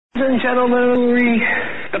and gentlemen,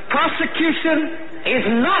 the prosecution is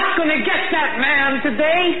not going to get that man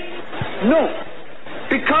today. No,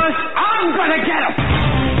 because I'm going to get him.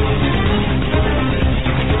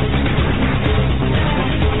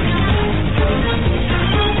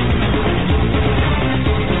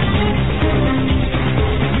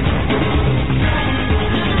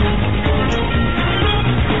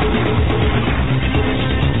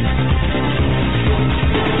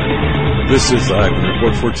 This is the Hagmann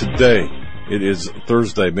Report for today. It is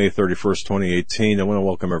Thursday, May 31st, 2018. I want to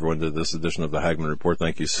welcome everyone to this edition of the Hagmann Report.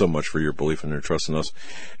 Thank you so much for your belief and your trust in us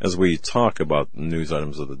as we talk about news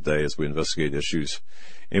items of the day, as we investigate issues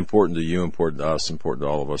important to you, important to us, important to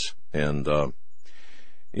all of us. And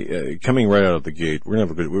coming right out of the gate, we're going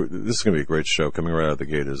to have this is going to be a great show. Coming right out of the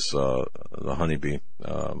gate is the honeybee,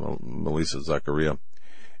 Melissa Zachariah.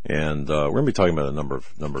 And we're going to be talking about a number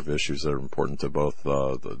of issues that are important to both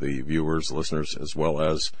the viewers, listeners, as well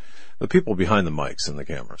as the people behind the mics and the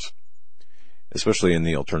cameras, especially in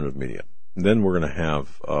the alternative media. And then we're going to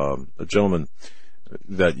have a gentleman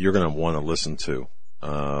that you're going to want to listen to,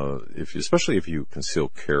 especially if you conceal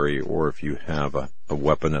carry or if you have a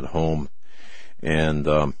weapon at home. And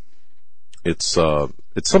it's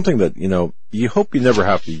something that you hope you never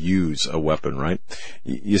have to use a weapon, right?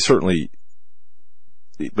 You certainly.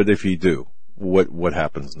 But if you do, what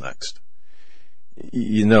happens next?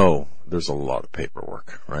 There's a lot of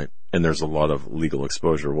paperwork, right? And there's a lot of legal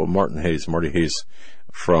exposure. Well, Marty Hayes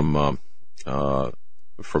from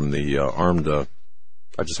the Armed, I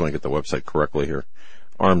just want to get the website correctly here,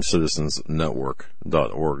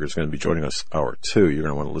 armedcitizensnetwork.org is going to be joining us hour 2. You're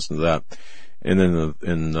going to want to listen to that. And then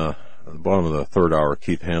in the bottom of the third hour,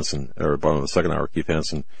 bottom of the second hour, Keith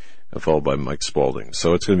Hansen, followed by Mike Spaulding.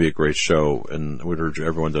 So it's going to be a great show, and we'd urge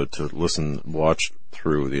everyone to listen, watch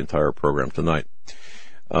through the entire program tonight.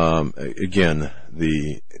 Again,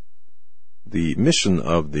 the mission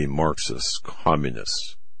of the Marxist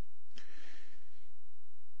communists.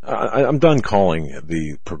 I'm done calling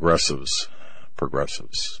the progressives,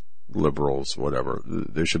 liberals, whatever.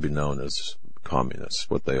 They should be known as communists,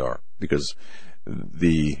 what they are, because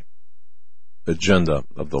the agenda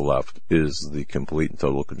of the left is the complete and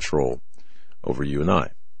total control over you and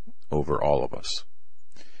I, over all of us.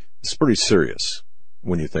 It's pretty serious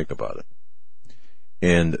when you think about it.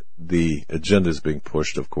 And the agenda is being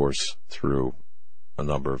pushed, of course, through a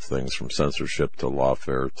number of things, from censorship to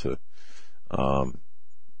lawfare to,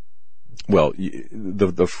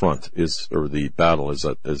 the front is, or the battle is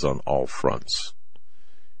on all fronts.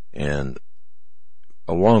 And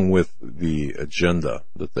along with the agenda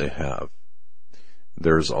that they have,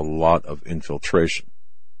 there's a lot of infiltration,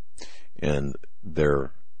 and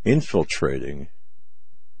they're infiltrating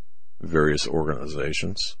various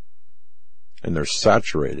organizations, and they're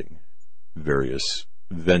saturating various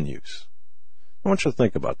venues. I want you to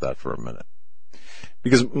think about that for a minute,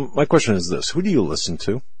 because my question is this: who do you listen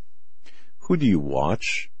to? Who do you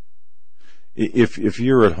watch? If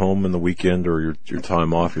you're at home in the weekend, or your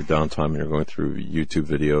time off, your downtime, and you're going through YouTube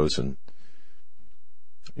videos and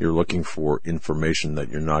you're looking for information that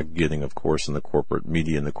you're not getting, of course, in the corporate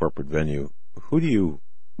media, in the corporate venue, who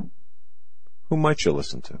might you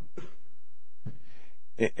listen to?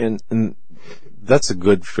 And that's a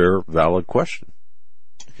good, fair, valid question.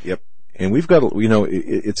 Yep. And we've got,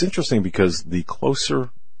 it's interesting because the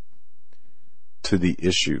closer to the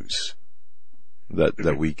issues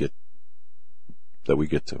that we get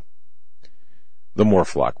to, the more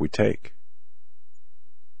flack we take.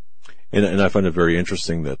 And I find it very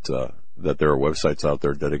interesting that there are websites out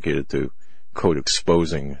there dedicated to quote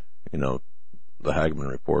exposing, the Hagmann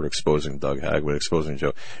Report, exposing Doug Hagmann, exposing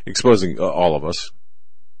Joe, exposing all of us,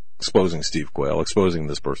 exposing Steve Quayle, exposing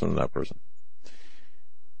this person and that person.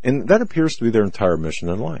 And that appears to be their entire mission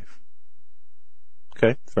in life.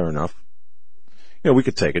 Okay, fair enough. We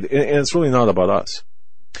could take it, and it's really not about us.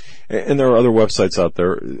 And there are other websites out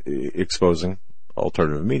there exposing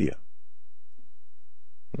alternative media.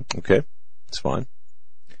 Okay, it's fine.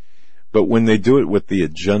 But when they do it with the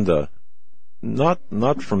agenda, not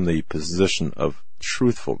from the position of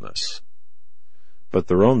truthfulness, but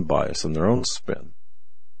their own bias and their own spin,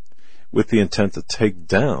 with the intent to take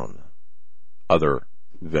down other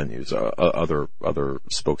venues, other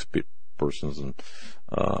spokespersons and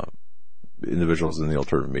individuals in the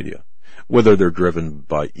alternative media, whether they're driven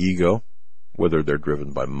by ego, whether they're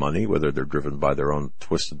driven by money, whether they're driven by their own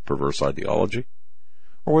twisted, perverse ideology,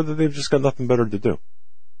 or whether they've just got nothing better to do.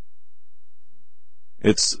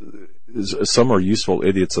 Some are useful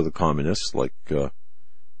idiots of the communists, like it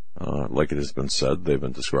has been said, they've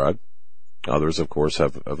been described. Others, of course,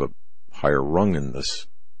 have a higher rung in this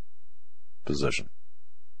position.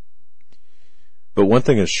 But one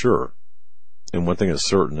thing is sure, and one thing is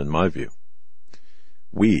certain in my view.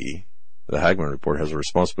 We, the Hagmann Report, has a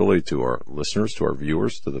responsibility to our listeners, to our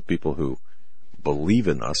viewers, to the people who believe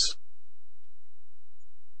in us.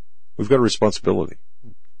 We've got a responsibility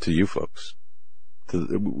to you folks.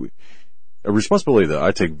 A responsibility that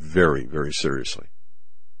I take very, very seriously.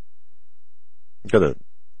 I've got a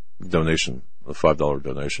donation, a $5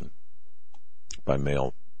 donation by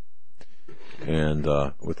mail, and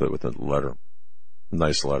with a letter,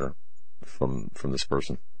 nice letter from this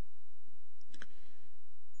person.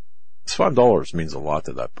 This $5 means a lot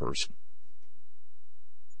to that person.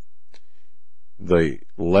 The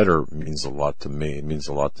letter means a lot to me. It means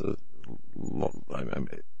a lot to,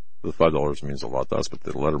 the $5 means a lot to us, but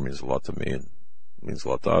the letter means a lot to me and means a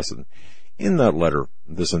lot to us. And in that letter,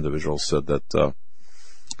 this individual said that,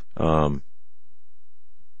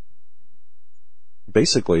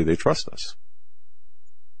 basically they trust us.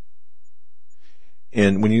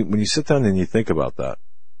 And when you sit down and you think about that,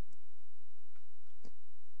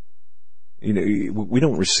 you know, we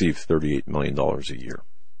don't receive $38 million a year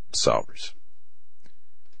salaries.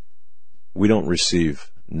 We don't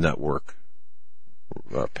receive network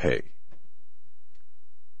pay.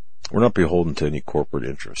 We're not beholden to any corporate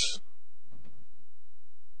interests.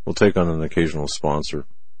 We'll take on an occasional sponsor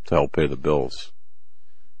to help pay the bills.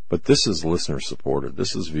 But this is listener supported.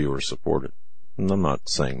 This is viewer supported. And I'm not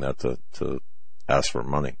saying that to ask for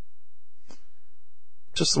money.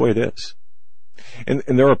 Just the way it is. And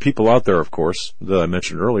there are people out there, of course, that I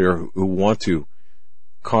mentioned earlier, who want to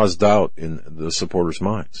cause doubt in the supporters'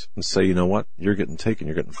 minds and say, you know what, you're getting taken,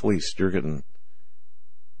 you're getting fleeced,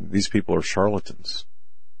 these people are charlatans.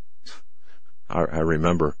 I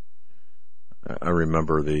remember a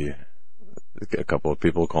couple of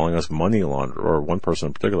people calling us money launderers, or one person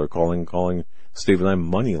in particular calling Steve and I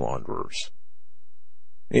money launderers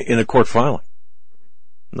in a court filing,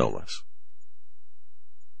 no less.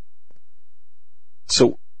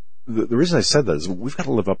 So the reason I said that is we've got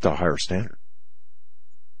to live up to a higher standard.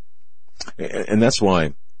 And that's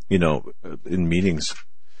why, you know, in meetings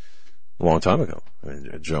a long time ago, I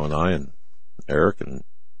mean, Joe and I and Eric and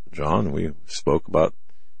John, we spoke about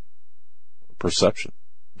perception.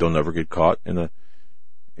 Don't ever get caught in a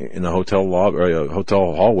hotel lobby or a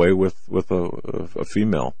hotel hallway with a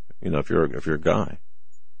female, you know, if you're a guy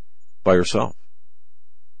by yourself.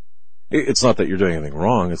 It's not that you're doing anything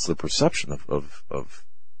wrong, it's the perception of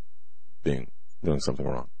doing something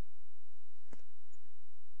wrong.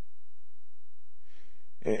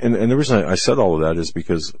 And the reason I said all of that is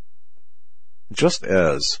because just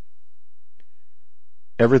as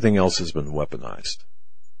everything else has been weaponized,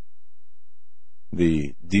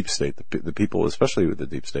 the deep state, the people, especially with the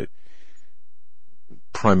deep state,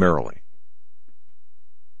 primarily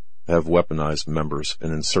have weaponized members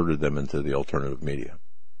and inserted them into the alternative media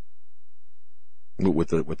with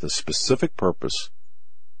the specific purpose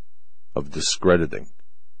of discrediting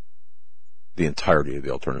the entirety of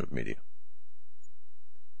the alternative media.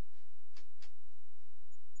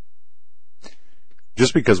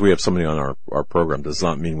 Just because we have somebody on our program does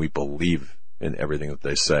not mean we believe in everything that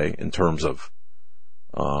they say in terms of,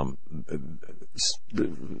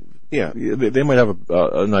 they might have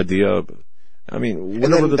an idea. I mean,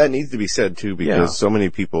 that needs to be said too, because so many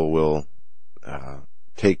people will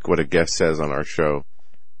take what a guest says on our show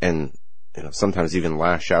and, you know, sometimes even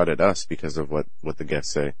lash out at us because of what the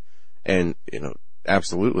guests say. And, you know,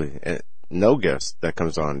 absolutely, no guest that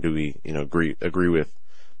comes on do we, you know, agree with,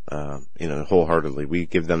 you know, wholeheartedly. We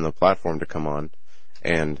give them the platform to come on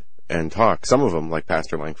and talk. Some of them, like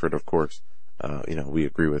Pastor Langford, of course, you know, we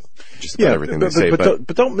agree with just about everything they say. But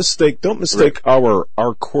don't mistake right.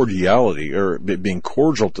 our cordiality or being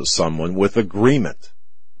cordial to someone with agreement.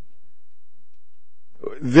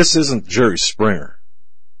 This isn't Jerry Springer.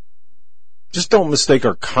 Just don't mistake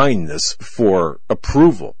our kindness for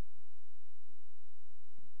approval.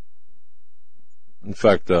 In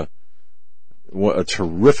fact, what a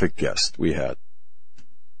terrific guest we had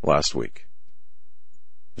last week.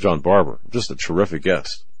 John Barber, just a terrific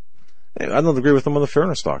guest. And I don't agree with him on the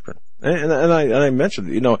fairness doctrine. And I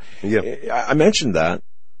mentioned, you know, I mentioned that,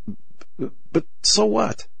 but so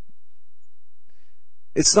what?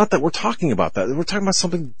 It's not that we're talking about that. We're talking about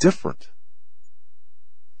something different.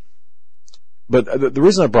 But the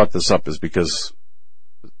reason I brought this up is because,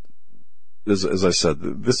 as I said,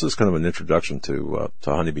 this is kind of an introduction to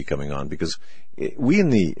Honeybee coming on, because we in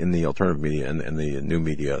the alternative media and the new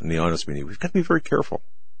media and the honest media, we've got to be very careful.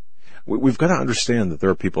 We've got to understand that there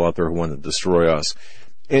are people out there who want to destroy us.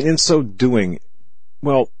 And in so doing,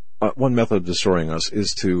 one method of destroying us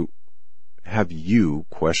is to have you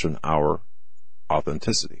question our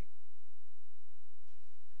authenticity.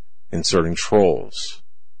 inserting trolls.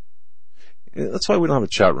 That's why we don't have a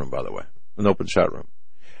chat room, by the way, an open chat room.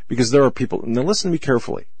 Because there are people, now listen to me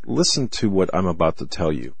carefully. Listen to what I'm about to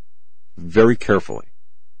tell you very carefully.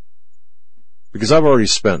 Because I've already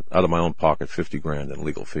spent out of my own pocket $50,000 in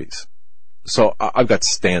legal fees. So I've got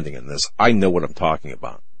standing in this. I know what I'm talking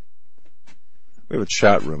about. We have a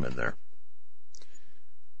chat room in there.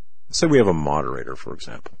 Say we have a moderator, for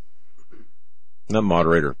example. And that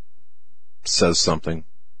moderator says something,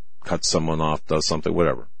 cuts someone off, does something,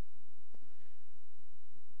 whatever.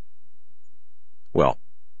 Well,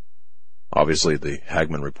 obviously the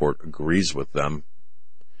Hagmann report agrees with them.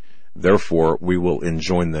 Therefore, we will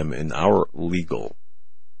enjoin them in our legal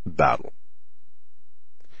battle.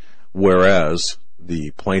 Whereas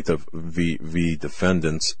the plaintiff v.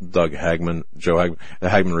 defendants, Doug Hagmann, Joe Hagmann, the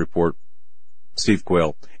Hagmann report, Steve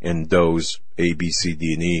Quayle, and Doe's A, B, C,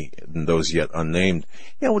 D, and E, and those yet unnamed,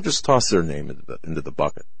 we'll just toss their name into the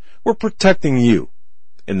bucket. We're protecting you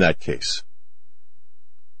in that case.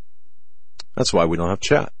 That's why we don't have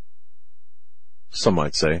chat. Some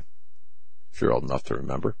might say, if you're old enough to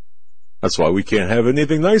remember, that's why we can't have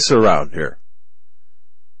anything nice around here.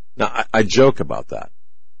 Now, I joke about that.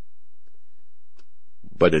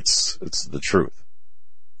 But it's the truth.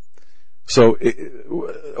 So,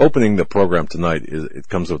 opening the program tonight, it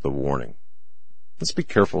comes with a warning. Let's be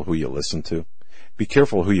careful who you listen to. Be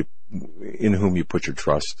careful in whom you put your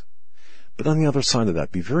trust. But on the other side of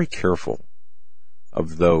that, be very careful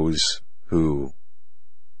of those who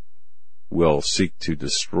will seek to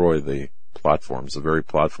destroy the platforms, the very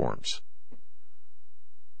platforms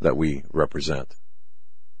that we represent.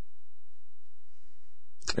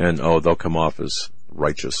 And, they'll come off as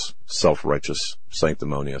righteous, self-righteous,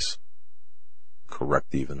 sanctimonious,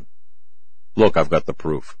 correct even. Look, I've got the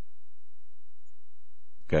proof.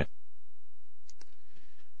 Okay?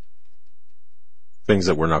 Things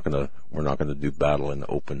that we're not gonna do battle in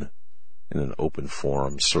an open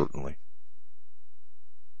forum, certainly.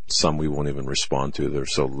 Some we won't even respond to. They're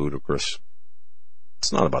so ludicrous.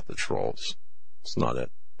 It's not about the trolls. It's not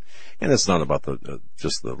it. And it's not about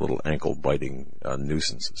just the little ankle-biting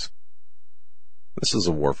nuisances. This is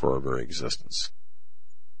a war for our very existence.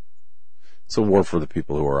 It's a war for the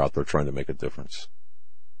people who are out there trying to make a difference.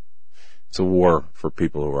 It's a war for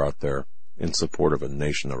people who are out there in support of a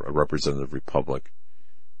nation, a representative republic,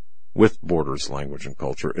 with borders, language, and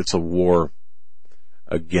culture. It's a war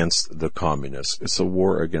against the communists. It's a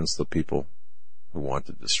war against the people who want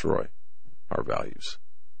to destroy our values.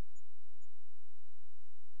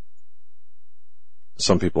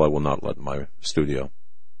 Some people I will not let in my studio.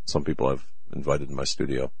 Some people I've invited in my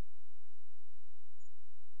studio.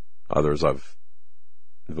 Others I've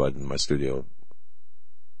invited in my studio.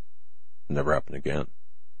 Never happened again.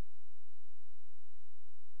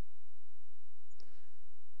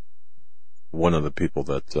 One of the people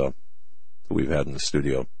that we've had in the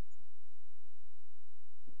studio,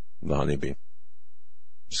 the honeybee,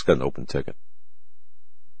 just got an open ticket.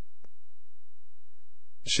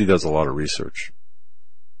 She does a lot of research.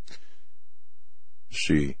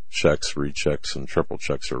 She checks, rechecks, and triple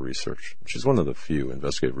checks her research. She's one of the few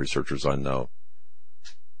investigative researchers I know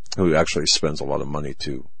who actually spends a lot of money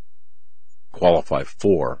to qualify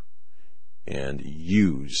for and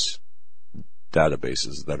use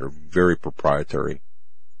databases that are very proprietary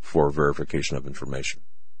for verification of information.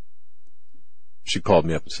 She called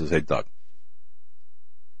me up and says, "Hey, Doug,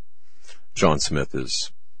 John Smith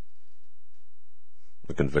is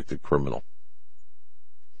a convicted criminal."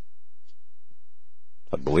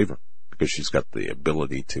 I believe her, because she's got the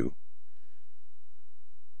ability to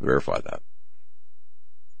verify that.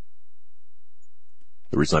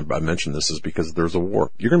 The reason I mention this is because there's a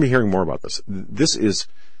war. You're going to be hearing more about this. This is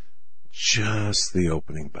just the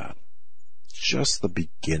opening battle. Just the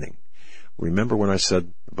beginning. Remember when I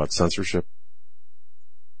said about censorship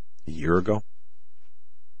a year ago?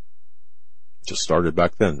 Just started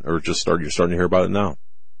back then, or you're starting to hear about it now.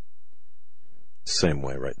 Same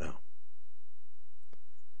way right now.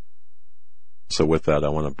 So with that, I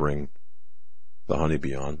want to bring the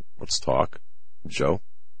honeybee on. Let's talk. Joe,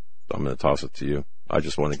 I'm going to toss it to you. I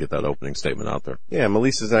just want to get that opening statement out there. Yeah,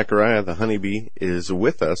 Melissa Zachariah, the honeybee, is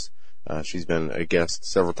with us. She's been a guest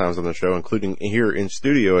several times on the show, including here in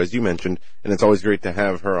studio, as you mentioned, and it's always great to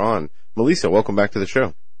have her on. Melissa, welcome back to the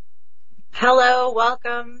show. Hello,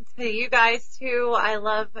 welcome to you guys too. I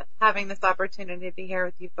love having this opportunity to be here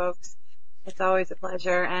with you folks. It's always a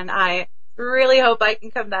pleasure, and I really hope I can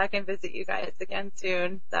come back and visit you guys again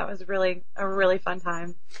soon. That was really a really fun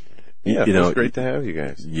time. Yeah, it was great to have you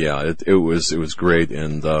guys. Yeah, it was great,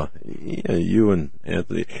 and you and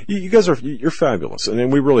Anthony, you guys you're fabulous,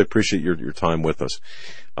 and we really appreciate your time with us.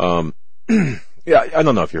 Yeah, I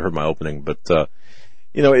don't know if you heard my opening, but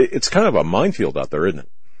it's kind of a minefield out there, isn't it?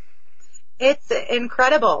 It's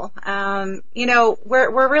incredible.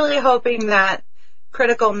 We're really hoping that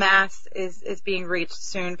critical mass is being reached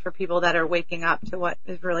soon for people that are waking up to what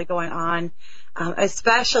is really going on,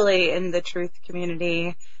 especially in the truth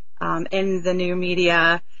community, in the new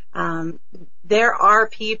media. There are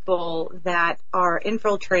people that are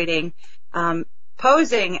infiltrating,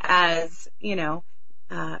 posing as,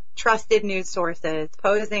 trusted news sources,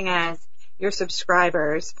 posing as your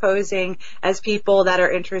subscribers, posing as people that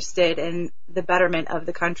are interested in the betterment of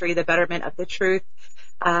the country, the betterment of the truth.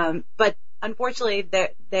 But unfortunately,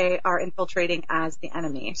 they are infiltrating as the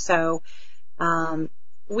enemy. So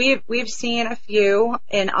we've seen a few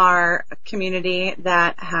in our community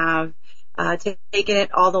that have taken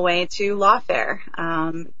it all the way to lawfare.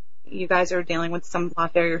 You guys are dealing with some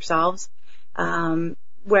lawfare yourselves,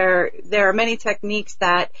 where there are many techniques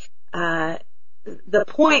that the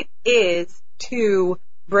point is to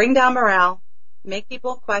bring down morale, make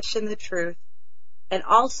people question the truth, and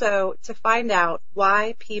also to find out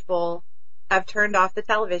why people have turned off the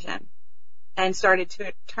television and started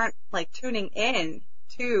to tuning in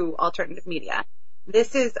to alternative media.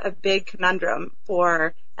 This is a big conundrum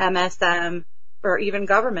for MSM, for even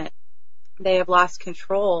government. They have lost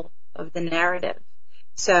control of the narrative.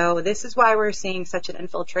 So this is why we're seeing such an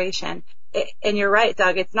infiltration. And you're right,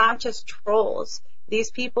 Doug, it's not just trolls.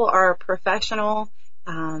 These people are professional,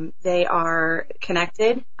 they are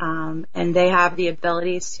connected, and they have the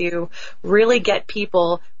abilities to really get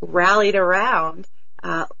people rallied around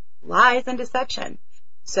lies and deception.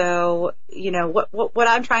 So, what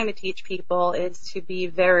I'm trying to teach people is to be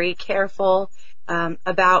very careful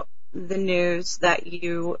about the news that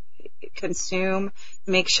you consume.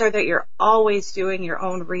 Make sure that you're always doing your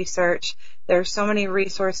own research. There are so many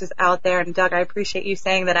resources out there, and Doug, I appreciate you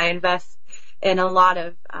saying that I invest in a lot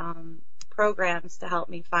of programs to help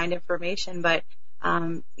me find information, but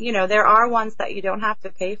there are ones that you don't have to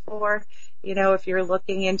pay for. If you're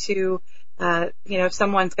looking into if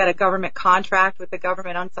someone's got a government contract with the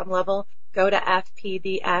government on some level, go to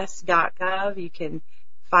fpds.gov. You can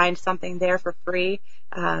find something there for free.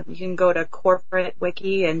 You can go to Corporate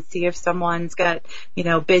Wiki and see if someone's got,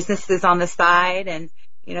 businesses on the side, and,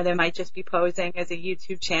 they might just be posing as a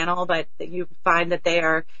YouTube channel, but you find that they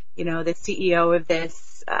are, the CEO of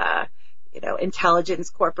this, intelligence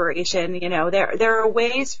corporation. There are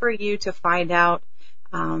ways for you to find out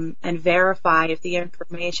and verify if the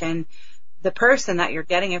information, the person that you're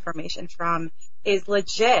getting information from, is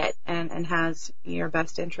legit and has your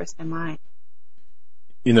best interest in mind.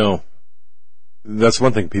 That's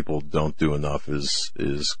one thing people don't do enough is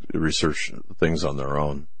research things on their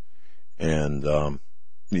own. And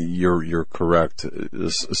you're correct.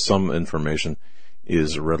 Some information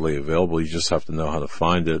is readily available. You just have to know how to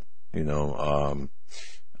find it. But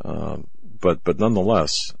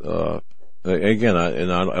nonetheless, again,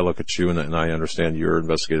 I look at you and I understand your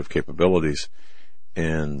investigative capabilities,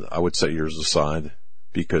 and I would set yours aside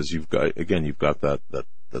because you've got that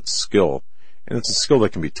skill. And it's a skill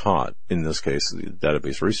that can be taught. In this case,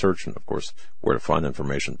 database research, and of course, where to find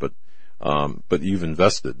information. But you've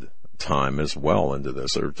invested time as well into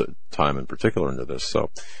this, or time in particular into this.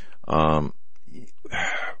 So,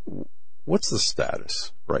 what's the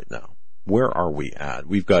status right now? Where are we at?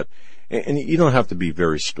 We've got, and you don't have to be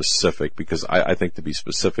very specific, because I think to be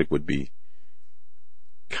specific would be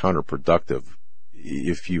counterproductive.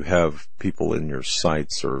 If you have people in your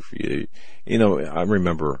sights, or if I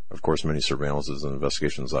remember, of course, many surveillances and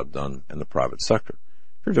investigations I've done in the private sector.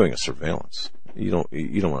 If you're doing a surveillance, you don't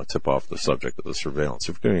want to tip off the subject of the surveillance.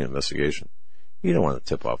 If you're doing an investigation, you don't want to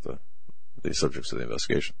tip off the subjects of the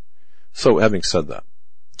investigation. So, having said that,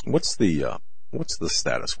 what's the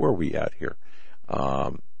status? Where are we at here?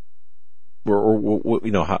 How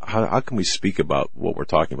can we speak about what we're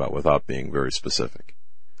talking about without being very specific?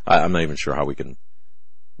 I'm not even sure how we can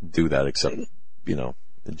do that, except,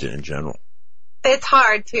 in general. It's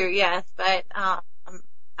hard to, yes, but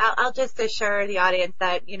I'll just assure the audience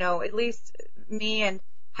that, at least me and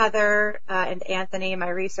Heather and Anthony, my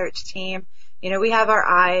research team, we have our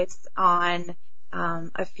eyes on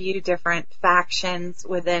a few different factions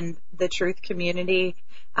within the truth community.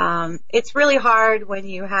 It's really hard when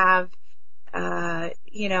you have,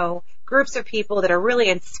 groups of people that are really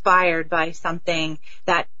inspired by something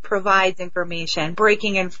that provides information,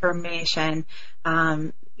 breaking information.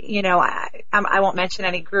 I won't mention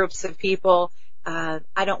any groups of people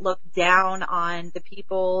I don't look down on the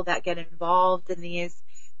people that get involved in these,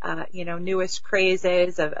 newest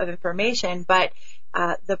crazes of information. But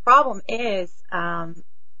the problem is,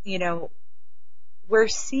 we're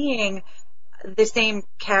seeing the same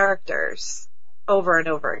characters over and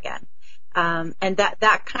over again. And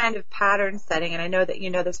that kind of pattern setting, and I know that you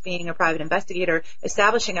know this being a private investigator,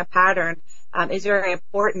 establishing a pattern is very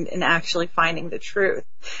important in actually finding the truth.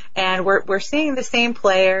 And we're seeing the same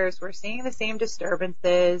players, we're seeing the same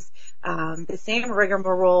disturbances, the same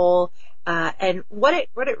rigmarole, and what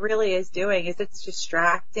it really is doing is it's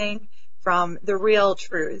distracting from the real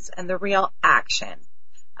truths and the real action.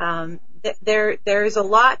 There's a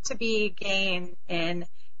lot to be gained in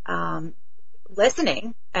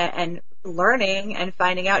listening and learning and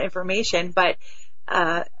finding out information, but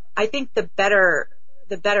I think the better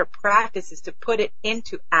practice is to put it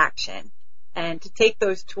into action and to take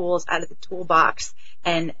those tools out of the toolbox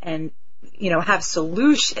and have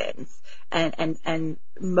solutions and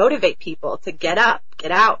motivate people to get up,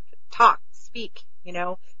 get out, talk, speak,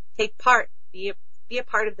 take part, be a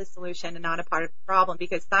part of the solution and not a part of the problem,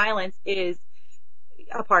 because silence is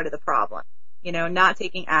a part of the problem. Not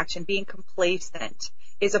taking action, being complacent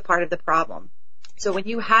is a part of the problem. So when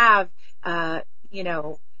you have, a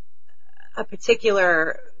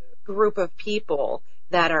particular group of people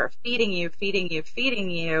that are feeding you,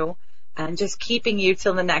 and just keeping you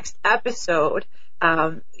till the next episode,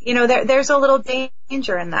 there's a little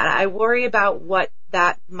danger in that. I worry about what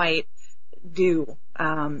that might do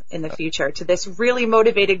in the future to this really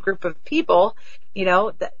motivated group of people,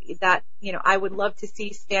 that I would love to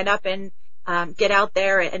see stand up and get out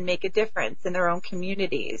there and make a difference in their own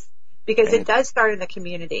communities, because it does start in the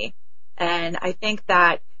community. And I think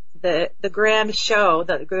that the grand show,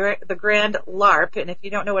 the grand LARP, and if you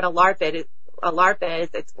don't know what a LARP is,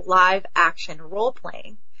 it's live action role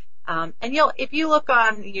playing. And if you look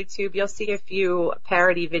on YouTube, you'll see a few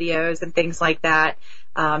parody videos and things like that.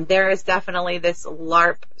 There is definitely this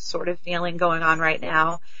LARP sort of feeling going on right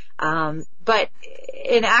now. But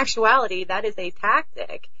in actuality, that is a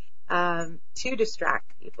tactic to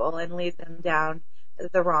distract people and lead them down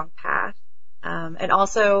the wrong path. And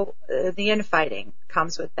also the infighting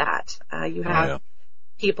comes with that. You have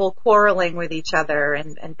people quarreling with each other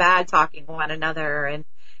and bad talking one another. And,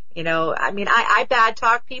 I bad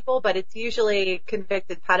talk people, but it's usually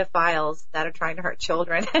convicted pedophiles that are trying to hurt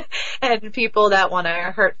children and people that want to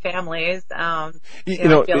hurt families. And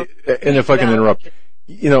if I can interrupt,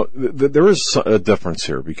 there is a difference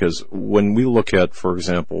here, because when we look at, for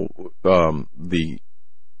example, the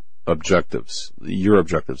objectives, your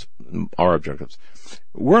objectives, our objectives,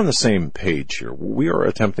 we're on the same page here. We are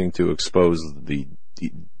attempting to expose the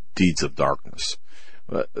deeds of darkness,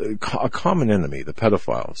 a common enemy, the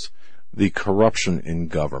pedophiles, the corruption in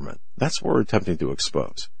government. That's what we're attempting to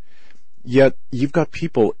expose. Yet you've got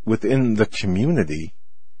people within the community,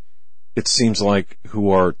 it seems like,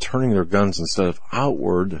 who are turning their guns instead of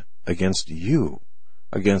outward against you,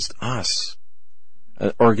 against us,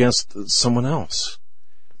 or against someone else.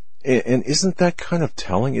 And isn't that kind of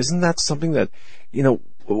telling? Isn't that something that,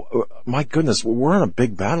 my goodness, we're on a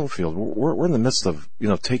big battlefield. We're in the midst of,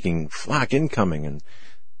 taking flak incoming and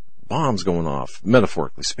bombs going off,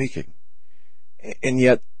 metaphorically speaking. And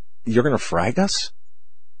yet you're going to frag us?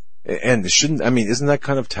 And isn't that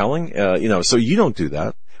kind of telling? So you don't do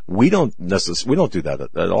that. We don't do that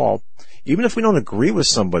at all. Even if we don't agree with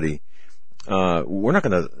somebody, we're not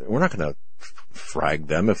gonna frag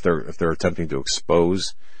them if they're attempting to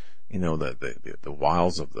expose, the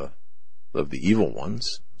wiles of the evil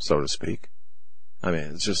ones, so to speak.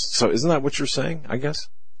 It's just, so isn't that what you're saying, I guess?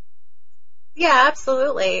 Yeah,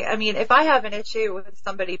 absolutely. If I have an issue with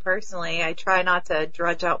somebody personally, I try not to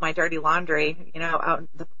drudge out my dirty laundry, out in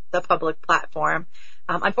the public platform.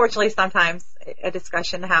 Unfortunately, sometimes a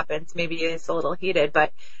discussion happens. Maybe it's a little heated,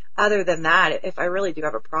 but other than that, if I really do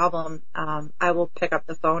have a problem, I will pick up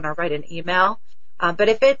the phone or write an email. But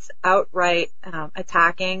if it's outright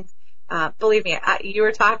attacking, believe me, you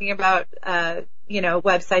were talking about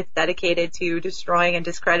websites dedicated to destroying and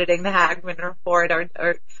discrediting the Hagmann report,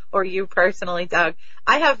 or you personally, Doug.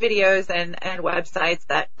 I have videos and websites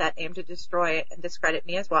that aim to destroy and discredit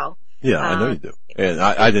me as well. Yeah, I know you do. And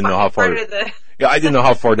I didn't know how far. I didn't know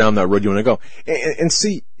how far down that road you want to go. And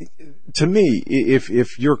see, to me,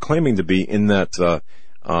 if you're claiming to be in that,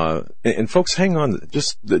 and folks, hang on,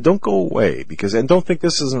 just don't go away, and don't think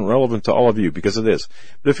this isn't relevant to all of you, because it is.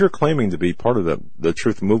 But if you're claiming to be part of the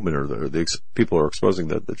truth movement, or the people who are exposing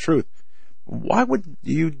the truth, why would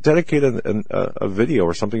you dedicate a video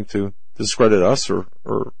or something to discredit us or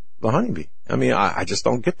the honeybee? I just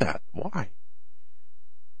don't get that. Why?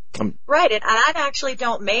 Right, and I actually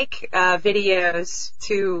don't make videos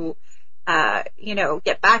to,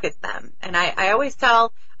 get back at them. And I always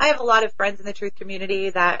tell, I have a lot of friends in the truth community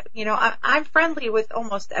that, I'm friendly with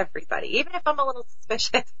almost everybody. Even if I'm a little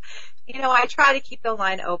suspicious, I try to keep the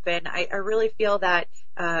line open. I really feel that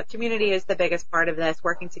community is the biggest part of this,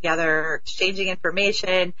 working together, exchanging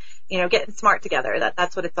information, getting smart together.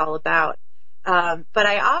 That's what it's all about. But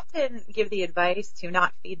I often give the advice to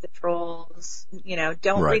not feed the trolls,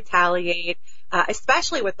 don't retaliate,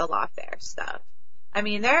 especially with the lawfare stuff. I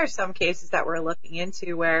mean, there are some cases that we're looking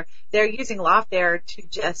into where they're using lawfare to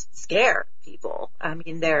just scare people. I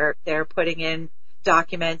mean, they're putting in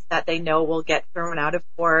documents that they know will get thrown out of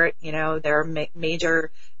court. There are major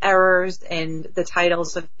errors in the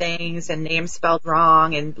titles of things and names spelled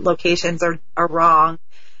wrong and locations are wrong.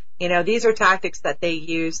 These are tactics that they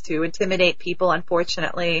use to intimidate people,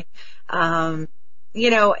 unfortunately. It's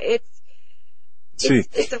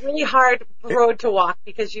a really hard road to walk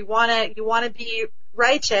because you want to be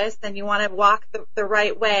righteous and you want to walk the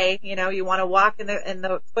right way. You want to walk in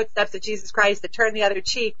the footsteps of Jesus Christ, to turn the other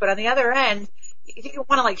cheek. But on the other end, you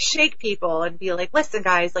want to shake people and be like, listen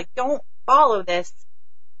guys, don't follow this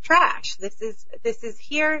trash. This is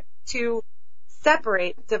here to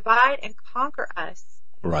separate, divide, and conquer us.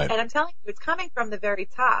 Right. And I'm telling you, it's coming from the very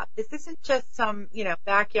top. This isn't just some,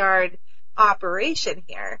 backyard operation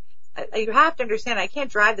here. You have to understand, I can't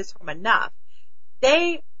drive this home enough.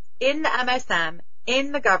 They, in the MSM,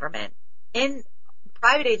 in the government, in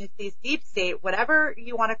private agencies, deep state, whatever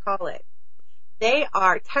you want to call it, they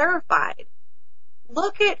are terrified.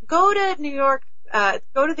 Go to New York,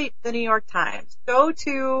 go to the New York Times, go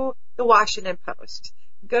to the Washington Post,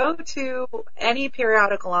 go to any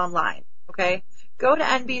periodical online, okay? Go to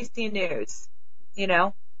NBC News,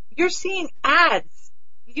 you're seeing ads.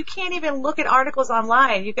 You can't even look at articles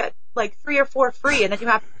online. You got 3 or 4 free and then you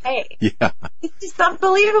have to pay. Yeah. It's just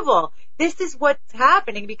unbelievable. This is what's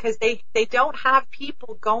happening because they don't have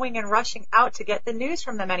people going and rushing out to get the news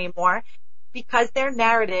from them anymore because their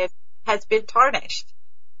narrative has been tarnished,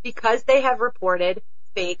 because they have reported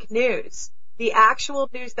fake news. The actual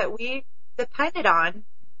news that we depended on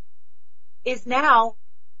is now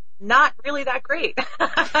not really that great.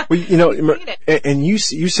 Well, and you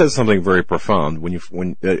said something very profound when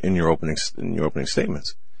in your opening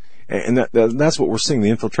statements, and that's what we're seeing. The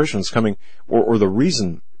infiltration is coming, or the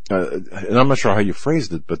reason, and I'm not sure how you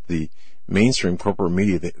phrased it, but the mainstream corporate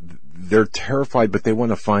media, they're terrified, but they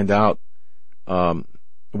want to find out.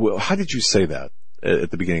 Well, how did you say that at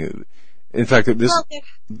the beginning? In fact,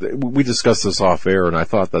 we discussed this off air, and I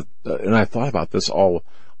thought about this all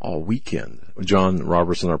weekend. John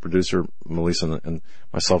Robertson, our producer, Melissa, and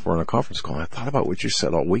myself were on a conference call, and I thought about what you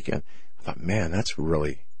said all weekend. I thought, man, that's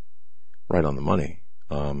really right on the money.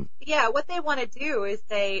 Yeah, what they want to do is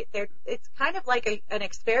it's kind of like an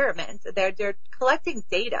experiment. They're collecting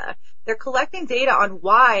data. They're collecting data on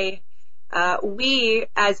why we,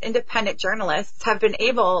 as independent journalists, have been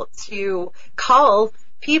able to call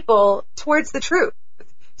people towards the truth.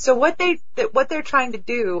 So what they're trying to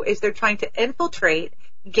do is they're trying to infiltrate,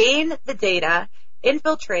 gain the data,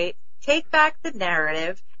 infiltrate, take back the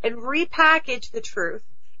narrative, and repackage the truth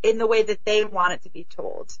in the way that they want it to be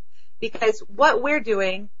told. Because what we're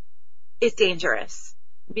doing is dangerous.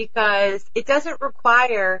 Because it doesn't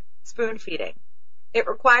require spoon feeding. It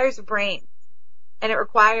requires a brain. And it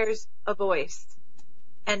requires a voice.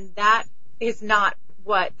 And that is not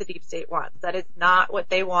what the deep state wants. That is not what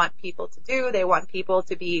they want people to do. They want people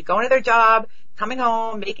to be going to their job, coming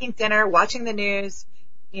home, making dinner, watching the news,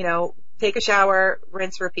 take a shower,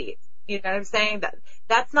 rinse, repeat. You know what I'm saying?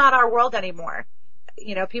 That's not our world anymore.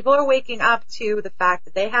 People are waking up to the fact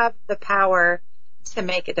that they have the power to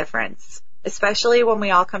make a difference, especially when we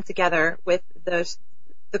all come together with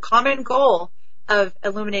the common goal of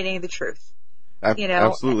illuminating the truth.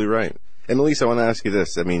 Absolutely right. And Elise, I want to ask you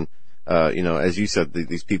this. I mean, as you said,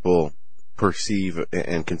 these people perceive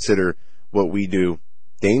and consider what we do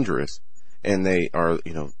dangerous, and they are,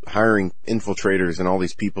 hiring infiltrators and all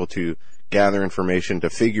these people to gather information to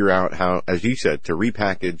figure out how, as you said, to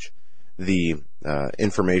repackage the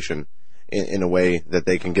information in a way that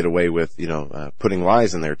they can get away with, putting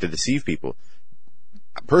lies in there to deceive people.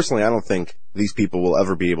 Personally, I don't think these people will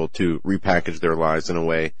ever be able to repackage their lies in a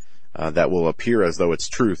way that will appear as though it's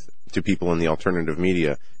truth to people in the alternative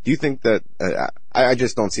media. Do you think that I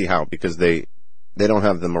just don't see how, because they don't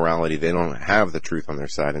have the morality, they don't have the truth on their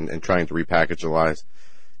side, and trying to repackage the lies,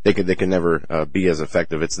 they can never be as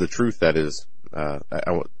effective. It's the truth that is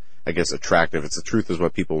I guess attractive. It's the truth is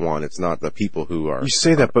what people want. It's not the people who are. You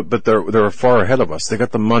say that, but they're far ahead of us. They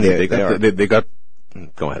got the money. Yeah, they got.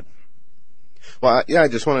 Go ahead. Well, yeah, I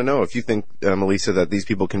just want to know if you think, Melissa, that these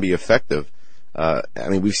people can be effective. I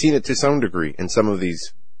mean, we've seen it to some degree in some of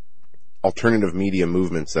these alternative media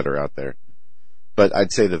movements that are out there. But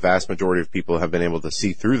I'd say the vast majority of people have been able to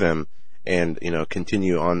see through them and,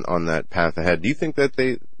 continue on that path ahead. Do you think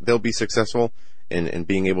that they'll be successful in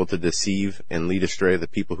being able to deceive and lead astray the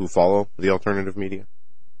people who follow the alternative media?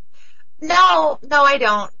 No, I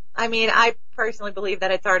don't. I mean, I personally believe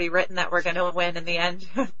that it's already written that we're going to win in the end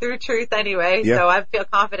through truth anyway. Yeah. So I feel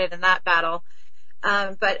confident in that battle.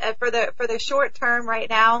 But for the short term right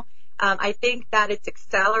now, I think that it's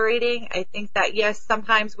accelerating. I think that yes,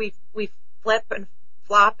 sometimes we flip and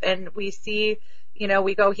flop and we see,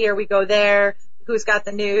 we go here, we go there. Who's got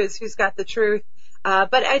the news? Who's got the truth?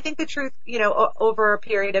 But I think the truth, over a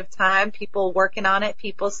period of time, people working on it,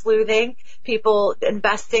 people sleuthing, people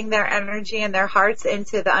investing their energy and their hearts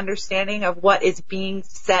into the understanding of what is being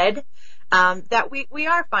said, that we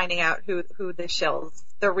are finding out who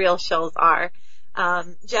the real shills are,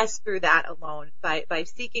 just through that alone, by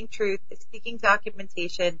seeking truth, seeking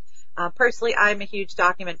documentation. Personally, I'm a huge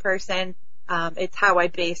document person. It's how I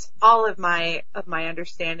base all of my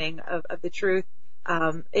understanding of the truth.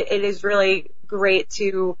 It is really great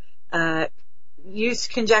to use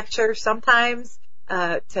conjecture sometimes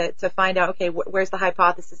to find out, okay, where's the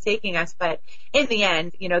hypothesis taking us? But in the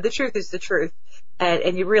end, the truth is the truth,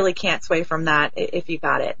 and you really can't sway from that if you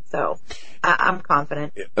got it. So I'm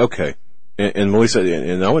confident. Okay. And Melissa,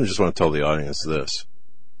 and I just want to tell the audience this.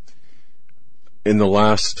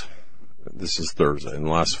 This is Thursday, in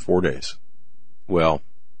the last 4 days, well,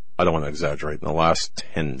 I don't want to exaggerate, in the last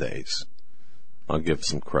 10 days, I'll give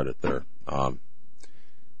some credit there.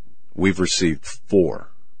 We've received four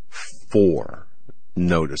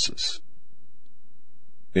notices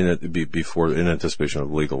in anticipation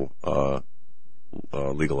of legal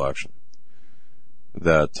action.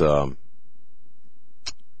 That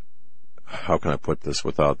how can I put this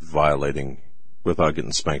without getting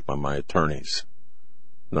spanked by my attorneys?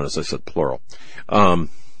 Notice I said plural.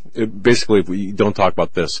 Basically, we don't talk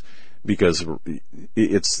about this because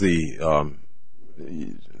it's I'm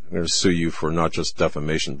going to sue you for not just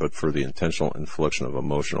defamation, but for the intentional infliction of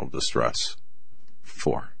emotional distress.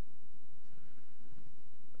 4.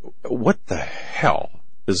 What the hell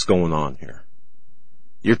is going on here?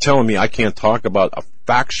 You're telling me I can't talk about a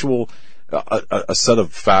factual, a set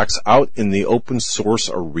of facts out in the open source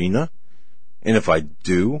arena? And if I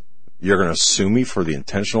do, you're going to sue me for the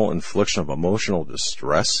intentional infliction of emotional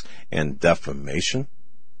distress and defamation?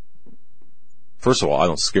 First of all, I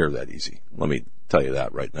don't scare that easy. Let me tell you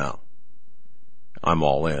that right now. I'm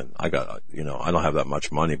all in. I got, I don't have that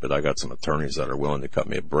much money, but I got some attorneys that are willing to cut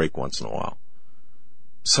me a break once in a while.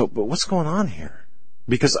 So, but what's going on here?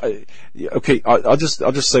 Because I'll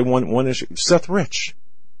just say one issue. Seth Rich.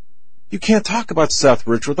 You can't talk about Seth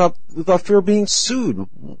Rich without fear of being sued.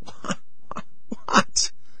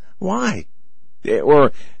 What? Why?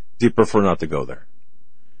 Or do you prefer not to go there?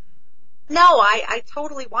 No, I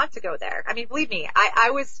totally want to go there. I mean, believe me,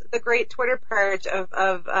 I was the great Twitter purge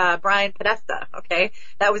of Brian Podesta, okay?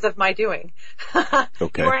 That was of my doing.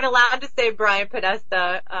 Okay. You weren't allowed to say Brian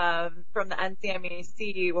Podesta from the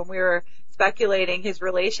NCMEC when we were speculating his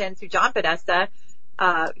relation to John Podesta.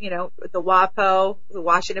 The WAPO, the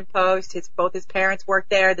Washington Post, both his parents worked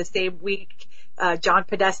there the same week. John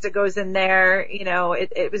Podesta goes in there,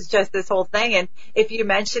 it was just this whole thing. And if you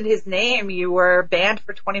mentioned his name, you were banned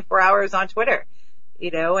for 24 hours on Twitter,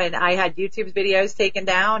 and I had YouTube's videos taken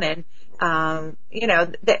down and,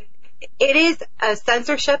 it is a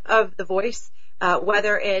censorship of the voice,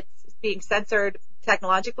 whether it's being censored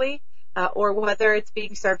technologically, or whether it's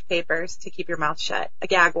being served papers to keep your mouth shut, a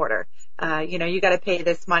gag order. You got to pay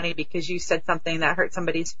this money because you said something that hurt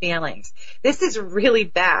somebody's feelings. This is really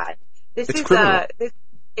bad.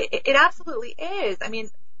 It absolutely is. I mean,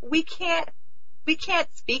 we can't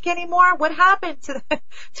speak anymore. What happened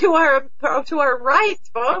to our rights,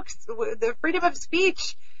 folks? The freedom of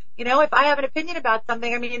speech. If I have an opinion about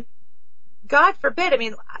something, I mean, God forbid. I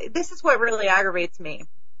mean, this is what really aggravates me.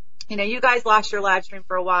 You guys lost your live stream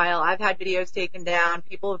for a while. I've had videos taken down.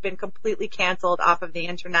 People have been completely canceled off of the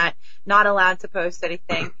internet, not allowed to post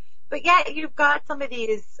anything. But yet you've got some of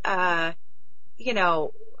these, I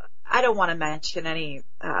don't want to mention any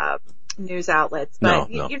news outlets, but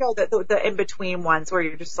no. The in-between ones where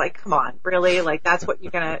you're just like, come on, really? Like, that's what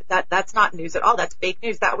you're gonna, that's not news at all. That's fake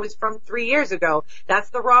news. That was from 3 years ago. That's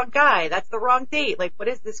the wrong guy. That's the wrong date. Like, what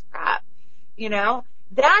is this crap?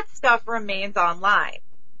 That stuff remains online.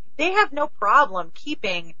 They have no problem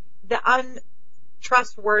keeping the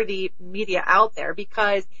untrustworthy media out there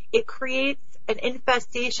because it creates an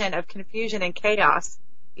infestation of confusion and chaos,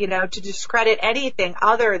 to discredit anything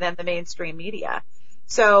other than the mainstream media.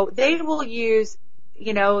 So they will use,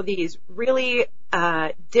 these really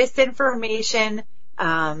disinformation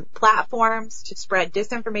platforms to spread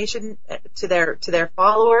disinformation to their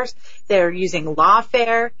followers. They're using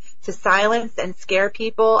lawfare to silence and scare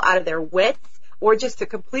people out of their wits, or just to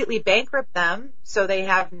completely bankrupt them so they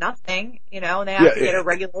have nothing, and they have to get a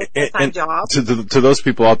regular full-time job. To those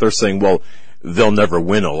people out there saying, well, they'll never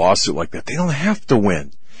win a lawsuit like that. They don't have to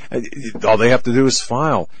win. All they have to do is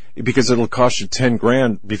file, because it'll cost you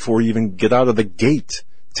 $10,000 before you even get out of the gate.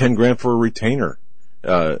 $10,000 for a retainer.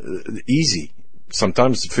 Easy.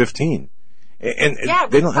 Sometimes 15. And yeah,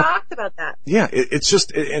 we talked about that. Yeah, it's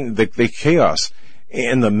just, and the chaos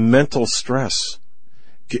and the mental stress.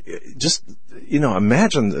 Just,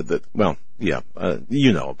 imagine that, well, yeah,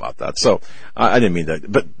 you know about that. So I didn't mean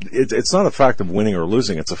that, but it's not a fact of winning or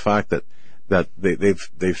losing. It's a fact that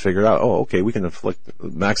they've figured out, oh, okay, we can inflict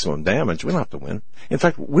maximum damage. We don't have to win. In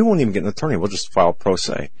fact, we won't even get an attorney. We'll just file pro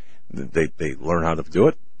se. They learn how to do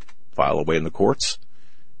it, file away in the courts.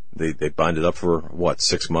 They bind it up for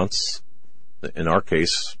 6 months? In our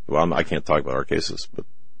case, well, I can't talk about our cases, but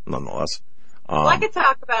nonetheless. Well, I could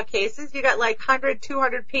talk about cases. You got 100,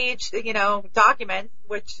 200 page, documents,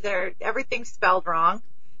 which everything's spelled wrong.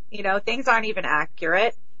 Things aren't even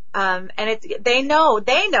accurate. And they know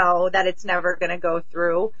that it's never going to go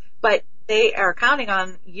through, but they are counting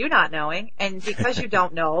on you not knowing. And because you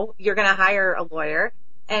don't know, you're going to hire a lawyer.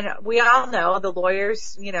 And we all know the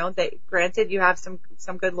lawyers, granted you have some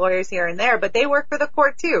good lawyers here and there, but they work for the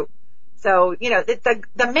court too. So,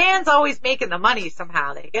 the man's always making the money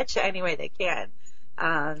somehow. They get you any way they can.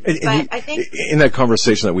 I think in that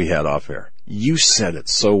conversation that we had off air, you said it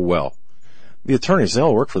so well. The attorneys,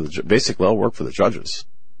 they'll work for the judges.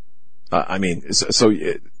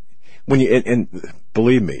 And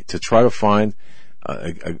believe me, to try to find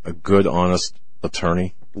a good, honest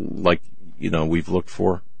attorney like, we've looked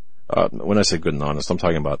for, when I say good and honest, I'm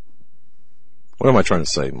talking about, what am I trying to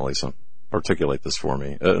say, Melissa? Articulate this for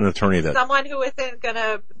me. An attorney that... Someone who isn't going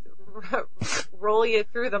to roll you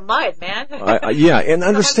through the mud, man. Yeah, and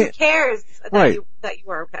understand... Who cares that you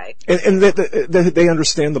are okay. And they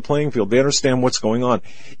understand the playing field. They understand what's going on.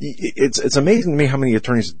 It's amazing to me how many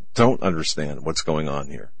attorneys don't understand what's going on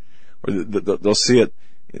here. Or they'll see it,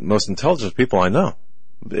 most intelligent people I know,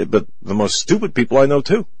 but the most stupid people I know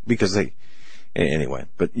too, because anyway,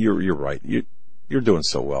 but you're right. You're doing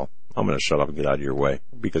so well. I'm going to shut up and get out of your way,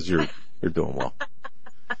 because you're doing well.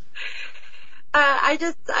 I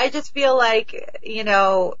just feel like,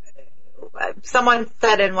 someone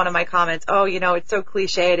said in one of my comments, oh, it's so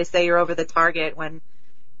cliche to say you're over the target when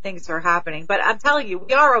things are happening. But I'm telling you,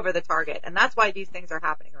 we are over the target, and that's why these things are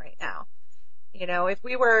happening right now. If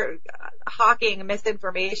we were hawking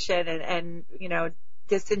misinformation and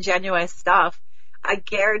disingenuous stuff, I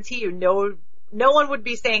guarantee you no one would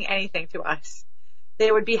be saying anything to us.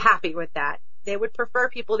 They would be happy with that. They would prefer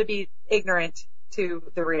people to be ignorant to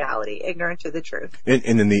the reality, ignorant to the truth. And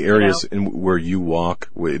in the areas where you walk,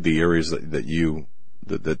 the areas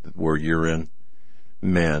that where you're in,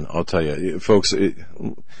 man, I'll tell you, folks,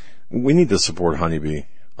 we need to support Honeybee,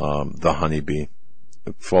 the Honeybee.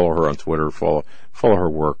 Follow her on Twitter. Follow her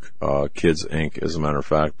work, Kids Inc. As a matter of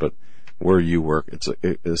fact. But where you work, it's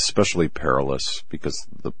especially perilous, because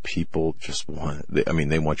the people just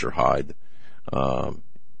they want your hide.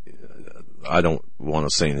 I don't want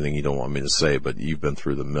to say anything you don't want me to say, but you've been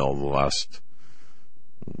through the mill the last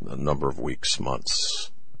number of weeks, months.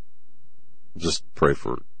 Just pray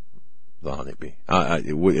for the Honeybee.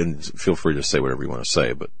 And feel free to say whatever you want to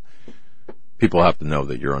say, but people have to know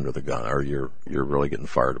that you're under the gun, or you're really getting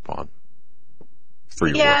fired upon.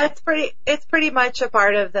 Yeah, it's pretty much a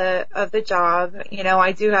part of the job.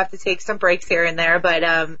 I do have to take some breaks here and there, but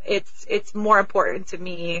it's more important to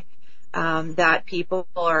me that people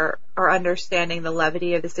are understanding the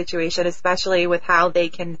levity of the situation, especially with how they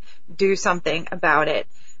can do something about it.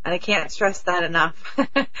 And I can't stress that enough.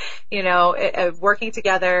 Working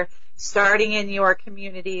together, starting in your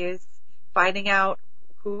communities, finding out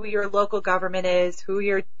who your local government is, who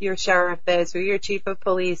your sheriff is, who your chief of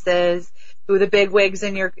police is, who the big wigs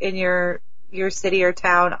in your city or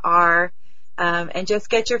town are, and just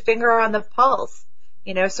get your finger on the pulse.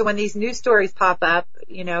 So when these news stories pop up,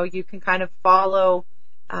 you can kind of follow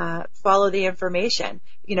the information.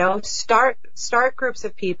 Start groups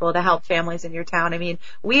of people to help families in your town. I mean,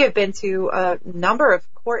 we have been to a number of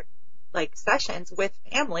court sessions with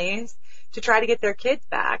families to try to get their kids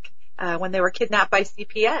back when they were kidnapped by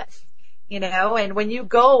CPS. And when you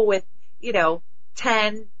go with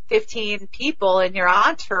 10, 15 people in your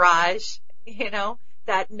entourage,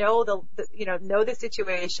 that know the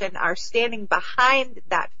situation, are standing behind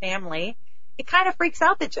that family, it kind of freaks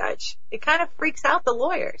out the judge. It kind of freaks out the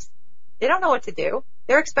lawyers. They don't know what to do.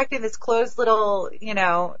 They're expecting this closed little,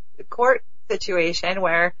 court situation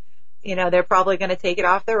where, they're probably going to take it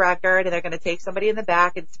off the record and they're going to take somebody in the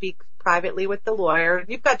back and speak privately with the lawyer.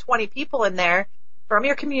 You've got 20 people in there from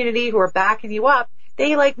your community who are backing you up.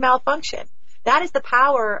 They malfunction. That is the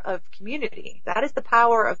power of community. That is the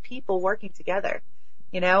power of people working together,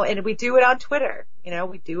 and we do it on Twitter.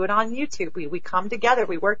 We do it on YouTube. We come together.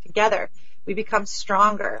 We work together. We become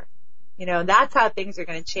stronger. That's how things are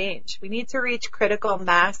going to change. We need to reach critical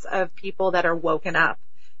mass of people that are woken up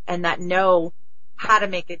and that know how to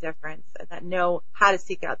make a difference and that know how to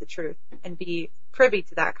seek out the truth and be privy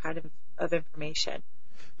to that kind of information.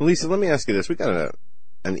 Lisa, let me ask you this. We got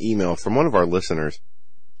an email from one of our listeners,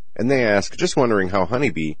 and they ask, just wondering how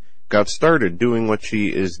Honeybee got started doing what she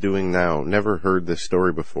is doing now. Never heard this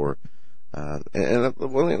story before. Let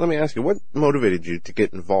me ask you, what motivated you to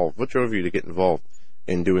get involved? What drove you to get involved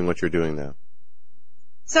in doing what you're doing now?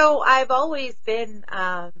 So I've always been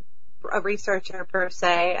a researcher per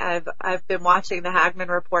se. I've been watching the Hagmann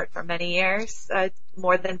report for many years,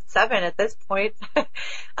 more than 7 at this point.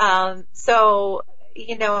 I've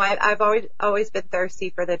always been thirsty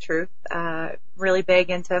for the truth, really big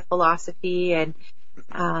into philosophy and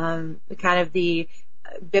kind of the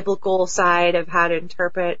biblical side of how to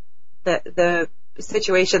interpret the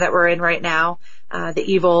situation that we're in right now, the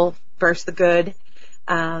evil versus the good.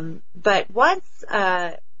 But once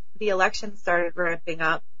the election started ramping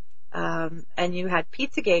up, and you had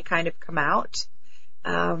Pizzagate kind of come out,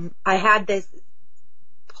 I had this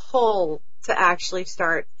pull to actually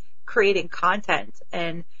start creating content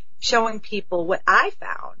and showing people what I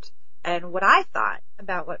found and what I thought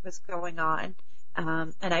about what was going on.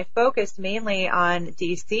 And I focused mainly on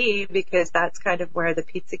DC because that's kind of where the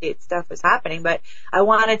Pizzagate stuff was happening. But I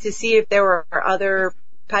wanted to see if there were other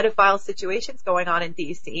pedophile situations going on in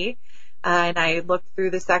DC. And I looked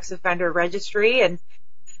through the sex offender registry, and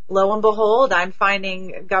lo and behold, I'm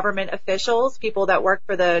finding government officials, people that work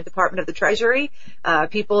for the Department of the Treasury,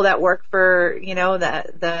 people that work for,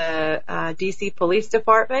 the DC Police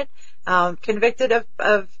Department, convicted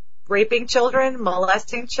of raping children,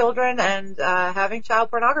 molesting children, and having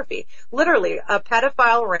child pornography. Literally a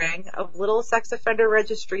pedophile ring of little sex offender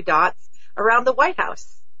registry dots around the White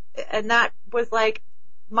House. And that was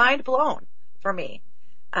mind blown for me.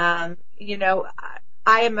 I'm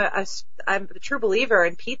a true believer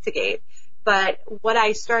in Pizzagate, but what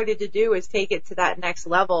I started to do is take it to that next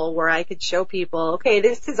level where I could show people, okay,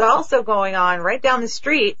 this is also going on right down the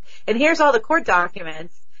street, and here's all the court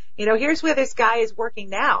documents. Here's where this guy is working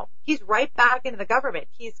now. He's right back into the government.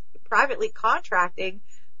 He's privately contracting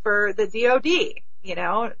for the DOD.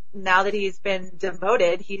 Now that he's been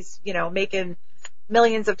demoted, he's, making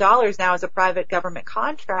millions of dollars now as a private government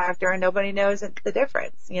contractor, and nobody knows the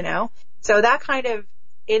difference, So that kind of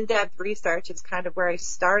in-depth research is kind of where I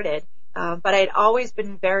started. But I'd always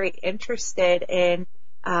been very interested in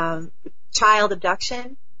child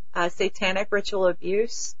abduction, satanic ritual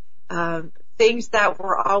abuse, things that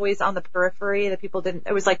were always on the periphery that people didn't,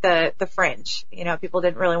 it was like the fringe, people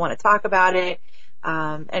didn't really want to talk about it.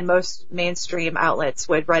 And most mainstream outlets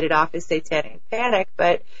would write it off as satanic panic.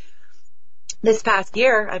 But this past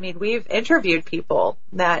year, we've interviewed people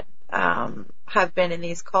that have been in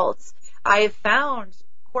these cults. I have found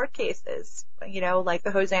court cases, like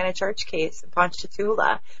the Hosanna Church case in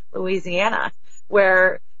Ponchatoula, Louisiana,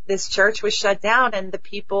 where this church was shut down and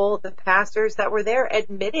the pastors that were there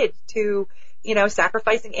admitted to,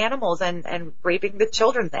 sacrificing animals and raping the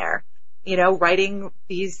children there, writing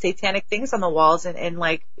these satanic things on the walls in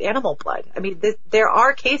like animal blood. There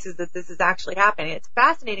are cases that this is actually happening. It's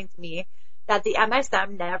fascinating to me that the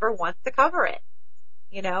MSM never wants to cover it.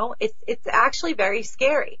 It's actually very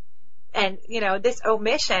scary. And, this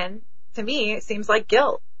omission, to me, seems like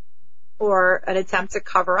guilt or an attempt to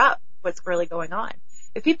cover up what's really going on.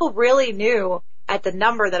 If people really knew at the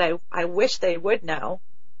number that I wish they would know,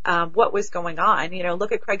 what was going on,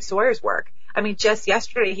 look at Craig Sawyer's work. Just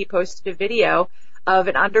yesterday he posted a video of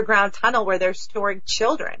an underground tunnel where they're storing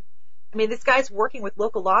children. This guy's working with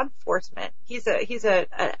local law enforcement. He's an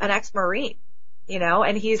ex-Marine,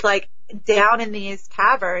 and he's down in these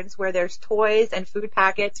caverns where there's toys and food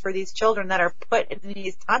packets for these children that are put in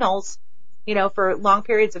these tunnels, for long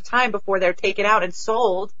periods of time before they're taken out and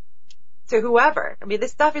sold to whoever.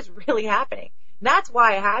 This stuff is really happening. And that's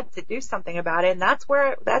why I had to do something about it. And that's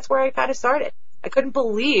where I kind of started. I couldn't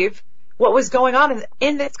believe what was going on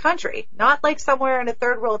in this country, not like somewhere in a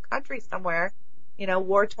third world country somewhere,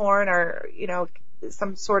 war torn or,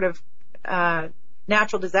 some sort of,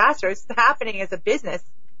 natural disaster. It's happening as a business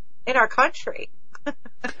in our country.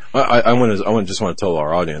 I just want to tell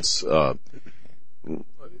our audience, I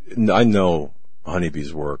know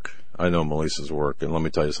Honeybee's work. I know Melissa's work. And let me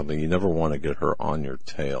tell you something. You never want to get her on your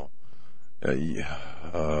tail. If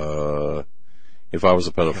I was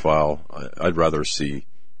a pedophile, I'd rather see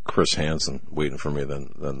Chris Hansen waiting for me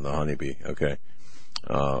than the Honeybee. Okay.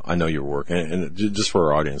 I know your work. And just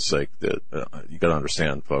for our audience sake, that you got to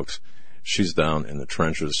understand, folks, she's down in the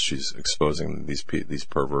trenches. She's exposing these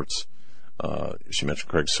perverts. She mentioned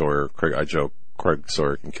Craig Sawyer. I joke, Craig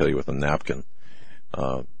Sawyer can kill you with a napkin.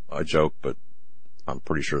 I joke, but I'm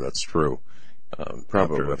pretty sure that's true.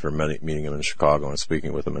 Probably after meeting him in Chicago and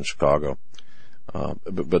speaking with him in Chicago.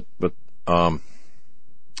 But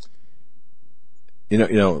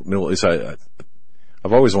Melissa,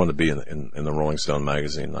 I've always wanted to be in the Rolling Stone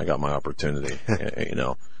magazine. I got my opportunity, and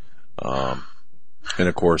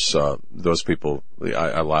of course, those people,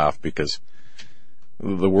 I laugh because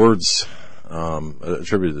the words,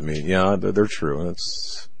 attributed to me, yeah, they're true.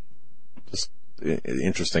 It's just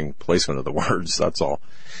interesting placement of the words. That's all.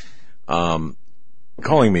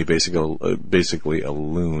 Calling me basically a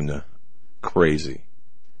loon, crazy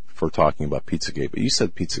for talking about Pizzagate, but you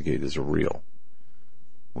said Pizzagate is real.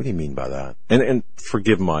 What do you mean by that? And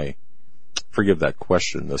forgive that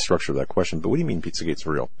question, the structure of that question, but what do you mean Pizzagate's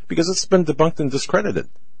real? Because it's been debunked and discredited,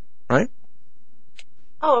 right?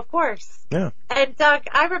 Oh, of course. Yeah. And Doug,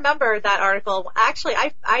 I remember that article. Actually,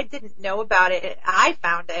 I didn't know about it. I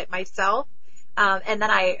found it myself. And then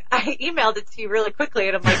I emailed it to you really quickly,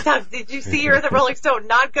 and I'm like, Doug, did you see you're the Rolling Stone?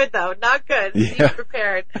 Not good, though. Not good. Yeah. Be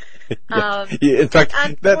prepared. Yeah. In fact,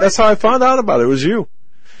 that's how I found out about it. It was you.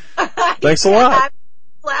 Thanks a lot. I'm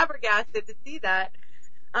flabbergasted to see that.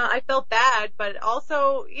 I felt bad, but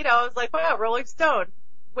also, I was like, wow, Rolling Stone.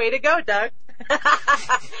 Way to go, Doug.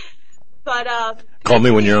 But, call me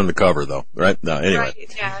when you're on the cover, though, right? No, anyway.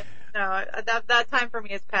 Right, yeah. No, that time for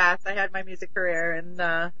me has passed. I had my music career, and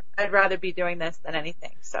I'd rather be doing this than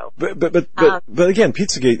anything. So, but again,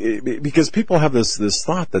 Pizzagate, because people have this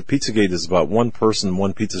thought that Pizzagate is about one person,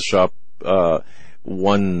 one pizza shop,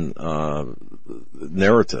 one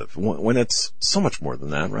narrative. When it's so much more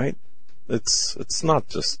than that, right? It's not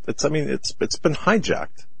just. It's been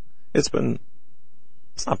hijacked. It's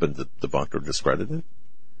not been debunked or discredited.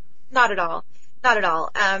 Not at all. Not at all.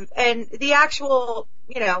 And the actual,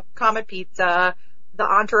 Comet Pizza, the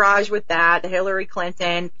entourage with that, the Hillary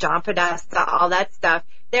Clinton, John Podesta, all that stuff,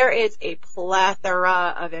 there is a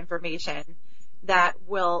plethora of information that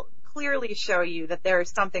will clearly show you that there is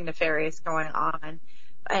something nefarious going on.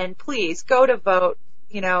 And please go to Vote,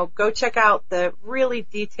 go check out the really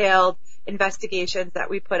detailed investigations that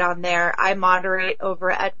we put on there. I moderate over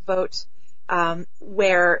at Vote,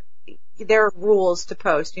 where there are rules to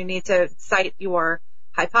post. You need to cite your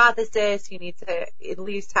hypothesis. You need to at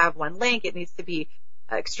least have one link. It needs to be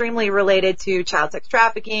extremely related to child sex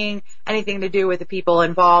trafficking, anything to do with the people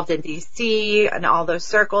involved in D.C. and all those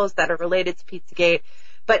circles that are related to Pizzagate.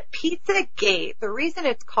 But Pizzagate, the reason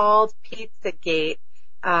it's called Pizzagate,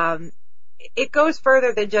 it goes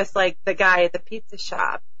further than just like the guy at the pizza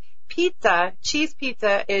shop. Pizza, cheese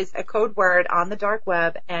pizza, is a code word on the dark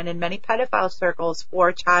web and in many pedophile circles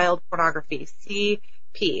for child pornography.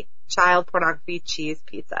 CP, child pornography cheese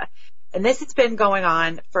pizza. And this has been going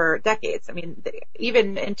on for decades. I mean,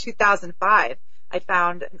 even in 2005, I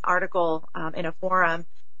found an article in a forum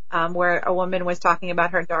where a woman was talking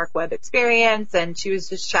about her dark web experience, and she was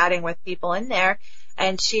just chatting with people in there,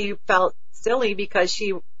 and she felt silly because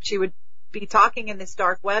she would be talking in this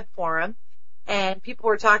dark web forum, and people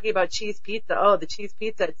were talking about cheese pizza. Oh, the cheese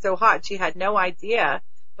pizza, it's so hot. She had no idea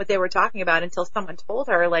what they were talking about until someone told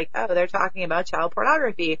her, like, oh, they're talking about child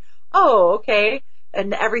pornography. Oh, okay.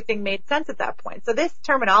 And everything made sense at that point. So this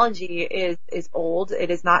terminology is old.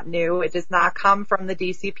 It is not new. It does not come from the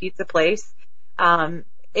DC pizza place.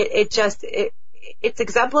 It's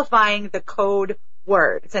exemplifying the code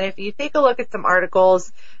words. And if you take a look at some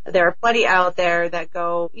articles, there are plenty out there that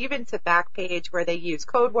go even to Backpage where they use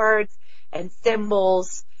code words and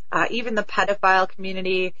symbols. Even the pedophile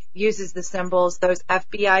community uses the symbols, those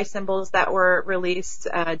FBI symbols that were released,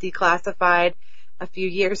 declassified a few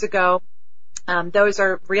years ago. Those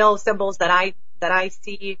are real symbols that I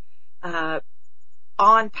see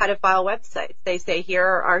on pedophile websites. They say, here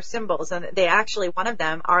are our symbols, and they actually, one of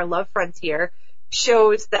them, our Love Frontier,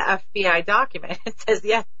 shows the FBI document. It says,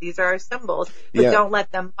 yes, these are our symbols, but don't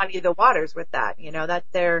let them muddy the waters with that. That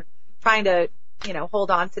they're trying to, hold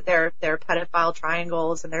on to their pedophile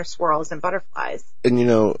triangles and their swirls and butterflies. And,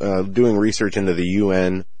 doing research into the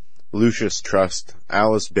UN, Lucius Trust,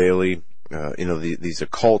 Alice Bailey, these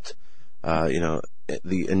occult,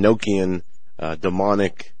 the Enochian,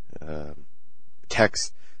 demonic,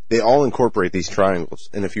 text, they all incorporate these triangles.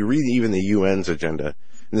 And if you read even the UN's agenda,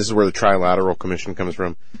 and this is where the Trilateral Commission comes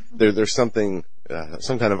from, there's something,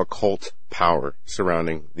 some kind of occult power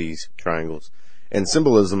surrounding these triangles. And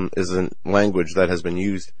symbolism is a language that has been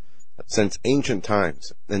used since ancient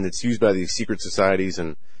times, and it's used by these secret societies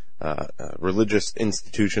and religious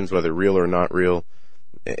institutions, whether real or not real,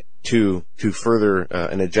 to further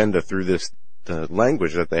an agenda through this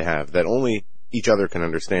language that they have that only each other can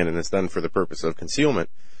understand, and it's done for the purpose of concealment.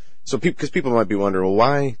 So, because people might be wondering, well,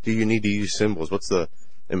 why do you need to use symbols? What's the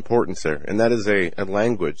importance there? And that is a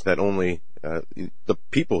language that only the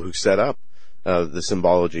people who set up the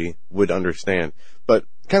symbology would understand. But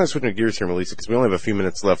kind of switching gears here, Melissa, because we only have a few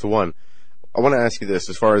minutes left. One, I want to ask you this,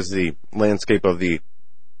 as far as the landscape of the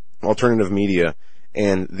alternative media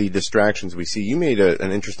and the distractions we see. You made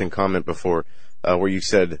an interesting comment before, where you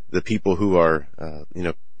said the people who are,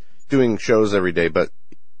 doing shows every day, but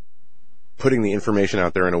putting the information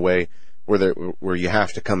out there in a way where you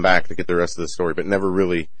have to come back to get the rest of the story, but never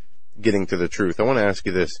really getting to the truth. I want to ask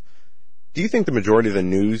you this. Do you think the majority of the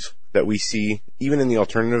news that we see, even in the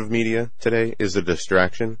alternative media today, is a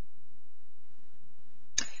distraction?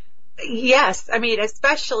 Yes. I mean,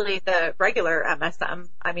 especially the regular MSM.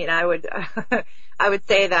 I mean, I would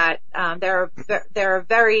say that there are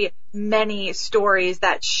very many stories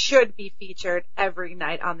that should be featured every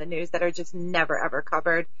night on the news that are just never ever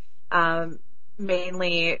covered.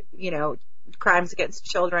 Mainly, crimes against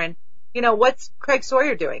children. What's Craig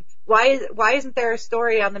Sawyer doing? Why isn't there a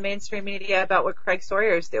story on the mainstream media about what Craig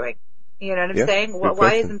Sawyer is doing? You know what I'm saying?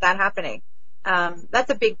 Why isn't that happening? That's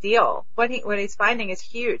a big deal. What he's finding is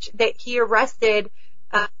huge. He arrested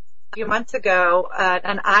a few months ago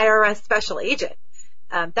an IRS special agent.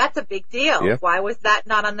 That's a big deal. Yeah. Why was that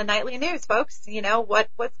not on the nightly news, folks?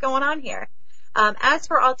 What's going on here? As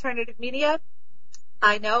for alternative media,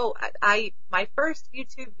 I know my first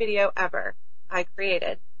YouTube video ever I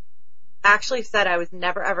created actually said I was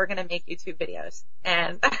never ever going to make YouTube videos.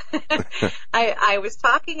 And I was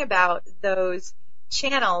talking about those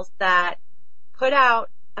channels that put out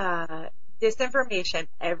disinformation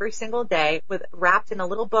every single day wrapped in a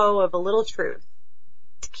little bow of a little truth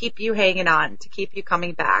to keep you hanging on, to keep you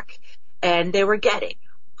coming back. And they were getting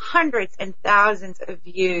hundreds and thousands of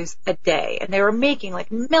views a day, and they were making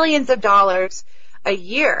like millions of dollars a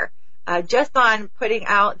year just on putting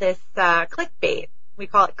out this clickbait. We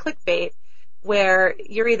call it clickbait, where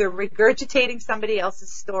you're either regurgitating somebody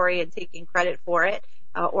else's story and taking credit for it,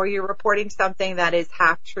 or you're reporting something that is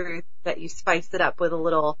half truth, that you spice it up with a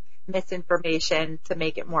little misinformation to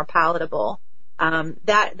make it more palatable.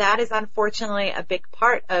 That is unfortunately a big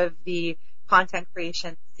part of the content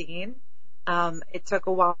creation scene. It took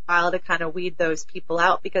a while to kind of weed those people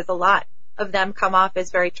out, because a lot of them come off as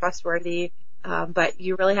very trustworthy, but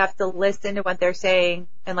you really have to listen to what they're saying.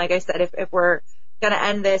 And like I said, if we're going to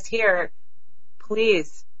end this here,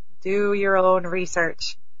 please do your own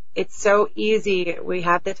research. It's so easy. We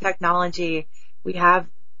have the technology. We have,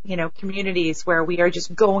 communities where we are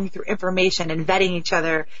just going through information and vetting each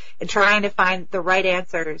other and trying to find the right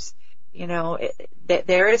answers.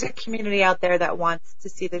 There is a community out there that wants to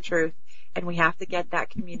see the truth, and we have to get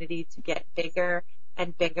that community to get bigger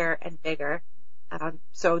and bigger and bigger.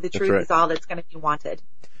 So the truth is all that's going to be wanted.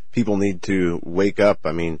 People need to wake up.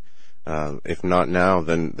 I mean, if not now,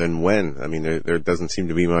 then when? I mean, there doesn't seem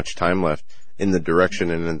to be much time left in the direction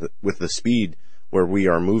and with the speed where we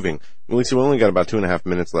are moving. Melissa, we only got about 2.5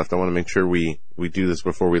 minutes left. I want to make sure we do this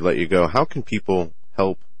before we let you go. How can people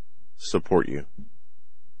help support you?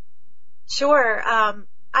 Sure.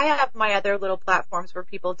 I have my other little platforms where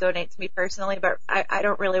people donate to me personally, but I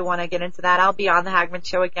don't really want to get into that. I'll be on the Hagmann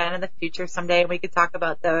Show again in the future someday, and we could talk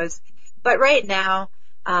about those. But right now,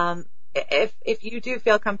 if you do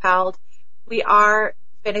feel compelled, we are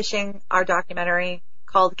finishing our documentary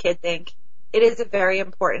called Kids Inc. It is a very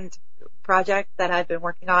important project that I've been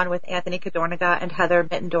working on with Anthony Cadorniga and Heather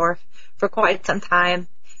Mittendorf for quite some time.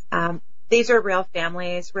 These are real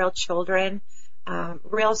families, real children,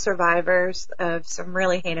 real survivors of some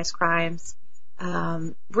really heinous crimes.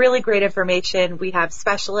 Really great information. We have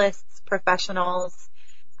specialists, professionals.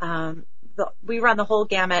 We run the whole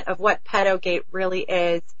gamut of what Pedogate really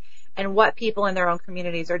is and what people in their own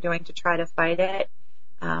communities are doing to try to fight it.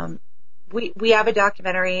 We have a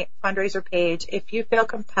documentary fundraiser page. If you feel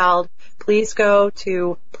compelled, please go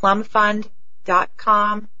to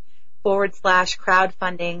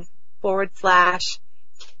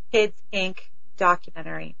plumfund.com/crowdfunding/Kids Inc.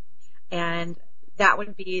 documentary. And that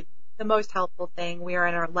would be the most helpful thing. We are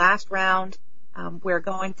in our last round. We're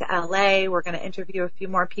going to LA. We're going to interview a few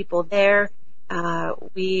more people there.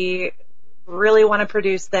 We really want to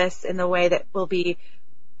produce this in the way that will be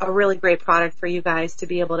a really great product for you guys to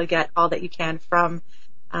be able to get all that you can from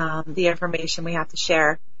the information we have to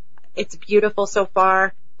share. It's beautiful so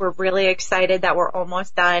far. We're really excited that we're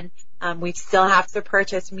almost done. We still have to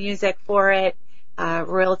purchase music for it.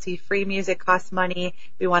 Royalty-free music costs money.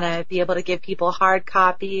 We want to be able to give people hard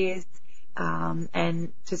copies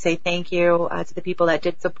and to say thank you to the people that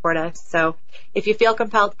did support us. So if you feel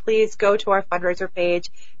compelled, please go to our fundraiser page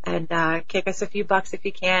and kick us a few bucks if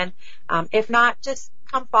you can. If not, just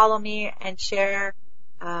come follow me and share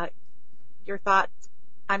your thoughts.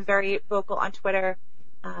 I'm very vocal on Twitter.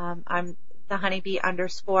 I'm the honeybee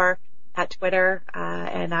 _ at Twitter,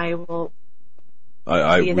 and I will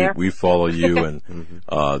see you there. We follow you, and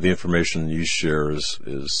the information you share is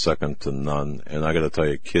second to none. And I got to tell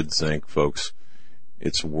you, Kids Inc., folks,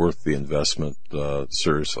 it's worth the investment.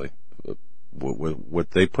 Seriously,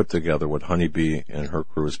 what they put together, what Honeybee and her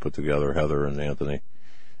crew has put together, Heather and Anthony,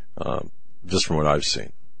 just from what I've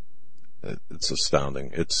seen, it's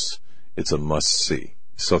astounding. It's a must see.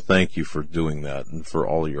 So thank you for doing that and for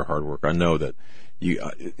all of your hard work. I know that you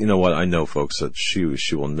know what? I know, folks, that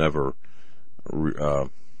she will never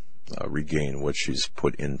regain what she's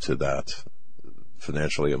put into that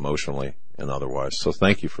financially, emotionally, and otherwise. So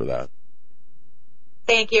thank you for that.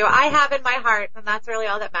 Thank you. I have in my heart, and that's really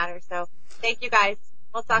all that matters. So thank you, guys.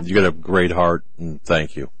 We'll talk soon. You got a great heart, and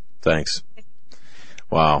thank you. Thanks.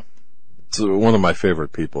 Wow. It's one of my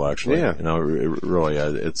favorite people, actually. Yeah. You know,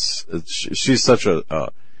 really, she's such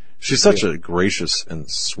a gracious and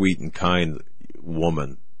sweet and kind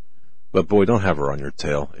woman. But boy, don't have her on your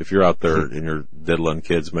tail. If you're out there and you're diddling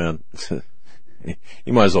kids, man,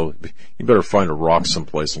 you better find a rock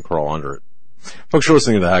someplace and crawl under it. Folks, you're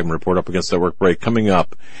listening to the Hagmann Report Up Against That Work Break. Coming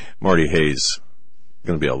up, Marty Hayes.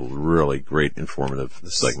 Going to be a really great, informative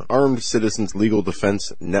segment. Armed Citizens Legal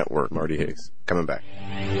Defense Network, Marty Hayes. Coming back.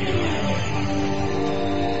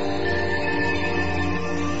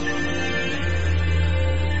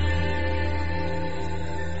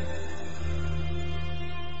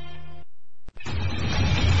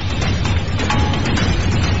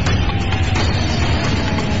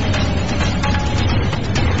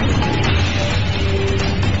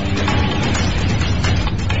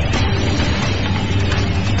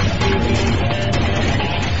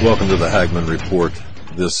 Welcome to the Hagmann Report.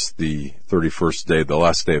 This, the 31st day, the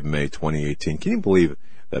last day of May 2018. Can you believe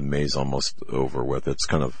that May's almost over with? It's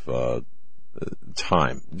kind of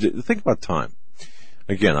time. Think about time.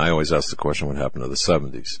 Again, I always ask the question, what happened to the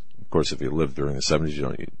 70s? Of course, if you lived during the 70s, you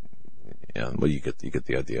get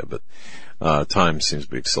the idea. But time seems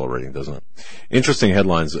to be accelerating, doesn't it? Interesting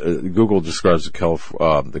headlines. Google describes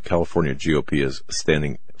the California GOP as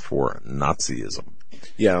standing for Nazism.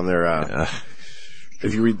 Yeah, on their...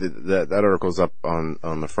 If you read that article's up on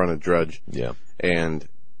the front of Drudge. Yeah. And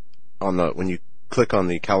when you click on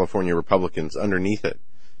the California Republicans, underneath it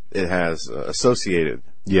has associated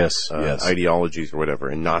ideologies or whatever,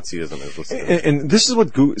 and Nazism is listed. And this is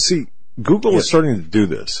what Google is starting to do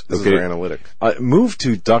this. This is their analytics. Move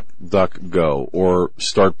to DuckDuckGo or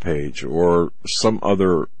Start Page or some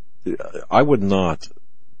other. I would not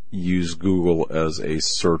use Google as a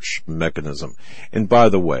search mechanism. And by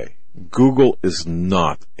the way, Google is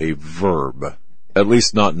not a verb, at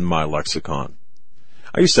least not in my lexicon.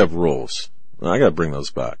 I used to have rules. I got to bring those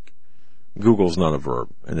back. Google's not a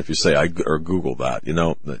verb. And if you say or Google that,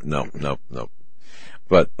 no.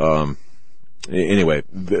 But anyway,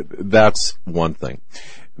 that's one thing.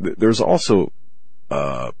 There's also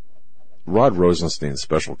Rod Rosenstein's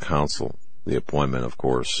special counsel, the appointment, of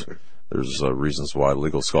course. There's reasons why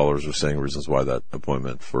legal scholars are saying reasons why that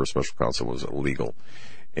appointment for a special counsel was illegal.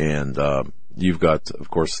 And you've got, of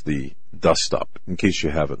course, the dust-up, in case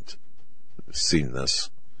you haven't seen this,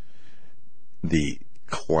 the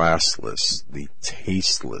classless, the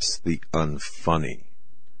tasteless, the unfunny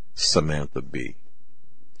Samantha Bee,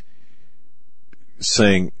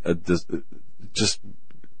 saying just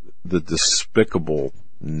the despicable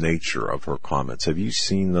nature of her comments. Have you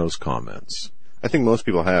seen those comments? I think most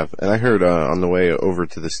people have. And I heard on the way over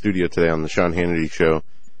to the studio today on the Sean Hannity show,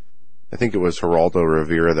 I think it was Geraldo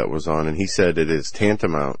Rivera that was on, and he said it is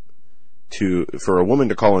tantamount for a woman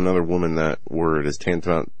to call another woman that word is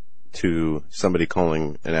tantamount to somebody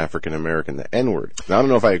calling an African American the N-word. Now, I don't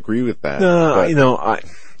know if I agree with that. No,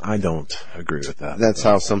 I don't agree with that. That's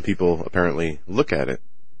how some people apparently look at it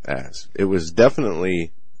as. It was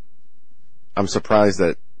definitely, I'm surprised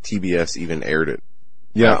that TBS even aired it.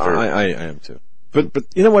 Yeah, I am too. But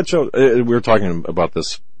you know what, Joe? We were talking about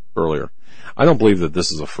this earlier. I don't believe that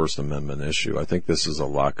this is a First Amendment issue. I think this is a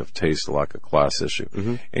lack of taste, a lack of class issue.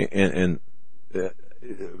 Mm-hmm. And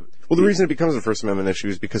Well, the reason it becomes a First Amendment issue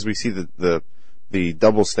is because we see the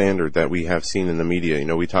double standard that we have seen in the media. You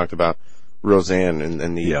know, we talked about Roseanne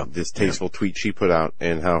and the distasteful tweet she put out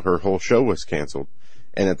and how her whole show was canceled.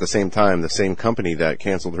 And at the same time, the same company that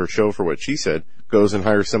canceled her show for what she said goes and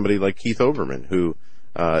hires somebody like Keith Olbermann, who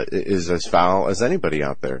is as foul as anybody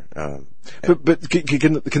out there. But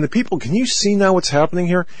can the people, can you see now what's happening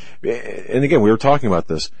here? And again, we were talking about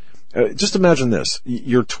this. Just imagine this.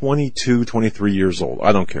 You're 22, 23 years old.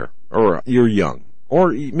 I don't care. Or you're young.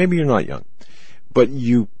 Or maybe you're not young. But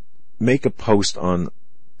you make a post on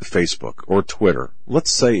Facebook or Twitter.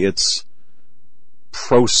 Let's say it's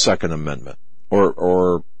pro-Second Amendment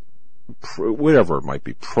or whatever it might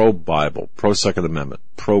be. Pro-Bible, pro-Second Amendment,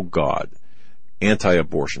 pro-God,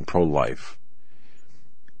 anti-abortion, pro-life.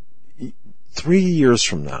 3 years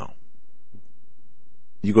from now,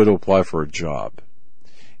 you go to apply for a job.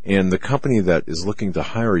 And the company that is looking to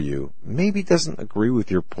hire you maybe doesn't agree with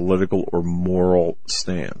your political or moral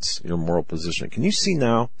stance, your moral position. Can you see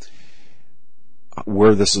now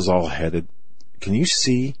where this is all headed? Can you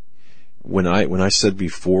see when I said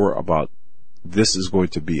before about this is going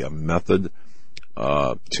to be a method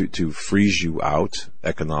to freeze you out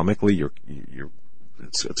economically?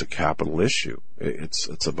 It's a capital issue.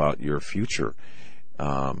 It's about your future.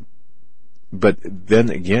 But then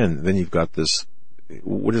again, then you've got this.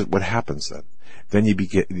 What happens then? Then you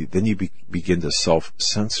begin to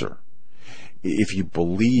self-censor. If you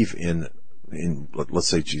believe in let's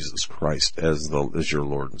say Jesus Christ as your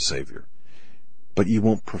Lord and Savior, but you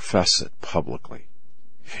won't profess it publicly.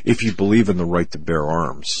 If you believe in the right to bear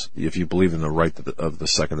arms, if you believe in the right of the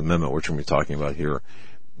Second Amendment, which we're going to be talking about here,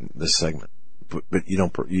 this segment, but you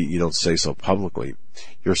don't say so publicly,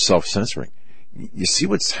 you're self-censoring. You see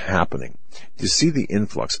what's happening. You see the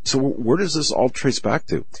influx. So where does this all trace back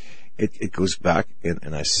to? It goes back,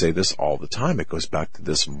 and I say this all the time, it goes back to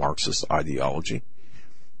this Marxist ideology,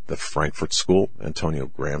 the Frankfurt School, Antonio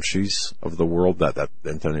Gramsci's of the world, that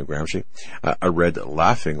Antonio Gramsci. I read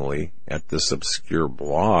laughingly at this obscure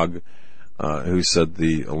blog who said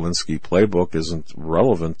the Alinsky playbook isn't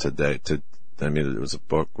relevant today. It was a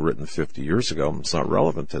book written 50 years ago, and it's not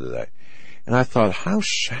relevant to today. And I thought, how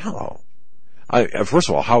shallow. First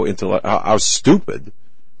of all, how stupid,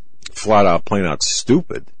 flat out, plain out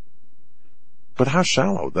stupid, but how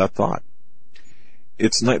shallow that thought.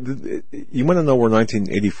 It's not, you want to know where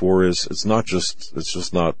 1984 is? It's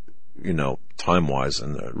just not, time-wise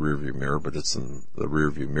in the rearview mirror, but it's in the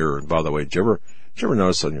rearview mirror. And by the way, did you ever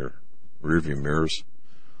notice on your rearview mirrors,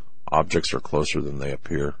 objects are closer than they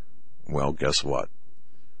appear? Well, guess what?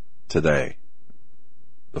 Today,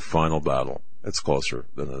 the final battle. It's closer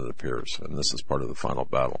than it appears, and this is part of the final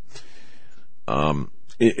battle. In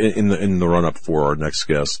the run-up for our next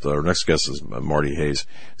guest is Marty Hayes.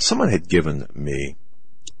 Someone had given me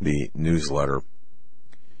the newsletter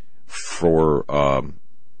for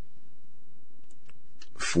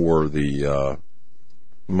the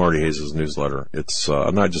Marty Hayes' newsletter. It's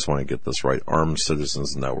and I just want to get this right: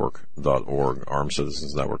 armedcitizensnetwork.org,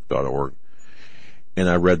 armedcitizensnetwork.org. And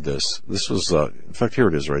I read this. This was, in fact, here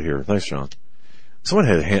it is right here. Thanks, John. Someone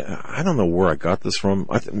I don't know where I got this from.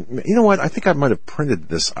 You know what? I think I might have printed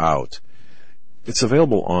this out. It's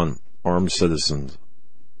available on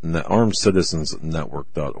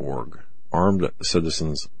armedcitizensnetwork.org.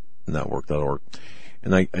 armedcitizensnetwork.org.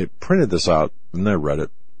 And I printed this out, and I read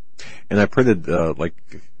it. And I printed, a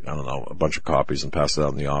bunch of copies and passed it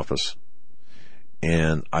out in the office.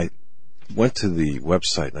 And I went to the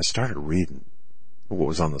website, and I started reading what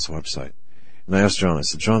was on this website. And I asked John, I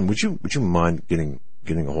said, John, would you mind getting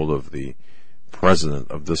a hold of the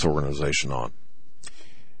president of this organization on?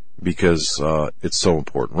 Because it's so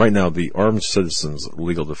important. Right now, the Armed Citizens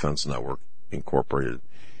Legal Defense Network, Incorporated.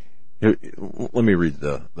 Here, let me read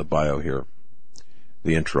the bio here,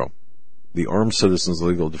 the intro. The Armed Citizens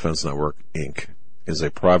Legal Defense Network, Inc., is a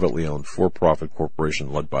privately owned for-profit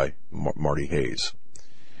corporation led by Marty Hayes,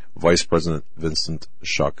 Vice President Vincent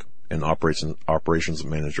Schuck, and Operations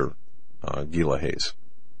Manager Gila Hayes.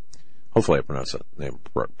 Hopefully I pronounced that name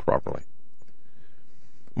properly.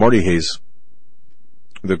 Marty Hayes,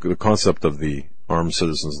 the concept of the Armed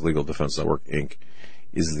Citizens Legal Defense Network, Inc.,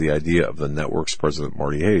 is the idea of the network's president,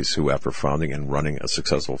 Marty Hayes, who, after founding and running a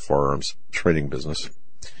successful firearms training business,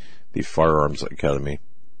 the Firearms Academy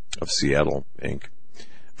of Seattle, Inc.,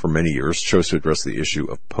 for many years, chose to address the issue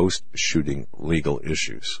of post-shooting legal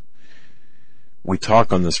issues. We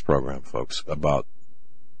talk on this program, folks, about,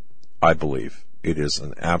 I believe, it is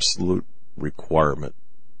an absolute requirement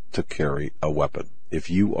to carry a weapon. If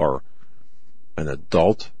you are an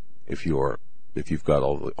adult, if you've got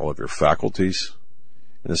all of your faculties,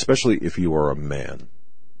 And especially if you are a man.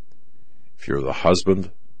 If you're the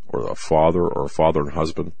husband or a father and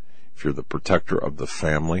husband, if you're the protector of the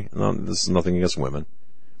family, no, this is nothing against women,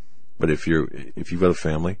 but if you've got a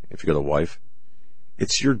family, if you've got a wife,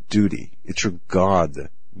 it's your duty, it's your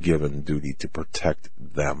God-given duty to protect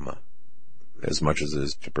them as much as it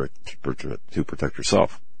is to protect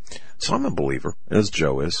yourself. So I'm a believer, as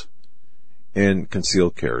Joe is, in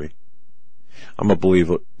concealed carry. I'm a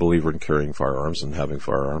believer in carrying firearms and having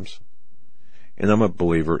firearms. And I'm a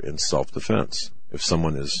believer in self-defense. If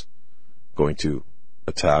someone is going to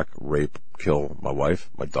attack, rape, kill my wife,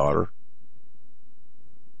 my daughter,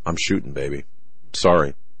 I'm shooting, baby.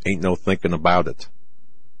 Sorry. Ain't no thinking about it.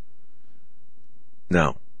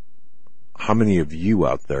 Now, how many of you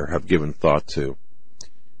out there have given thought to,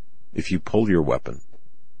 if you pull your weapon,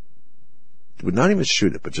 would not even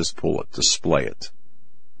shoot it, but just pull it, display it,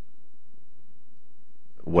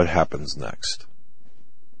 what happens next?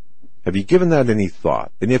 Have you given that any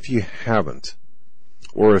thought? And if you haven't,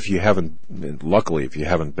 or if you haven't, luckily if you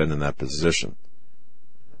haven't been in that position,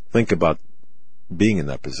 think about being in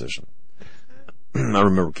that position. I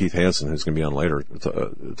remember Keith Hansen, who's going to be on later,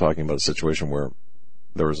 talking about a situation where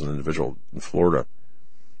there was an individual in Florida,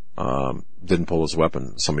 didn't pull his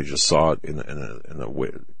weapon. Somebody just saw it in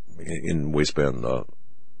waistband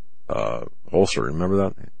holster. Remember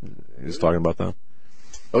that? He was talking about that.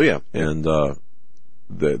 Oh yeah, and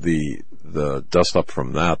the dust up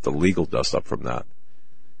from that, the legal dust up from that.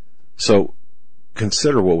 So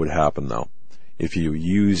consider what would happen though if you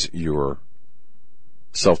use your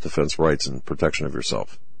self-defense rights and protection of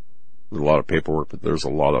yourself. There's a lot of paperwork, but there's a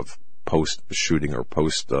lot of post-shooting or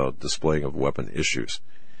post-displaying of weapon issues.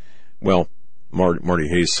 Well, Marty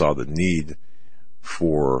Hayes saw the need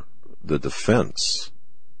for the defense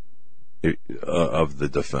of the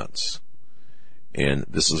defense. And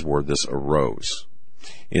this is where this arose.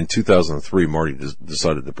 In 2003, Marty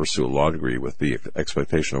decided to pursue a law degree with the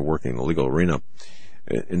expectation of working in the legal arena.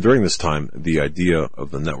 And during this time, the idea of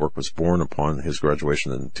the network was born upon his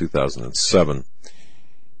graduation in 2007.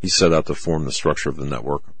 He set out to form the structure of the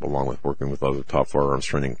network, along with working with other top firearms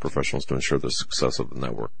training professionals to ensure the success of the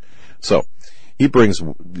network. So, he brings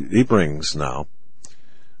now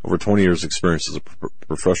over 20 years experience as a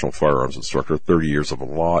professional firearms instructor, 30 years of a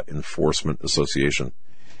law enforcement association,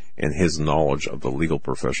 and his knowledge of the legal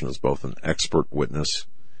profession as both an expert witness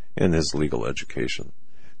and his legal education.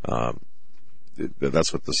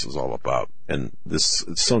 That's what this is all about. And this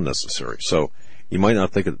is so necessary. So you might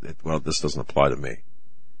not think, well, this doesn't apply to me.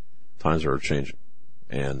 Times are changing.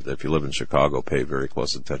 And if you live in Chicago, pay very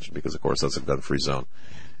close attention because, of course, that's a gun-free zone.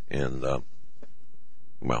 And,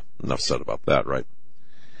 well, enough said about that, right?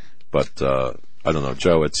 But I don't know,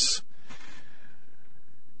 Joe, it's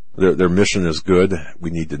their mission is good. We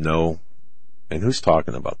need to know. And who's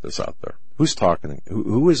talking about this out there? Who's talking?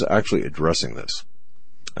 Who is actually addressing this?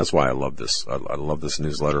 That's why I love this. I love this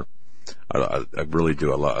newsletter. I really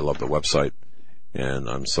do. I love the website. And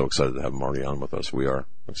I'm so excited to have Marty on with us. We are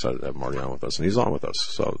excited to have Marty on with us. And he's on with us.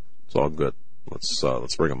 So it's all good.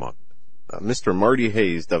 Let's bring him on. Mr. Marty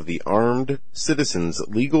Hayes of the Armed Citizens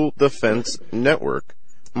Legal Defense Network.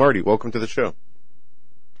 Marty, welcome to the show.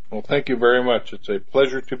 Well, thank you very much. It's a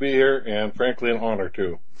pleasure to be here, and frankly, an honor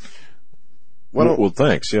too. Well,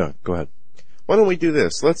 thanks. Yeah, go ahead. Why don't we do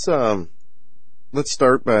this? Let's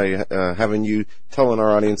start by having you telling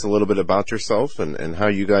our audience a little bit about yourself and how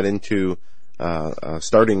you got into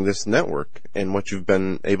starting this network and what you've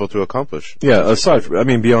been able to accomplish. Yeah,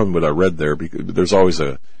 beyond what I read there, because there's always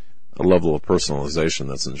a level of personalization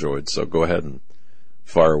that's enjoyed. So go ahead and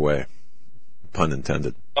fire away. Pun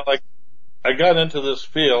intended. I got into this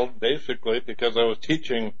field basically because I was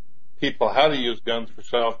teaching people how to use guns for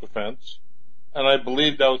self-defense, and I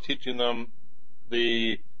believed I was teaching them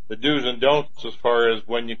the do's and don'ts as far as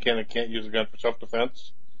when you can and can't use a gun for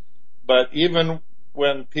self-defense. But even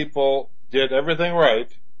when people did everything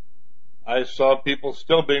right, I saw people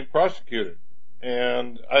still being prosecuted,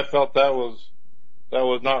 and I felt that was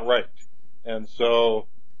not right. And so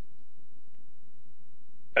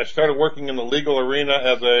I started working in the legal arena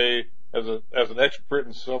as an expert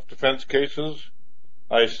in self-defense cases.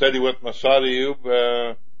 I studied with Mossad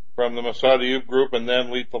Ayub from the Mossad Ayub Group and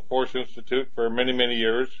then Lethal Force Institute for many, many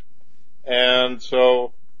years. And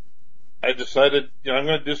so I decided, I'm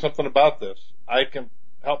going to do something about this. I can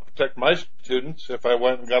help protect my students if I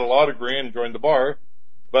went and got a law degree and joined the bar.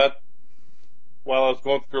 But while I was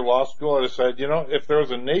going through law school, I decided, if there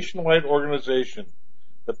was a nationwide organization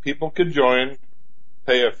that people could join,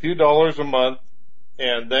 pay a few dollars a month,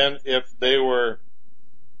 and then if they were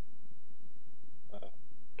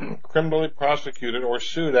criminally prosecuted or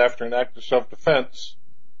sued after an act of self-defense,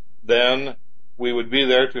 then we would be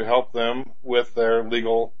there to help them with their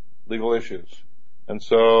legal issues. And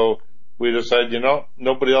so we decided,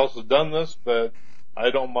 nobody else has done this, but I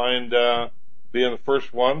don't mind being the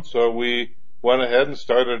first one. So we went ahead and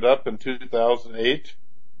started up in 2008.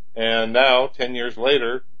 And now, 10 years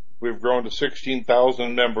later, we've grown to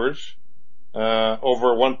 16,000 members, over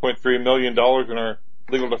 $1.3 million in our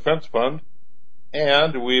legal defense fund,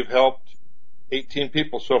 and we've helped 18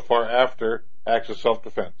 people so far after acts of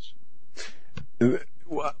self-defense. We're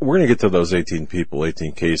going to get to those 18 people,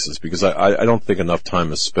 18 cases, because I don't think enough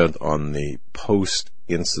time is spent on the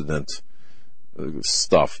post-incident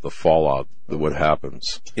stuff, the fallout, what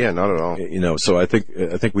happens. Yeah, not at all. So I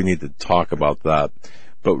think we need to talk about that.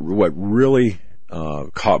 But what really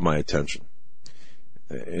caught my attention,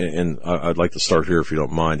 and I'd like to start here if you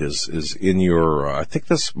don't mind, is in your, I think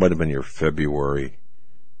this might have been your February,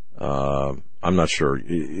 I'm not sure,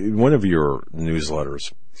 in one of your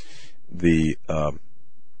newsletters,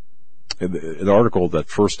 an article that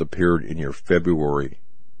first appeared in your February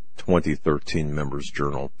 2013 Members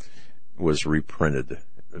Journal was reprinted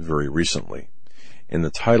very recently. And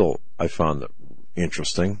the title I found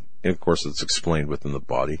interesting, and of course it's explained within the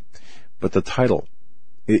body, but the title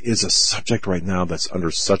is a subject right now that's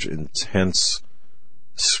under such intense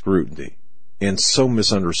scrutiny and so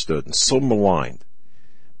misunderstood and so maligned.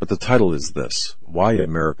 But the title is this: Why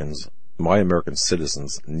American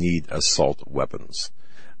citizens need assault weapons.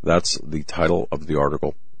 That's the title of the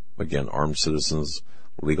article. Again, Armed Citizens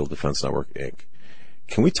Legal Defense Network, Inc.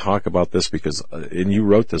 Can we talk about this? Because, and you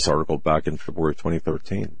wrote this article back in February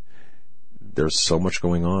 2013. There's so much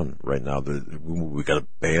going on right now. We got to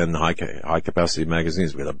ban high capacity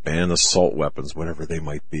magazines. We got to ban assault weapons, whatever they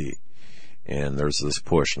might be. And there's this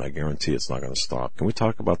push, and I guarantee it's not going to stop. Can we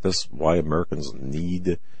talk about this? Why Americans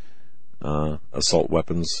need assault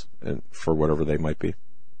weapons and for whatever they might be?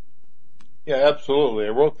 Yeah, absolutely. I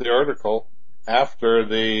wrote the article after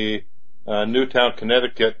the Newtown,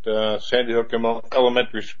 Connecticut, Sandy Hook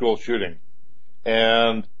Elementary School shooting.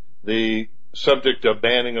 And the subject of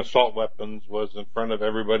banning assault weapons was in front of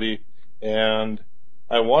everybody. And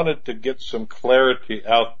I wanted to get some clarity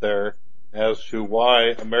out there as to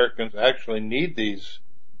why Americans actually need these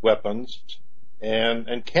weapons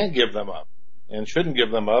and can't give them up and shouldn't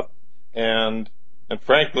give them up. And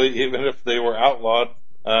frankly, even if they were outlawed,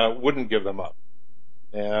 wouldn't give them up.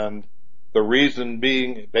 And the reason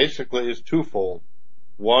being basically is twofold.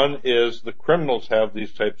 One is the criminals have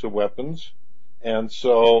these types of weapons, and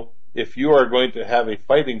so if you are going to have a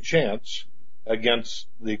fighting chance against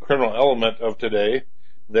the criminal element of today,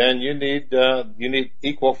 then you need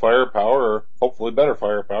equal firepower, or hopefully better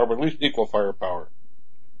firepower, but at least equal firepower.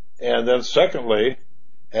 And then secondly,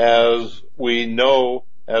 as we know,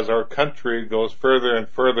 as our country goes further and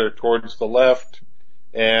further towards the left,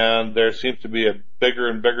 and there seems to be a bigger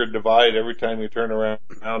and bigger divide every time you turn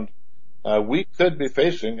around, we could be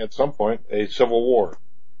facing at some point a civil war.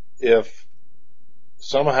 If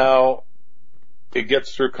somehow it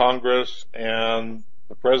gets through Congress and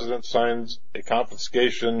the president signs a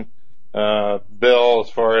confiscation bill as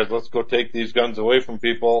far as let's go take these guns away from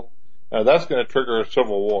people, that's going to trigger a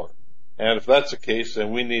civil war. And if that's the case,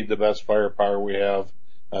 then we need the best firepower we have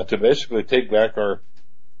to basically take back our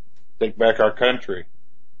country.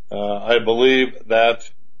 I believe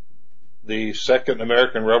that the second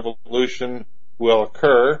American Revolution will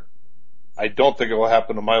occur. I don't think it will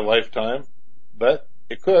happen in my lifetime, but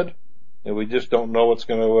it could. And we just don't know what's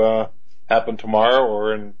going to happen tomorrow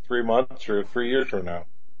or in 3 months or 3 years from now.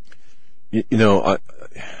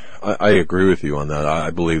 I agree with you on that. I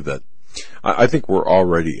believe that. I think we're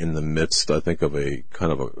already in the midst, I think, of a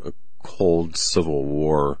kind of a cold civil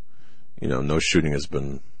war. No shooting has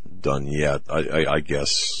been done yet. I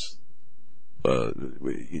guess,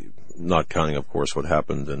 not counting, of course, what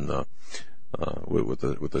happened in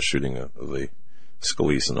with the shooting of the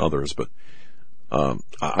Scalise and others, but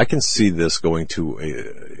I can see this going to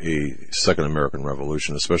a second American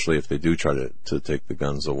Revolution, especially if they do try to take the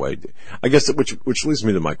guns away. I guess which leads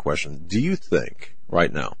me to my question: do you think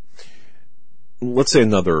right now, let's say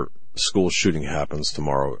another school shooting happens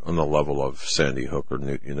tomorrow on the level of Sandy Hook or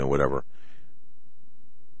whatever?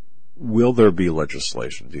 Will there be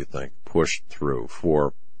legislation, do you think, pushed through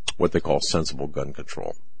for what they call sensible gun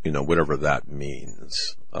control? Whatever that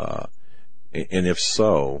means. And if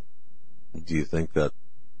so, do you think that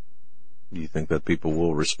people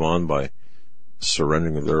will respond by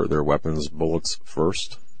surrendering their weapons, bullets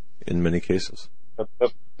first in many cases?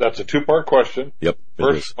 That's a two-part question. Yep.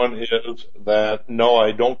 First one is that no,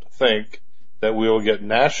 I don't think that we will get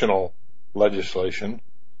national legislation.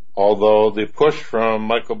 Although the push from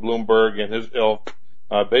Michael Bloomberg and his ilk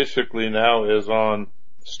basically now is on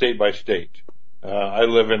state by state. I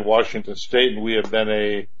live in Washington State, and we have been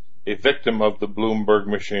a victim of the Bloomberg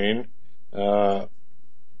machine.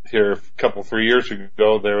 Here, a 3 years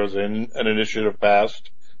ago, there was an initiative passed,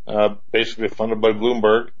 basically funded by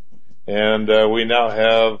Bloomberg, and we now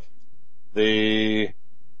have the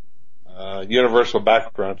universal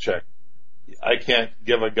background check. I can't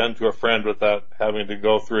give a gun to a friend without having to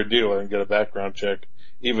go through a dealer and get a background check,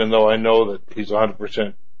 even though I know that he's a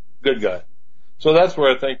 100% good guy. So that's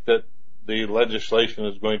where I think that the legislation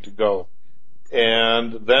is going to go.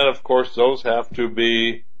 And then, of course, those have to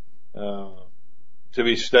be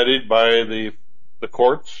studied by the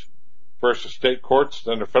courts, first the state courts,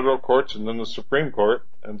 then the federal courts, and then the Supreme Court.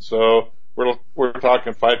 And so we're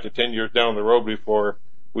talking 5 to 10 years down the road before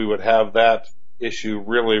we would have that issue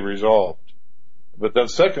really resolved. But then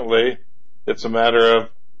secondly, it's a matter of,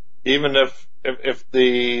 even if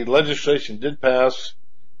the legislation did pass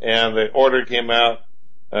and the order came out,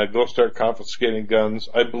 go start confiscating guns,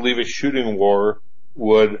 I believe a shooting war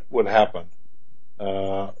would happen,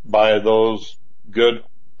 by those good,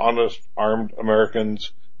 honest, armed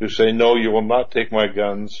Americans who say, no, you will not take my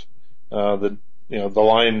guns. The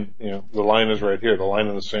line is right here, the line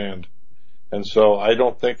in the sand. And so I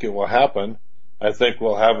don't think it will happen. I think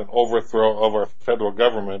we'll have an overthrow of our federal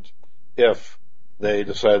government if they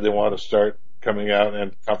decide they want to start coming out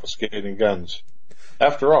and confiscating guns.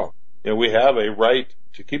 After all, we have a right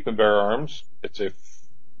to keep and bear arms. It's a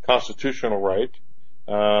constitutional right.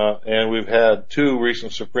 And we've had 2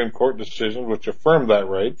 recent Supreme Court decisions which affirm that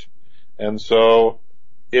right. And so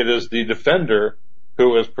it is the defender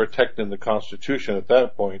who is protecting the Constitution at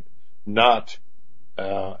that point, not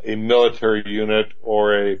a military unit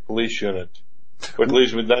or a police unit. Which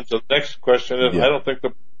leads me then to the next question is, I don't think the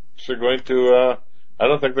police are going to, I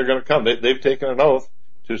don't think they're going to come. They've taken an oath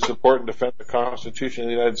to support and defend the Constitution of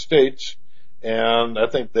the United States, and I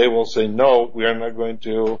think they will say, no, we are not going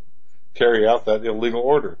to carry out that illegal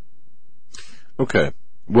order. Okay.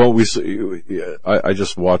 Well, I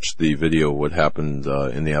just watched the video of what happened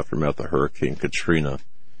in the aftermath of Hurricane Katrina,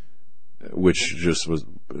 which just was,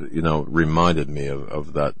 reminded me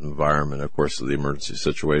of that environment, of course, of the emergency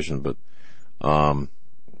situation, but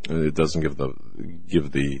it doesn't give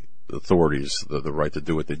the authorities the right to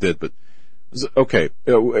do what they did. But okay,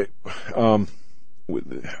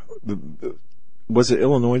 was it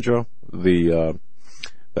Illinois, Joe?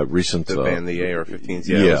 That recent ban the AR-15s.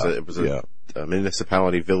 Yeah, it was a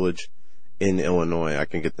municipality village in Illinois. I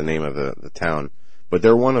can get the name of the town, but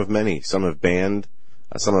they're one of many. Some have banned.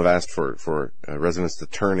 Some have asked for residents to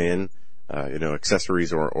turn in,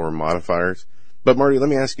 accessories or modifiers. But Marty, let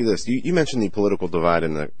me ask you this: you mentioned the political divide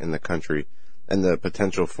in the country and the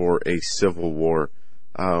potential for a civil war.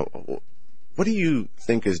 What do you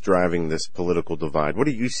think is driving this political divide? What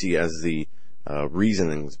do you see as the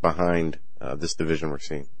reasonings behind this division we're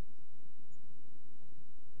seeing?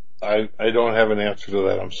 I don't have an answer to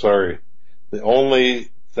that. I'm sorry. The only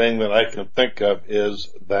thing that I can think of is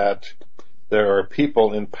that there are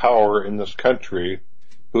people in power in this country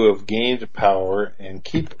who have gained power and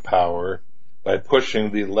keep power by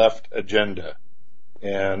pushing the left agenda.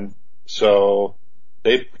 And so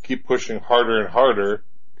they keep pushing harder and harder,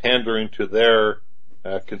 pandering to their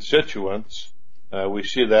constituents. We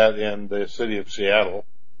see that in the city of Seattle.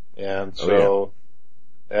 And so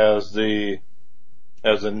as a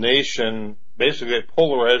nation, basically it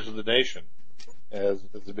polarizes the nation as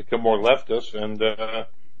they become more leftist. And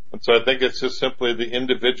so I think it's just simply the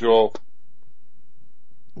individual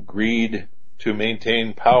greed to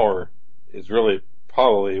maintain power is really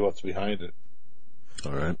probably what's behind it.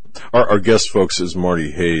 All right. Our guest, folks, is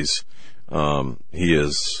Marty Hayes. He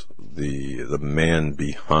is the man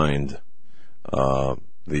behind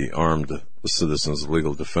the Armed Citizens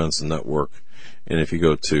Legal Defense Network. And if you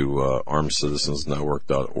go to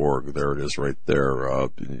armedcitizensnetwork.org, there it is right there.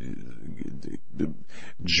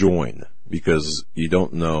 Join, because you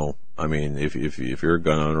don't know. I mean, if you're a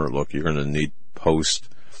gun owner, look, you're going to need post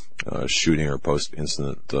shooting or post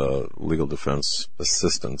incident legal defense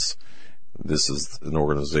assistance. This is the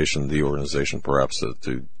organization perhaps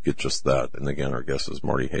to get just that. And again, our guest is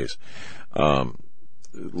Marty Hayes.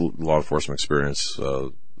 Law enforcement experience,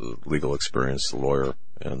 legal experience, lawyer,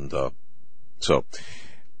 and so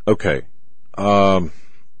okay.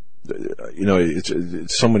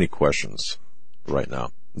 It's so many questions right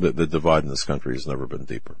now. The divide in this country has never been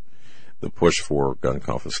deeper. The push for gun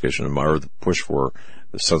confiscation, or the push for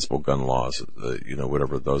the sensible gun laws,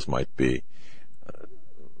 whatever those might be,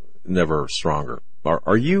 never stronger.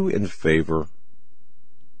 Are you in favor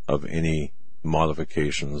of any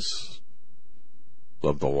modifications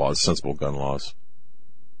of the laws, sensible gun laws?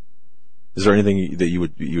 Is there anything that you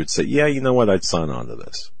would say, yeah, you know what, I'd sign on to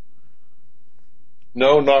this?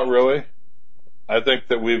 No, not really. I think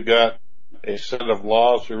that we've got a set of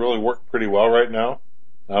laws that really work pretty well right now.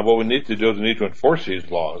 What we need to do is we need to enforce these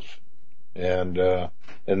laws. And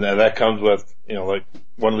that comes with, like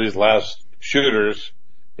one of these last shooters,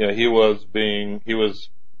 he was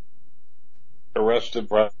arrested,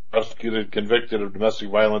 prosecuted, convicted of domestic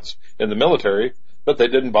violence in the military, but they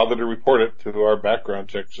didn't bother to report it to our background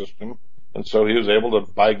check system. And so he was able to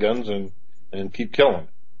buy guns and keep killing.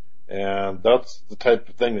 And that's the type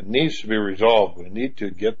of thing that needs to be resolved. We need to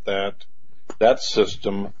get that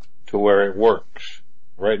system to where it works.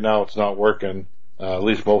 Right now it's not working. At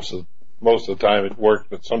least most of the time it works,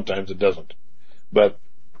 but sometimes it doesn't. But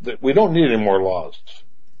we don't need any more laws.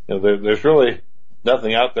 There's really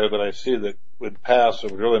nothing out there that I see that would pass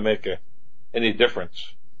that would really make any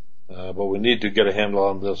difference. But we need to get a handle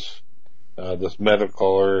on this medical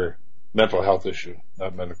or mental health issue,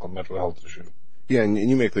 not mental health issue. Yeah, and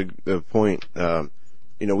you make the point,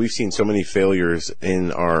 we've seen so many failures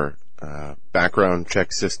in our background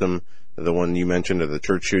check system. The one you mentioned of the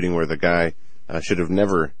church shooting where the guy should have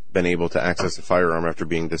never been able to access a firearm after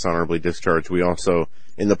being dishonorably discharged. We also,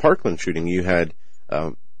 in the Parkland shooting, you had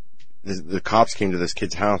the cops came to this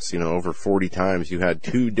kid's house, over 40 times. You had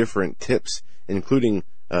 2 different tips, including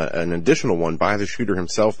an additional one by the shooter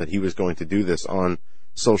himself that he was going to do this on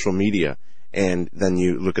social media. And then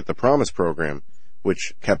you look at the Promise program,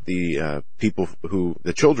 which kept the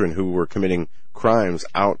children who were committing crimes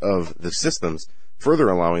out of the systems, further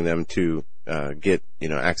allowing them to get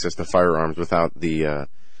access to firearms without the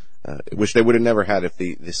which they would have never had if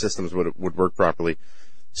the systems would work properly.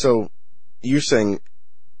 So you're saying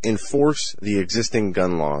enforce the existing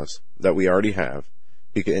gun laws that we already have,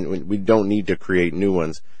 and we don't need to create new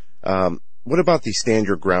ones. What about the stand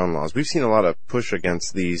your ground laws? We've seen a lot of push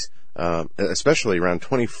against these, especially around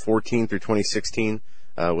 2014 through 2016,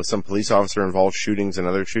 with some police officer involved shootings and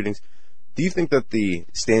other shootings. Do you think that the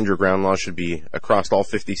stand your ground laws should be across all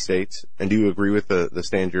 50 states? And do you agree with the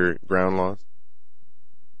stand your ground laws?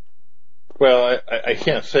 Well, I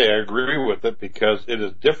can't say I agree with it because it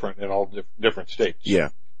is different in all different states. Yeah.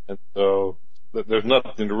 And so there's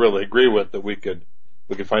nothing to really agree with that we could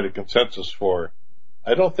find a consensus for.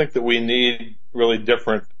 I don't think that we need really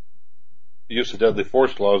different use of deadly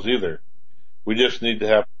force laws either. We just need to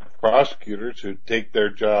have prosecutors who take their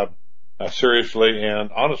job seriously and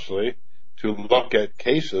honestly to look at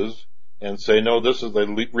cases and say, no, this is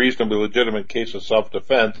a reasonably legitimate case of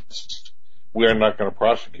self-defense. We are not going to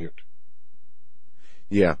prosecute.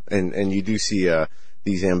 Yeah, and you do see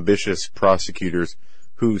these ambitious prosecutors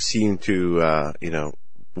who seem to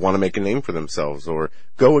want to make a name for themselves or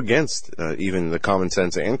go against even the common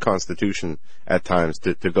sense and Constitution at times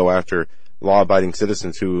to go after law-abiding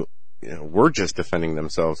citizens who were just defending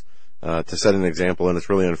themselves to set an example, and it's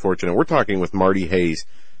really unfortunate. We're talking with Marty Hayes,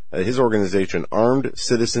 his organization, Armed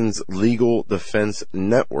Citizens Legal Defense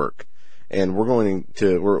Network, and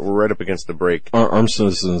we're right up against the break. Armed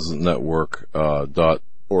Citizens Network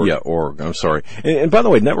 .org. Yeah, org. I'm sorry. And by the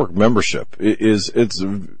way, network membership it's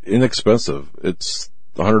inexpensive. It's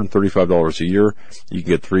 $135 a year. You can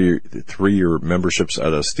get three-year memberships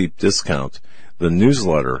at a steep discount. The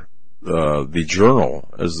newsletter, the journal,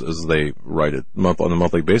 as they write it on a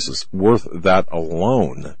monthly basis, worth that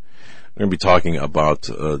alone. We're going to be talking about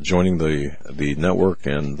joining the network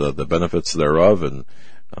and the benefits thereof and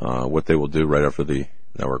what they will do right after the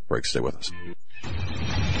network break. Stay with us.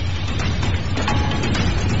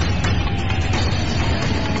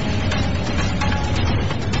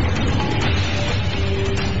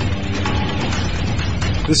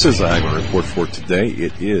 This is the Hagmann Report for today.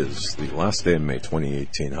 It is the last day of May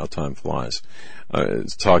 2018. How time flies.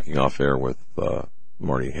 It's talking off air with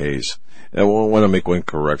Marty Hayes. And I want to make one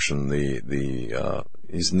correction.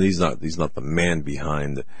 He's not the man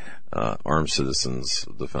behind Armed Citizens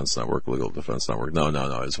Defense Network, Legal Defense Network. No.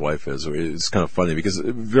 His wife is. It's kind of funny because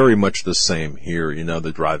very much the same here.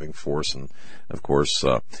 The driving force, and of course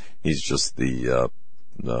he's just the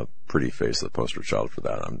pretty face, the poster child for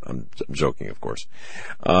that. I'm joking, of course.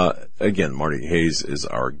 Again, Marty Hayes is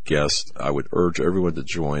our guest. I would urge everyone to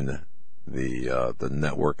join the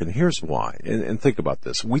network, and here's why. And think about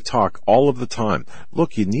this. We talk all of the time.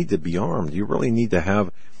 Look, you need to be armed. You really need to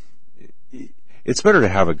have. It's better to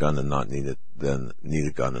have a gun than not need it than need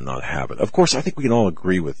a gun and not have it. Of course, I think we can all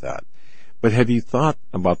agree with that. But have you thought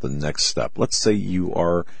about the next step? Let's say you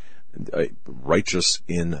are righteous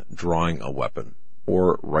in drawing a weapon,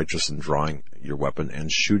 or righteous in drawing your weapon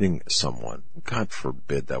and shooting someone. God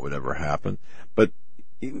forbid that would ever happen. But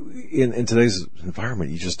in today's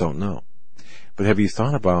environment, you just don't know. But have you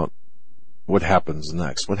thought about what happens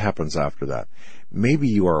next? What happens after that? Maybe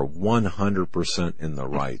you are 100% in the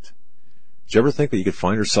right. Did you ever think that you could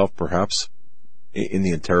find yourself perhaps in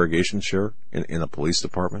the interrogation chair in a police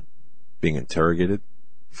department, being interrogated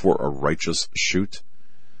for a righteous shoot,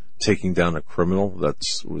 taking down a criminal that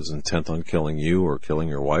was intent on killing you or killing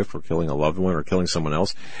your wife or killing a loved one or killing someone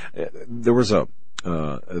else? There was a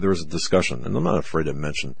discussion, and I'm not afraid to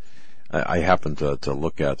mention, I happened to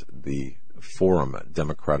look at the forum at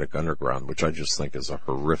Democratic Underground, which I just think is a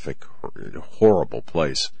horrific, horrible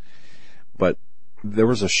place. But there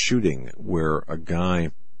was a shooting where a guy,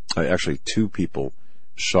 actually two people,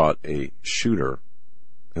 shot a shooter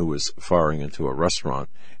who was firing into a restaurant,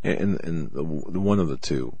 and the one of the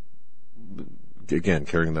two, again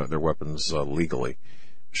carrying their weapons legally,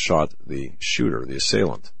 shot the shooter, the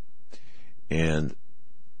assailant. And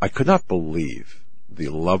I could not believe the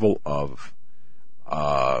level of,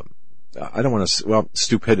 I don't want to, well,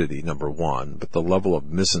 stupidity, number one, but the level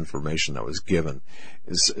of misinformation that was given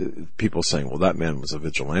is people saying, well, that man was a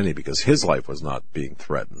vigilante because his life was not being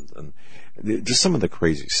threatened, and just some of the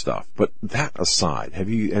crazy stuff. But that aside, have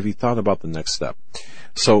you thought about the next step?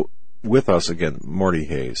 So with us again, Marty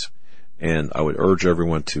Hayes, and I would urge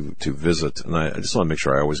everyone to visit, and I just want to make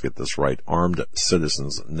sure I always get this right,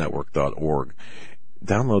 armedcitizensnetwork.org.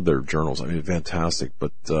 Download their journals. I mean, fantastic,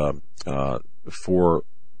 but for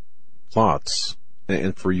thoughts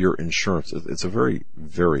and for your insurance, it's a very,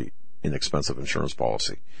 very inexpensive insurance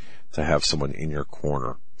policy to have someone in your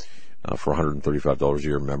corner for $135 a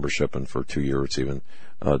year membership, and for 2 years it's even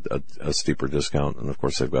a steeper discount. And of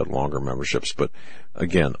course they've got longer memberships. But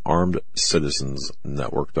again,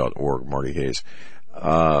 armedcitizensnetwork.org, Marty Hayes.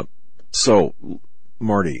 So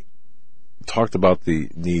Marty talked about the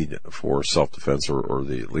need for self-defense, or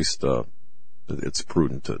the at least it's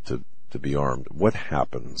prudent to be armed. What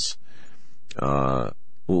happens?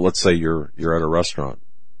 Let's say you're at a restaurant.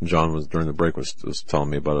 John was during the break was telling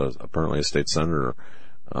me about apparently a state senator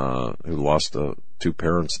who lost two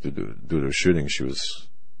parents due to a shooting. She was,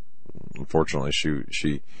 unfortunately,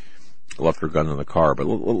 she left her gun in the car. But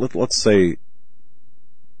let's say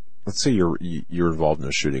you're involved in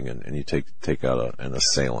a shooting and you take out an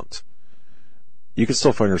assailant. You can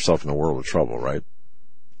still find yourself in a world of trouble, right?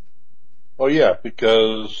 Oh yeah,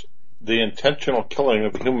 because the intentional killing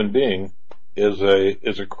of a human being is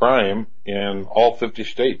a crime in all 50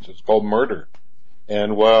 states. It's called murder.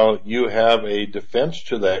 And while you have a defense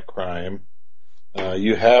to that crime,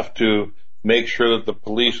 you have to make sure that the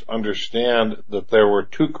police understand that there were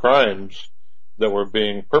two crimes that were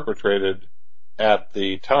being perpetrated at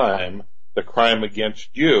the time, the crime against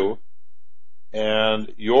you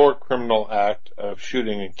and your criminal act of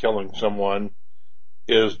shooting and killing someone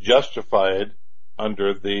is justified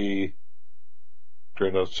under the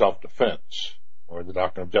doctrine of self-defense, or the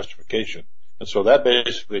doctrine of justification. And so that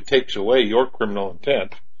basically takes away your criminal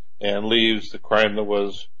intent and leaves the crime that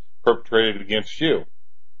was perpetrated against you.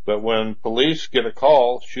 But when police get a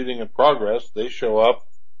call, shooting in progress, they show up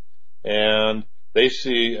and they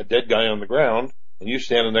see a dead guy on the ground, and you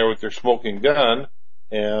standing there with your smoking gun,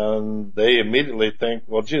 and they immediately think,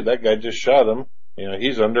 well, gee, that guy just shot him. You know,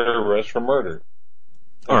 he's under arrest for murder.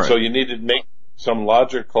 And so you need to make some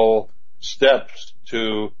logical steps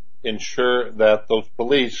to ensure that those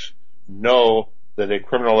police know that a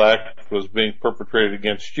criminal act was being perpetrated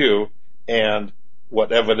against you and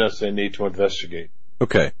what evidence they need to investigate.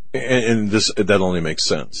 Okay. And that only makes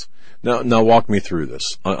sense. Now walk me through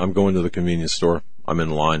this. I'm going to the convenience store. I'm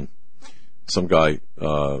in line. Some guy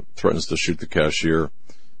threatens to shoot the cashier.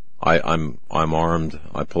 I'm armed.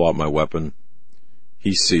 I pull out my weapon.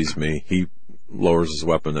 He sees me. He lowers his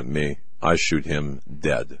weapon at me. I shoot him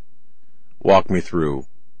dead. Walk me through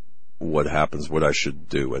what happens, what I should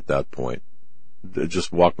do at that point.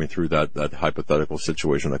 Just walk me through that hypothetical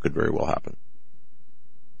situation that could very well happen.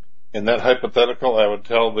 In that hypothetical, I would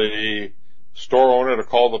tell the store owner to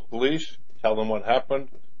call the police, tell them what happened,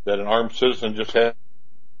 that an armed citizen just had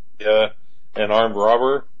an armed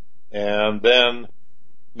robber, and then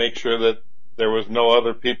make sure that there was no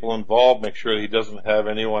other people involved, make sure he doesn't have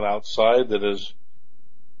anyone outside that is,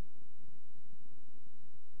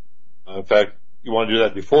 in fact, you want to do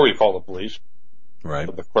that before you call the police. Right.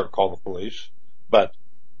 The clerk call the police. But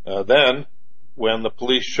then when the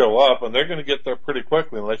police show up, and they're going to get there pretty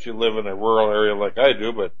quickly unless you live in a rural area like I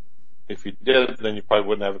do, but if you did, then you probably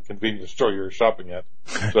wouldn't have a convenience store you were shopping at.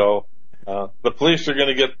 So the police are going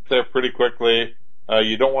to get there pretty quickly.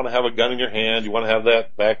 You don't want to have a gun in your hand. You want to have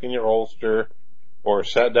that back in your holster or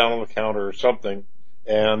sat down on the counter or something.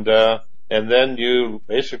 And then you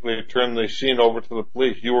basically turn the scene over to the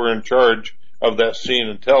police. You were in charge of that scene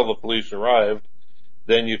until the police arrived.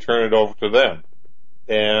 then you turn it over to them.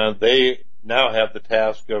 And they now have the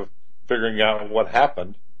task of figuring out what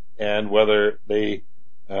happened and whether they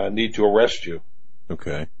need to arrest you.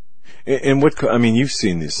 Okay. And you've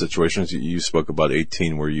seen these situations. You spoke about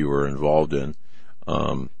 18 where you were involved in,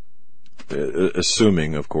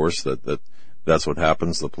 assuming, of course, that's what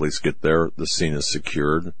happens. The police get there. The scene is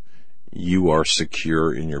secured. You are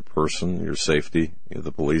secure in your person, your safety.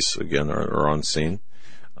 The police, again, are on scene.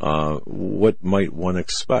 What might one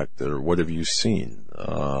expect, or what have you seen?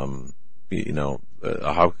 How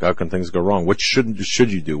can things go wrong? What should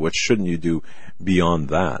you do? What shouldn't you do beyond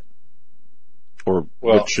that? Or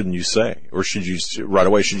what shouldn't you say? Or should you, right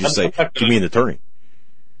away, say, give me an attorney?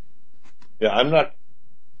 Yeah, I'm not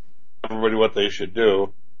everybody what they should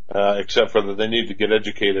do, except for that they need to get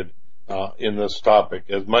educated in this topic.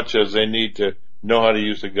 As much as they need to know how to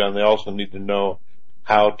use a gun, they also need to know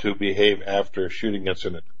how to behave after a shooting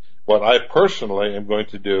incident. What I personally am going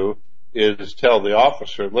to do is tell the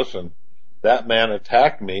officer, listen, that man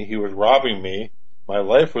attacked me, he was robbing me, my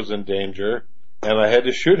life was in danger, and I had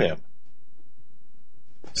to shoot him.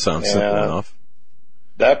 Sounds simple enough.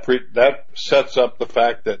 That sets up the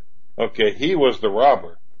fact that, okay, he was the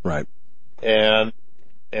robber. Right. And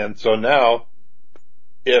so now,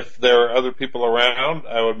 if there are other people around,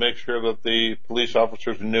 I would make sure that the police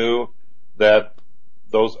officers knew that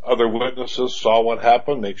those other witnesses saw what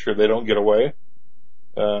happened, make sure they don't get away.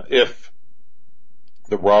 If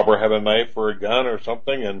the robber had a knife or a gun or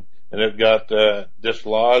something and it got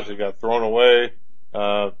dislodged, it got thrown away,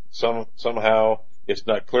 somehow it's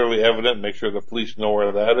not clearly evident, make sure the police know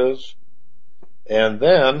where that is. And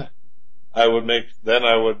then I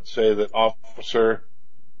would say that, officer,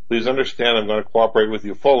 please understand I'm going to cooperate with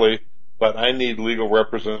you fully, but I need legal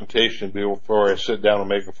representation before I sit down and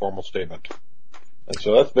make a formal statement. And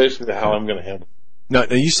so that's basically how I'm going to handle it. Now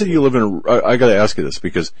you said you live I got to ask you this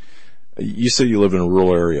because you said you live in a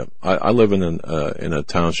rural area. I live in a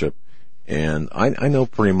township, and I know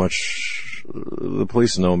pretty much the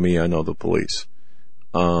police know me. I know the police.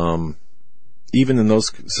 Even in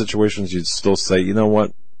those situations, you'd still say, you know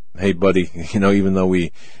what? Hey, buddy, even though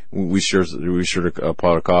we shared a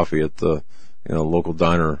pot of coffee at the local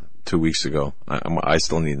diner 2 weeks ago, I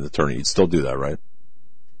still need an attorney. You'd still do that, right?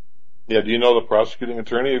 Yeah. Do you know the prosecuting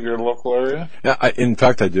attorney of your local area? Yeah. In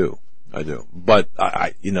fact, I do. But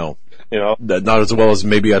I not as well as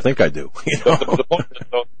maybe I think I do.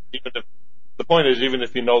 The point is, even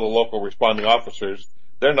if you know the local responding officers,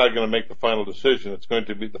 they're not going to make the final decision.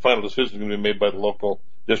 The final decision is going to be made by the local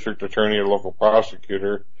district attorney or local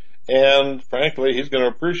prosecutor. And frankly, he's going to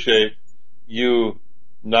appreciate you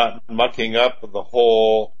not mucking up the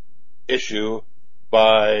whole issue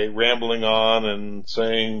by rambling on and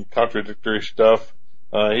saying contradictory stuff.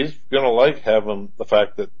 He's going to like having the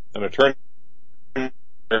fact that an attorney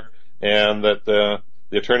and that the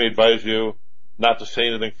attorney advised you not to say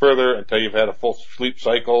anything further until you've had a full sleep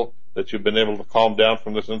cycle, that you've been able to calm down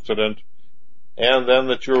from this incident, and then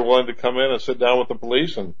that you're willing to come in and sit down with the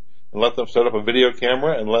police and let them set up a video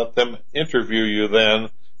camera and let them interview you then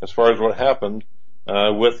as far as what happened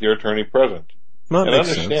with your attorney present. That and makes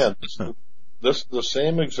understand, sense. this is the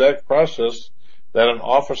same exact process that an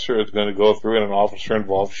officer is going to go through in an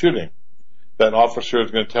officer-involved shooting. That officer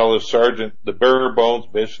is going to tell his sergeant the bare bones,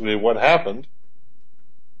 basically what happened,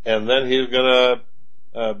 and then he's going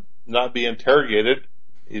to not be interrogated.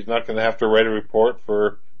 He's not going to have to write a report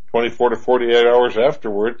for 24 to 48 hours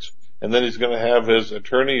afterwards, and then he's going to have his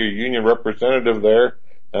attorney or union representative there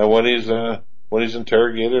when he's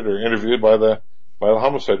interrogated or interviewed by the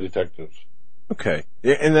homicide detectives. Okay,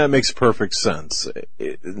 and that makes perfect sense.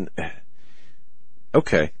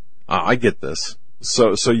 Okay, I get this.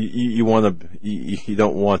 So you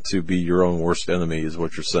don't want to be your own worst enemy, is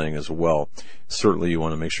what you're saying as well. Certainly, you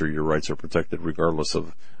want to make sure your rights are protected, regardless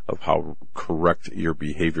of how correct your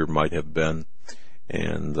behavior might have been.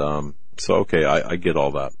 And okay, I get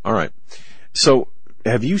all that. All right. So,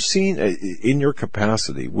 have you seen, in your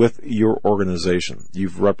capacity with your organization,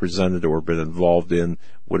 you've represented or been involved in,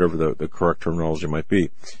 whatever the correct terminology might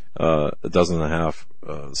be, a dozen and a half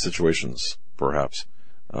situations, perhaps,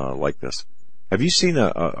 like this. Have you seen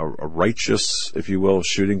a righteous, if you will,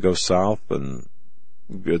 shooting go south and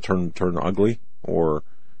turn ugly? Or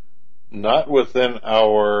not within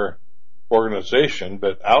our organization,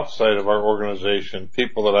 but outside of our organization,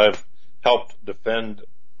 people that I've helped defend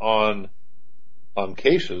on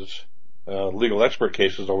cases, legal expert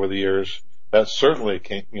cases over the years, that certainly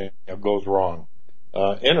goes wrong.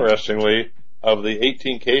 Interestingly, of the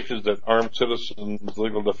 18 cases that Armed Citizens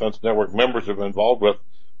Legal Defense Network members have been involved with,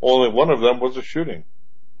 only one of them was a shooting.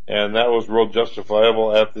 And that was ruled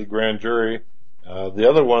justifiable at the grand jury The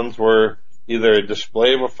other ones were either a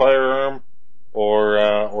display of a firearm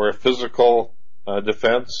or a physical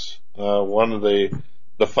defense. One of the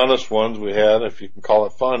funnest ones we had, if you can call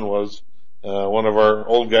it fun, was one of our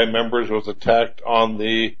old guy members was attacked on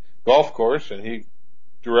the golf course, and he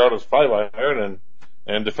drew out his 5-iron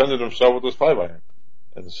and defended himself with his 5-iron.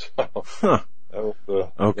 And so that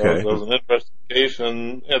was an interesting case,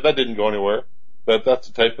 and that didn't go anywhere. But that's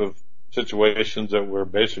the type of situations that we're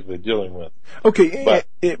basically dealing with. Okay,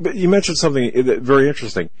 but you mentioned something very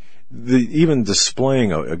interesting. Even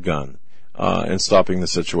displaying a gun and stopping the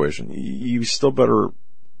situation, you still better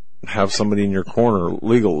have somebody in your corner,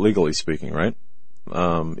 legally speaking, right?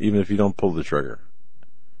 Even if you don't pull the trigger.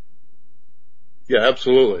 Yeah,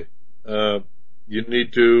 absolutely. You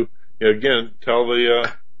need to again tell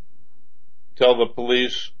the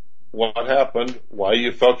police what happened, why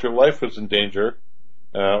you felt your life was in danger,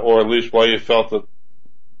 or at least why you felt that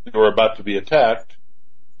you were about to be attacked.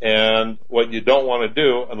 And what you don't want to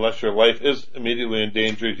do, unless your life is immediately in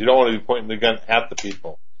danger, is you don't want to be pointing the gun at the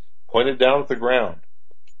people. Point it down at the ground.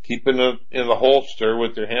 Keep it in the holster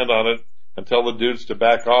with your hand on it and tell the dudes to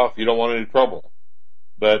back off. You don't want any trouble.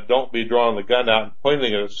 But don't be drawing the gun out and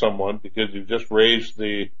pointing it at someone, because you've just raised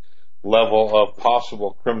the level of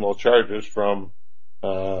possible criminal charges from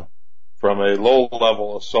a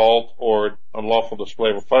low-level assault or unlawful display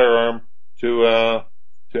of a firearm to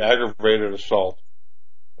aggravated assault.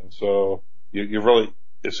 And so you really,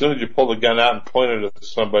 as soon as you pull the gun out and point it at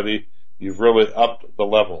somebody, you've really upped the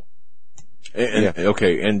level.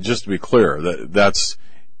 Okay, and just to be clear, that's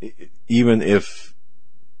even if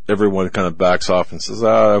everyone kind of backs off and says,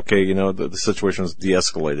 okay, the situation is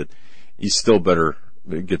de-escalated, you still better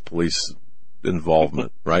get police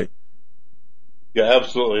involvement, right? Yeah,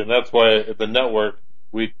 absolutely. And that's why at the network,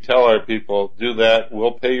 we tell our people, do that.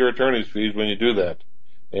 We'll pay your attorney's fees when you do that.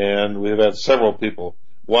 And we've had several people.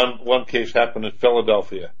 One case happened in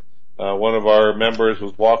Philadelphia. One of our members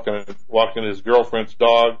was walking his girlfriend's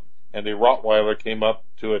dog, and a Rottweiler came up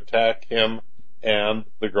to attack him and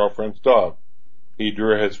the girlfriend's dog. He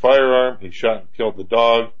drew his firearm, he shot and killed the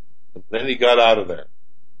dog, and then he got out of there.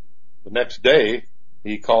 The next day,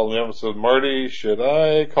 he called me up and said, Marty, should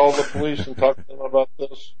I call the police and talk to them about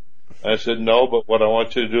this? I said, no, but what I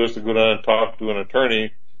want you to do is to go down and talk to an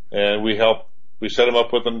attorney, and we set him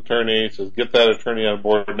up with an attorney. He says, get that attorney on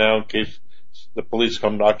board now in case the police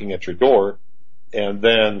come knocking at your door. And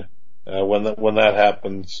then, when that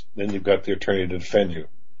happens, then you've got the attorney to defend you.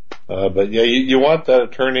 But yeah, you want that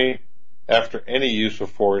attorney after any use of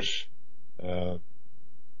force. Okay.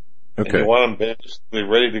 And you want them basically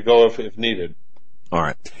ready to go if needed. All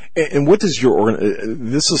right. And what does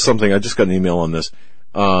this is something, I just got an email on this.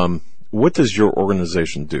 What does your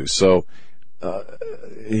organization do? So,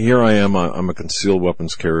 here I am, I'm a concealed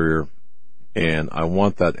weapons carrier, and I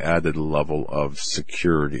want that added level of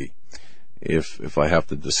security. If I have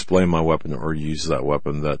to display my weapon or use that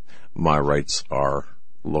weapon, that my rights are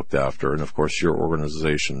looked after. And of course, your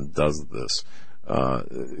organization does this.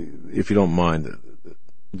 If you don't mind,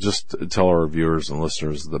 just tell our viewers and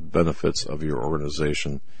listeners the benefits of your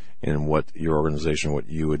organization and what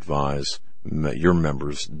you advise your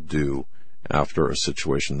members do after a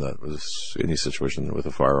situation any situation with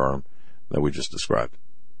a firearm that we just described.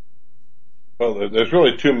 Well, there's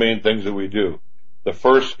really two main things that we do. The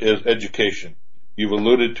first is education. You've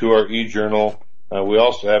alluded to our e-journal. We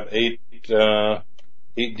also have eight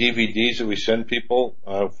DVDs that we send people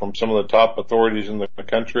from some of the top authorities in the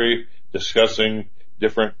country discussing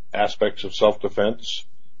different aspects of self-defense,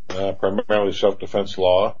 primarily self-defense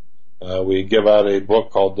law. We give out a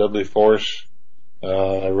book called Deadly Force,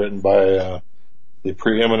 written by the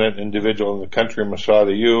preeminent individual in the country, Mossad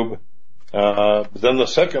Ayub. But then the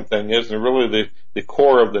second thing is, and really the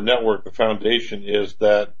core of the network, the foundation, is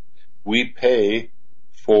that we pay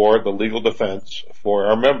for the legal defense for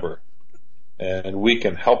our member. And we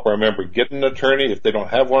can help our member get an attorney if they don't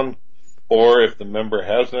have one, or if the member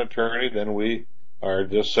has an attorney, then we are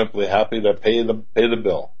just simply happy to pay the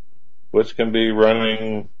bill, which can be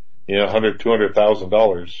running, $100,000,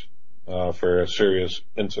 $200,000 for a serious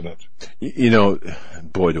incident.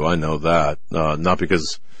 Boy, do I know that. Not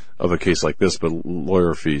because of a case like this, but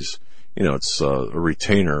lawyer fees. It's a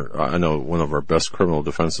retainer. I know one of our best criminal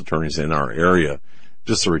defense attorneys in our area,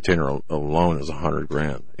 just a retainer alone is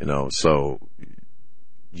 $100,000. So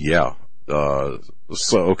yeah.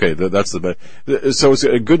 Okay, that's the best. So it's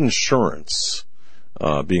a good insurance.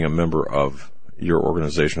 Being a member of your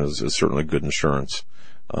organization is certainly good insurance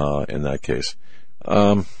in that case.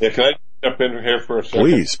 Can I jump in here for a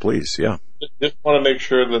second? Please, yeah. Just want to make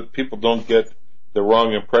sure that people don't get the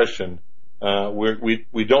wrong impression.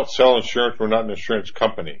 we don't sell insurance. We're not an insurance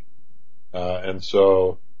company. And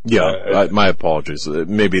so. Yeah, my apologies.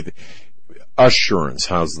 Maybe assurance.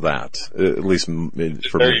 How's that? At least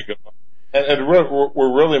for there me. You go. And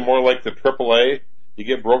we're really more like the AAA. You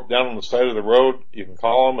get broke down on the side of the road, you can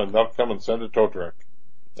call them and they'll come and send a tow truck.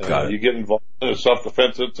 Got it. You get involved in a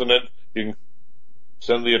self-defense incident, you can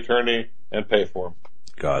send the attorney and pay for them.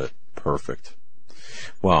 Got it. Perfect.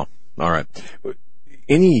 Wow. All right.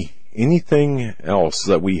 Anything else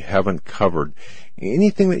that we haven't covered?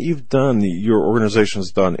 Anything that you've done, your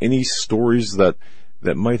organization's done, any stories that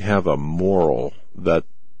might have a moral that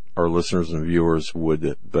our listeners and viewers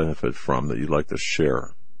would benefit from that you'd like to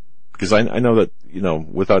share? Because I know that,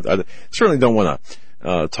 I certainly don't want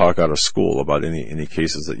to talk out of school about any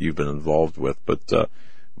cases that you've been involved with, but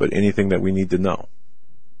anything that we need to know.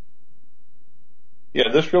 Yeah,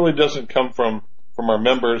 this really doesn't come from our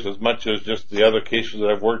members as much as just the other cases that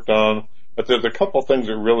I've worked on, but there's a couple things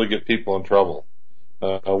that really get people in trouble.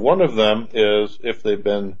 One of them is if they've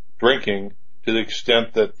been drinking to the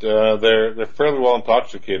extent that they're fairly well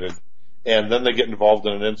intoxicated, and then they get involved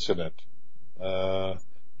in an incident.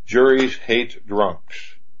 Juries hate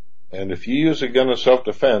drunks, and if you use a gun of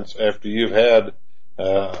self-defense after you've had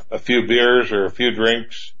a few beers or a few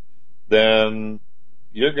drinks, then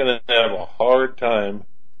you're going to have a hard time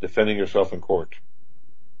defending yourself in court.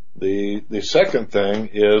 The second thing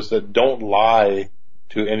is that don't lie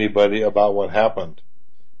to anybody about what happened,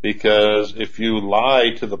 because if you lie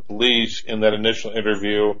to the police in that initial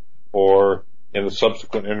interview or in a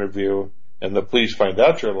subsequent interview and the police find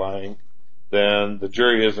out you're lying, then the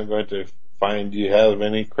jury isn't going to find you have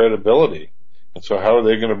any credibility. And so how are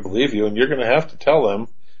they going to believe you? And you're going to have to tell them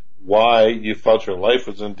why you felt your life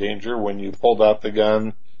was in danger when you pulled out the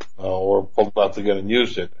gun or pulled out the gun and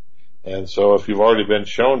used it. And so if you've already been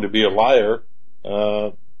shown to be a liar,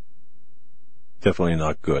 definitely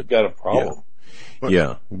not good. Got a problem.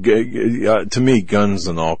 Yeah. To me, guns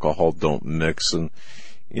and alcohol don't mix, and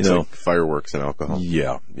it's like fireworks and alcohol.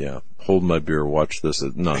 Yeah. Hold my beer, watch this.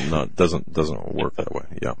 It doesn't work that way.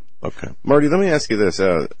 Yeah. Okay. Marty, let me ask you this.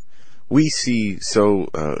 We see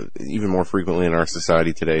even more frequently in our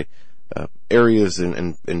society today, areas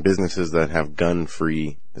and businesses that have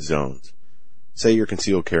gun-free zones. Say you're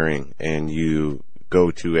concealed carrying and you go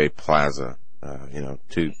to a plaza,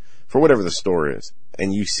 for whatever the store is,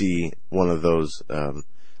 and you see one of those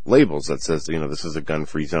labels that says, this is a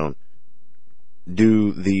gun-free zone.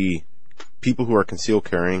 Do the people who are concealed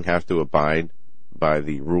carrying have to abide by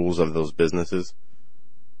the rules of those businesses?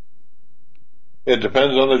 It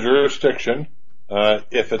depends on the jurisdiction.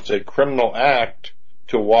 If it's a criminal act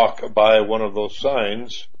to walk by one of those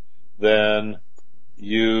signs, then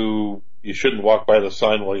you shouldn't walk by the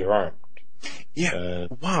sign while you're armed. Yeah.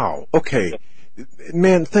 Wow. Okay.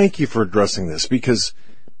 Man, thank you for addressing this, because,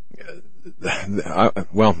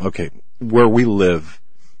 where we live,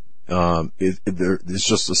 it's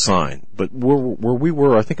just a sign. But where we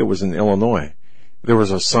were, I think it was in Illinois, there was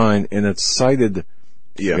a sign and it cited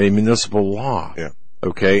a municipal law. Yeah.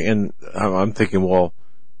 Okay. And I'm thinking, well,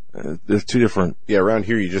 there's two different. Yeah. Around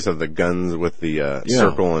here, you just have the guns with the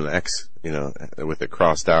circle and X, with it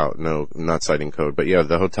crossed out. No, not citing code. But yeah,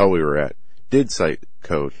 the hotel we were at did cite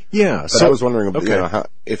code. Yeah. But I was wondering, how,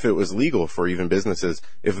 if it was legal for even businesses,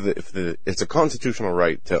 if it's a constitutional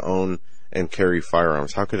right to own and carry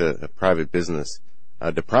firearms, how could a private business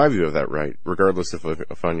deprive you of that right, regardless if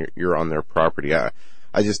you're on their property?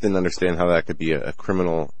 I just didn't understand how that could be a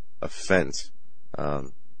criminal offense.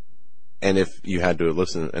 And if you had to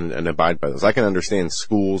listen and abide by those, I can understand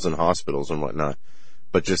schools and hospitals and whatnot,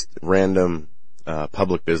 but just random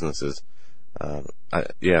public businesses,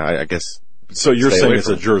 I guess. So you're saying it's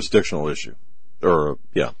a jurisdictional issue, or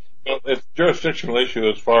Well, it's a jurisdictional issue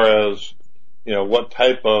as far as what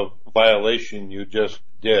type of violation you just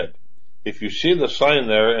did. If you see the sign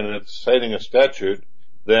there and it's citing a statute,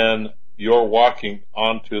 then your walking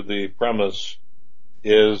onto the premise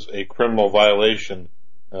is a criminal violation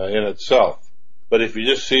in itself. But if you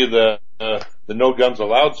just see the no guns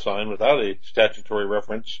allowed sign without a statutory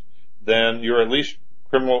reference, then you're at least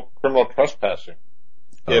criminal trespassing.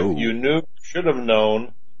 If you should have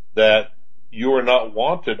known that you were not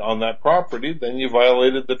wanted on that property, then you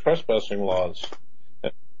violated the trespassing laws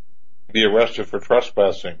and be arrested for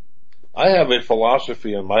trespassing. I have a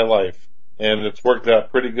philosophy in my life, and it's worked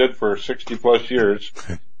out pretty good for 60 plus years,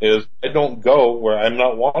 is I don't go where I'm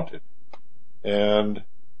not wanted. And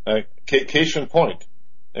case in point,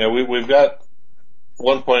 we've got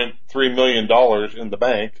 $1.3 million in the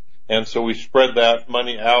bank, and so we spread that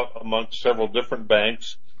money out amongst several different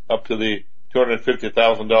banks up to the $250,000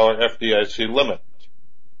 FDIC limit.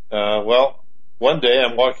 Well, one day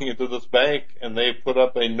I'm walking into this bank and they put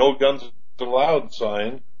up a no guns allowed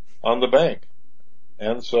sign on the bank.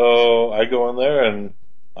 And so I go in there and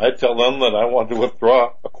I tell them that I want to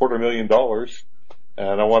withdraw $250,000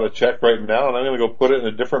 and I want a check right now, and I'm going to go put it in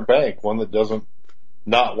a different bank, one that doesn't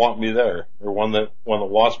not want me there, or one that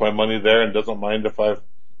wants my money there and doesn't mind if I've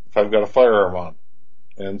got a firearm on.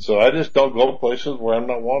 And so I just don't go places where I'm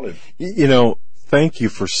not wanted. Thank you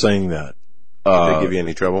for saying that. Did they give you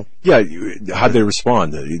any trouble? Yeah. How'd they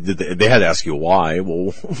respond? They had to ask you why.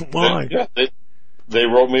 Well, why? They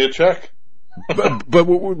wrote me a check. But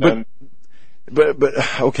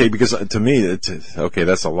okay, because to me,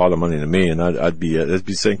 that's a lot of money to me, and I'd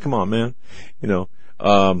be saying, come on, man,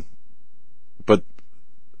 but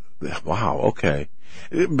wow, okay.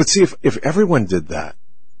 But see, if everyone did that,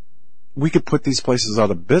 we could put these places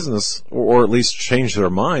out of business, or at least change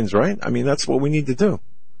their minds, right? I mean, that's what we need to do.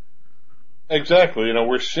 Exactly.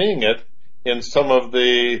 We're seeing it in some of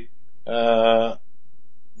the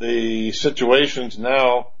situations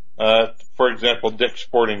now. For example, Dick's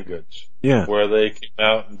Sporting Goods. Yeah. Where they came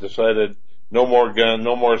out and decided no more gun,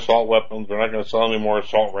 no more assault weapons. They're not going to sell any more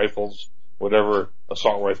assault rifles, whatever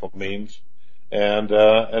assault rifle means. And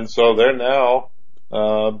so they're now,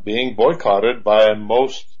 being boycotted by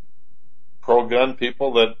most pro-gun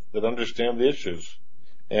people that understand the issues.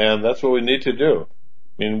 And that's what we need to do.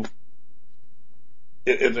 I mean,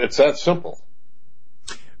 it's that simple.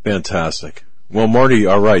 Fantastic. Well, Marty,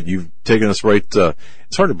 all right, you've taken us right,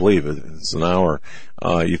 it's hard to believe it's an hour.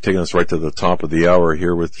 You've taken us right to the top of the hour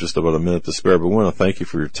here with just about a minute to spare, but we want to thank you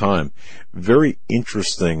for your time. Very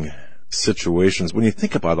interesting situations. When you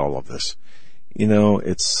think about all of this,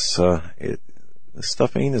 it's, this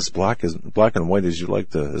stuff ain't as black and white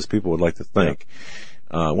as people would like to think.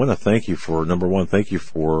 I want to thank you for, number one, thank you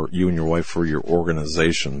for you and your wife for your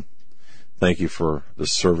organization. Thank you for the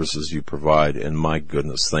services you provide, and my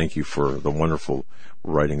goodness, thank you for the wonderful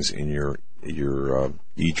writings in your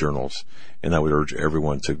e-journals. And I would urge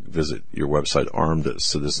everyone to visit your website,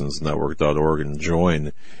 armedcitizensnetwork.org, and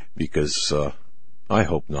join, because I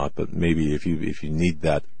hope not, but maybe if you need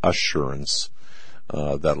that assurance,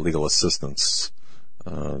 that legal assistance,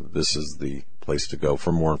 this is the place to go.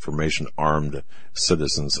 For more information,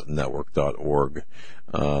 armedcitizensnetwork.org.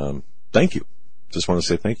 Thank you. Just want to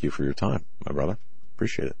say thank you for your time, my brother.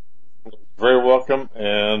 Appreciate it. Very welcome,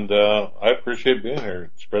 and I appreciate being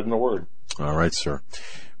here, spreading the word. All right, sir.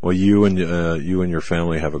 Well, you and your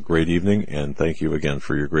family have a great evening, and thank you again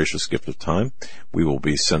for your gracious gift of time. We will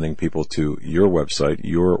be sending people to your website,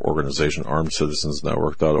 your organization,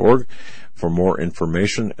 armedcitizensnetwork.org, for more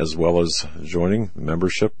information as well as joining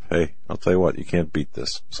membership. Hey, I'll tell you what, you can't beat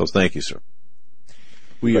this. So thank you, sir.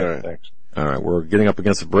 Thanks. All right, we're getting up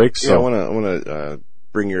against the break. So yeah, I want to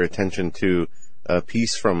bring your attention to a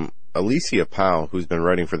piece from Alicia Powell, who's been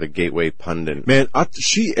writing for the Gateway Pundit. Man,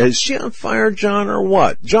 is she on fire, John, or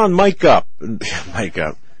what? John, mic up. Mic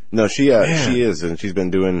up. No, she is, and she's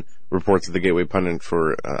been doing reports at the Gateway Pundit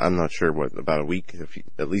for I'm not sure about a week,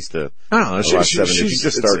 at least I don't know. She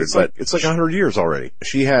just started, it's like 100 years already.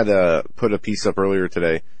 She had put a piece up earlier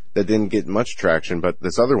today that didn't get much traction, but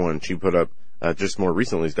this other one she put up just more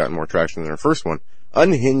recently has gotten more traction than her first one.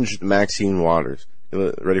 Unhinged Maxine Waters.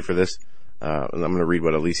 Ready for this? I'm going to read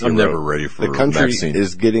what Alicia wrote. I'm never ready for the country Maxine.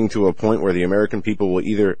 is getting to a point where the American people will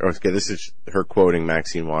this is her quoting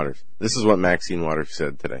Maxine Waters. This is what Maxine Waters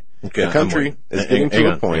said today. Okay, the country is getting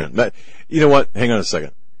to a point. You know what? Hang on a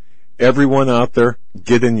second. Everyone out there,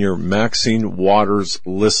 get in your Maxine Waters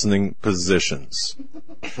listening positions.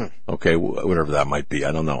 Okay, whatever that might be.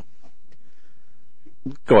 I don't know.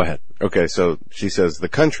 Go ahead. Okay, so she says the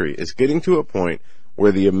country is getting to a point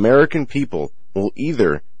where the American people will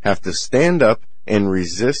either have to stand up and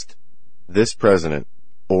resist this president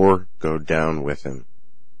or go down with him.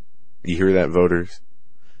 You hear that, voters?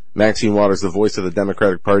 Maxine Waters, the voice of the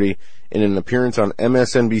Democratic Party, in an appearance on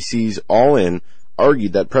MSNBC's All In,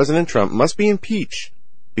 argued that President Trump must be impeached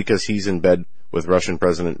because he's in bed with Russian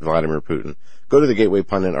President Vladimir Putin. Go to the Gateway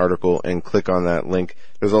Pundit article and click on that link.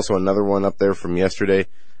 There's also another one up there from yesterday.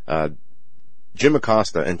 Jim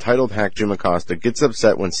Acosta, entitled hack Jim Acosta, gets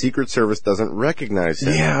upset when Secret Service doesn't recognize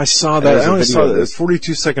him. Yeah, I saw that. I only saw this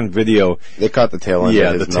 42-second video. They caught the tail end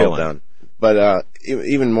of his tail meltdown. But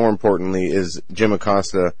even more importantly is Jim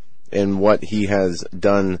Acosta and what he has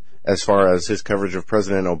done as far as his coverage of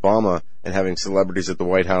President Obama and having celebrities at the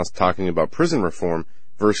White House talking about prison reform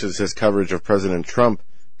versus his coverage of President Trump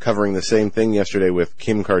covering the same thing yesterday with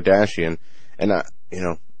Kim Kardashian. And I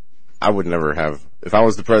would never have, if I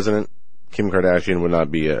was the president, Kim Kardashian would not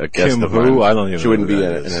be a guest Kim of who? mine. I don't even She wouldn't know who be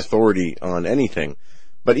that an authority on anything.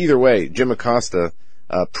 But either way, Jim Acosta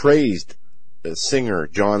praised singer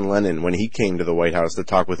John Lennon when he came to the White House to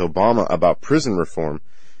talk with Obama about prison reform,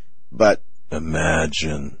 but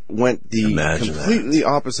went the completely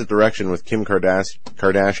opposite direction with Kim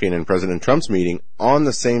Kardashian and President Trump's meeting on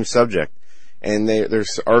the same subject. And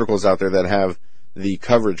there's articles out there that have the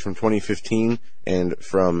coverage from 2015 and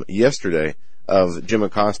from yesterday of Jim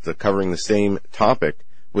Acosta covering the same topic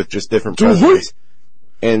with just different presidents.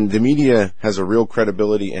 And the media has a real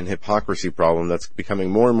credibility and hypocrisy problem that's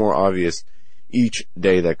becoming more and more obvious each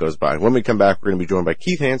day that goes by. When we come back, we're going to be joined by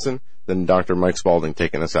Keith Hansen, then Dr. Mike Spaulding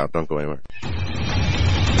taking us out. Don't go anywhere.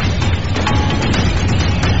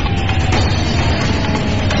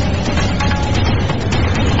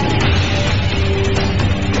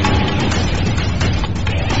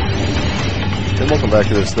 And welcome back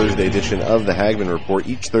to this Thursday edition of the Hagmann Report.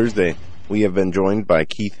 Each Thursday, we have been joined by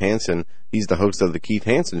Keith Hansen. He's the host of the Keith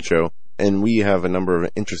Hansen Show, and we have a number of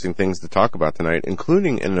interesting things to talk about tonight,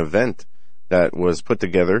 including an event that was put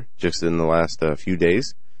together just in the last few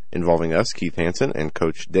days involving us, Keith Hansen, and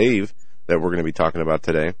Coach Dave, that we're going to be talking about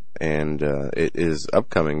today. And it is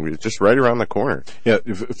upcoming. It's just right around the corner. Yeah,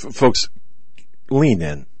 folks, lean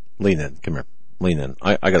in. Come here. Lean in.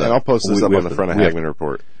 I got. I'll post this up on the front of Hagmann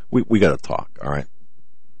Report. We got to talk. All right.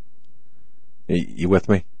 You with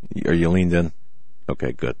me? Are you leaned in?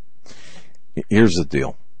 Okay, good. Here's the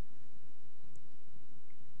deal.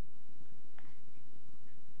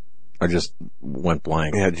 I just went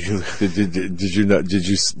blank. Yeah, did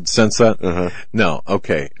you sense that? Uh-huh. No.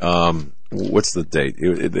 Okay. What's the date?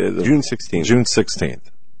 June 16th. June 16th,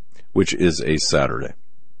 which is a Saturday.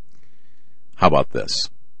 How about this?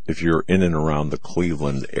 If you're in and around the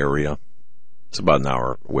Cleveland area, it's about an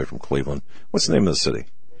hour away from Cleveland. What's the name of the city?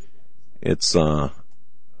 It's, hang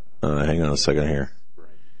on a second here.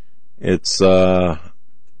 It's in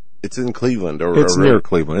Cleveland. It's near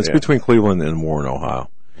Cleveland. It's between Cleveland and Warren, Ohio.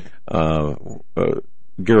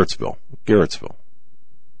 Garrettsville.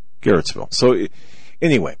 So,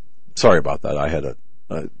 anyway, sorry about that. I had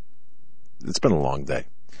it's been a long day.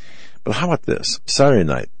 But how about this? Saturday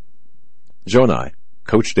night, Joe and I,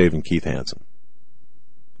 Coach Dave and Keith Hansen.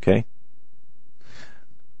 Okay?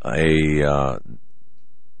 A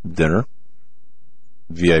dinner,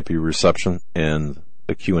 VIP reception, and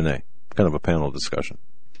a Q&A, kind of a panel discussion.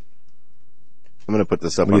 I'm going to put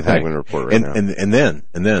this up on the Hagmann Report right now. And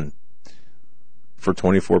then, for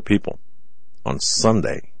 24 people, on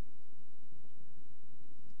Sunday,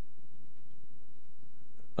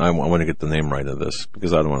 I want to get the name right of this,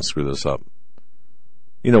 because I don't want to screw this up.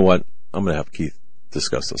 You know what? I'm going to have Keith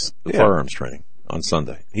discuss this. The firearms training on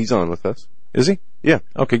Sunday. He's on with us. Is he? Yeah.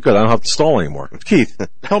 Okay, good. I don't have to stall anymore. Keith,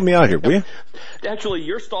 help me out here, will you? Actually,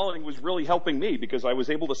 your stalling was really helping me because I was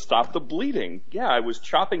able to stop the bleeding. Yeah, I was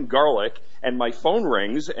chopping garlic and my phone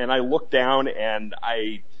rings and I look down and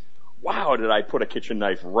did I put a kitchen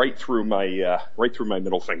knife right through my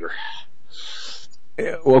middle finger.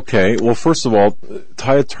 Okay. Well, first of all,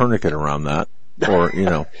 tie a tourniquet around that. Or, you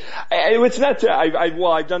know, it's not.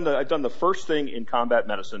 I've done the first thing in combat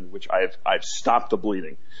medicine, which I've stopped the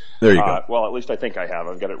bleeding. There you go. Well, at least I think I have.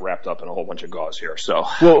 I've got it wrapped up in a whole bunch of gauze here. So,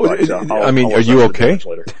 I mean, are you okay?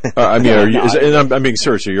 I mean, I'm being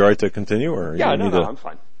serious. Are you all right to continue, or yeah, I'm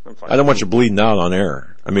fine. I don't want you bleeding out on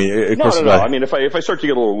air. I mean, no. I mean, if I start to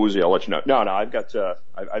get a little woozy, I'll let you know. No, I've got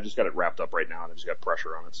I've just got it wrapped up right now, and I've just got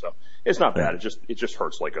pressure on it, so it's not bad. It just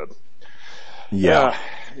hurts like a. Yeah.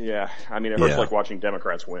 I mean, it hurts like watching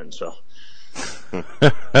Democrats win, so. See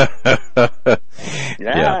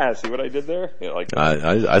what I did there? Yeah, like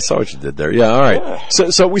I saw what you did there. Yeah, all right. Yeah.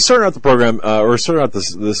 So we started out the program, or started out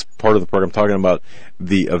this part of the program talking about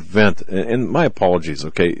the event, and my apologies,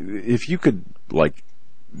 okay? If you could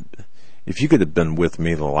have been with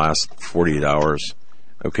me the last 48 hours,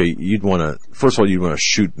 okay, first of all, you'd want to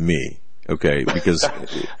shoot me, okay, because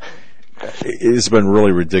it's been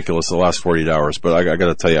really ridiculous the last 48 hours, but I got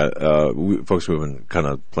to tell you, folks, we've been kind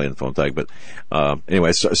of playing phone tag. But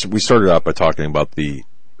anyway, so we started out by talking about the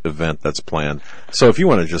event that's planned. So if you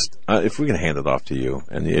want to just, if we can hand it off to you,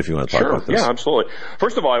 and if you want to talk about this. Yeah, absolutely.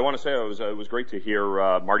 First of all, I want to say it was great to hear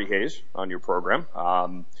Marty Hayes on your program.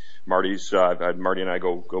 Marty and I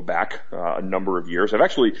go back a number of years. I've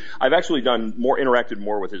actually interacted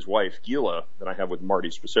more with his wife Gila than I have with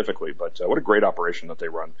Marty specifically. But what a great operation that they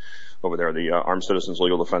run over there, the Armed Citizens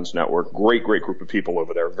Legal Defense Network. Great group of people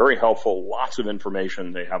over there. Very helpful. Lots of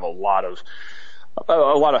information. They have a lot of.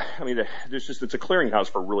 I mean, it's a clearinghouse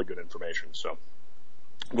for really good information. So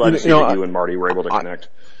glad to see that you and Marty were able to connect.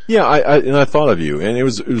 Yeah, I thought of you, and it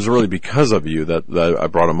was really because of you that I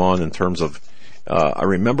brought him on in terms of. I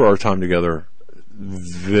remember our time together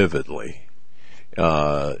vividly.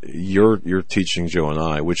 You're teaching Joe and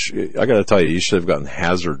I, which I got to tell you should have gotten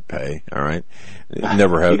hazard pay. All right,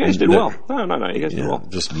 never have. You guys did well. No, you guys did well.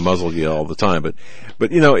 Just muzzle you all the time, but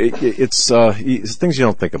it's things you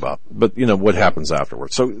don't think about. But what happens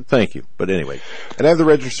afterwards. So thank you. But anyway, and I have the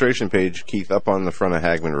registration page, Keith, up on the front of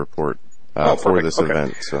Hagmann Report. For this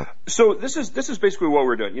event. So this is basically what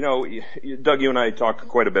we're doing. Doug, you and I talk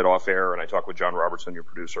quite a bit off air, and I talk with John Robertson, your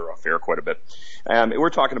producer, off air quite a bit. We're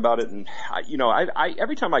talking about it, and I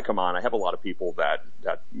every time I come on, I have a lot of people that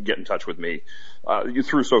get in touch with me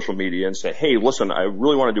through social media and say, "Hey, listen, I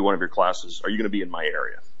really want to do one of your classes. Are you going to be in my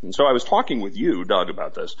area?" And so I was talking with you, Doug,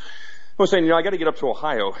 about this. I was saying, I got to get up to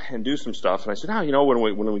Ohio and do some stuff. And I said,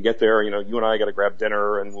 when we get there, you and I got to grab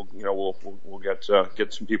dinner, and we'll get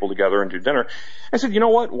some people together and do dinner. I said, you know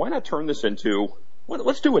what? Why not turn this into,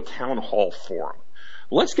 let's do a town hall forum.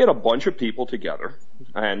 Let's get a bunch of people together,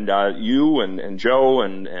 and you and Joe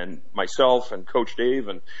and myself and Coach Dave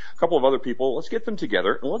and a couple of other people. Let's get them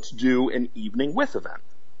together and let's do an evening with event.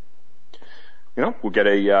 We'll get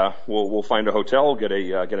we'll find a hotel, get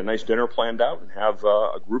a nice dinner planned out, and have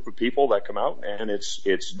a group of people that come out, and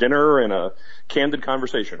it's dinner and a candid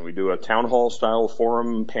conversation. We do a town hall style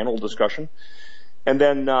forum panel discussion, and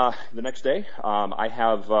then the next day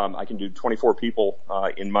I can do 24 people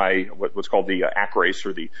in my what's called the ACT race,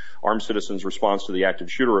 or the Armed Citizens Response to the Active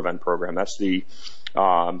Shooter Event program. That's the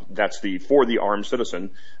for the armed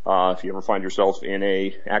citizen. If you ever find yourself in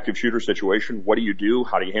a active shooter situation, what do you do?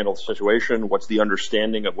 How do you handle the situation? What's the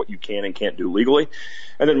understanding of what you can and can't do legally?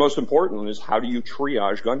 And then most important is, how do you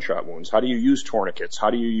triage gunshot wounds? How do you use tourniquets? How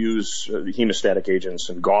do you use hemostatic agents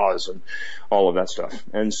and gauze and all of that stuff?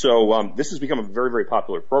 And so this has become a very, very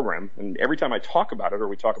popular program. And every time I talk about it, or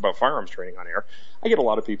we talk about firearms training on air, I get a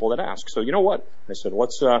lot of people that ask. So you know what? I said,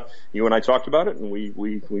 let's you and I talked about it, and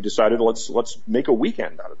we decided let's make a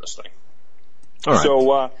weekend out of this thing. All right.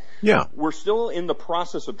 So, yeah, we're still in the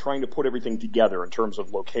process of trying to put everything together in terms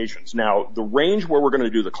of locations. Now, the range where we're going to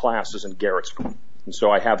do the class is in Garrettsville. And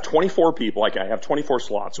so I have 24 people, I have 24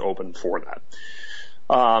 slots open for that.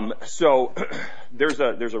 So there's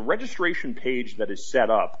a registration page that is set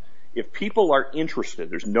up. If people are interested,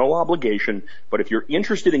 there's no obligation, but if you're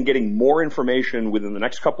interested in getting more information within the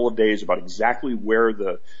next couple of days about exactly where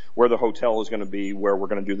the hotel is going to be, where we're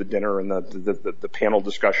going to do the dinner and the panel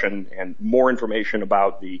discussion, and more information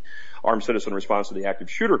about the Armed Citizen Response to the Active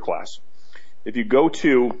Shooter class, if you go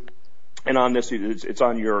to, and on this, it's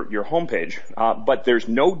on your homepage, but there's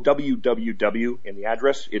no www in the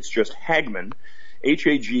address. It's just Hagmann,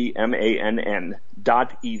 HAGMANN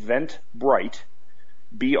 .eventbrite,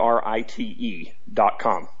 BRITE.com.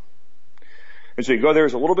 And so you go there,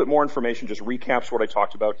 there's a little bit more information, just recaps what I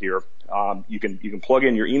talked about here. You can plug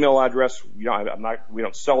in your email address. We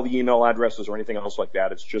don't sell the email addresses or anything else like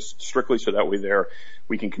that. It's just strictly so that way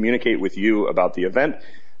we can communicate with you about the event.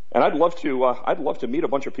 And I'd love to meet a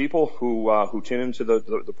bunch of people who tune into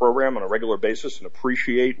the program on a regular basis and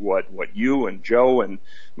appreciate what you and Joe and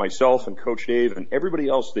myself and Coach Dave and everybody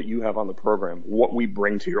else that you have on the program, what we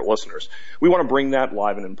bring to your listeners. We want to bring that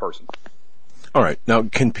live and in person. All right. Now,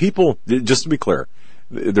 can people, just to be clear,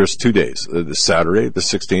 there's 2 days, the Saturday, the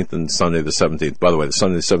 16th, and Sunday, the 17th. By the way, the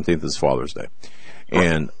Sunday, the 17th is Father's Day.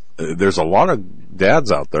 And there's a lot of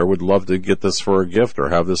dads out there would love to get this for a gift, or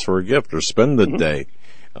have this for a gift, or spend the day.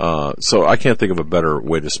 So I can't think of a better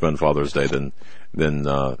way to spend Father's Day than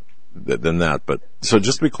that. But so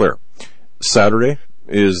just to be clear, Saturday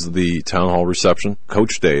is the town hall reception.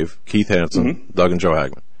 Coach Dave, Keith Hansen, Doug, and Joe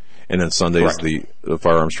Hagmann, and then Sunday is the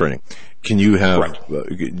firearms training. Can you have? Do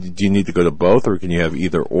you need to go to both, or can you have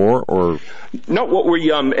either or? No. What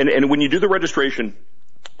we and when you do the registration,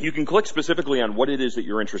 you can click specifically on what it is that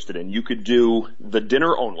you're interested in. You could do the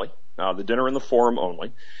dinner only, the dinner in the forum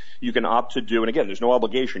only. You can opt to do, and again, there's no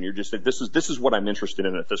obligation. You're just saying, this is what I'm interested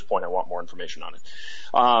in at this point. I want more information on it.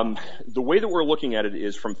 The way that we're looking at it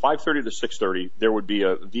is from 5:30 to 6:30, there would be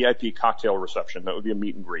a VIP cocktail reception. That would be a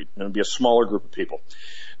meet and greet, and it would be a smaller group of people.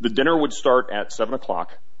 The dinner would start at 7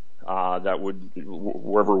 o'clock. That would,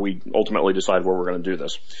 wherever we ultimately decide where we're going to do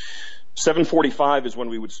this. 7:45 is when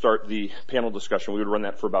we would start the panel discussion. We would run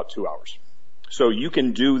that for about 2 hours. So you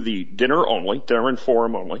can do the dinner and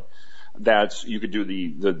forum only. You could do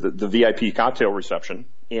the VIP cocktail reception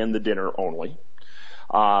and the dinner only,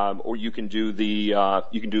 or you can do the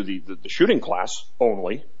shooting class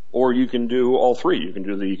only, or you can do all three. You can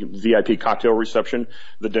do the VIP cocktail reception,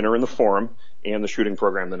 the dinner and the forum, and the shooting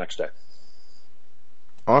program the next day.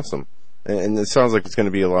 Awesome, and it sounds like it's going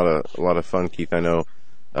to be a lot of fun, Keith. I know,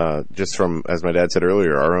 just from, as my dad said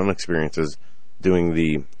earlier, our own experiences doing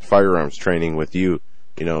the firearms training with you,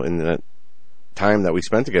 in that time that we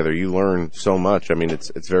spent together, you learn so much. I mean,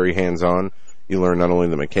 it's very hands-on. You learn not only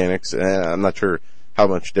the mechanics. I'm not sure how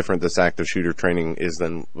much different this active shooter training is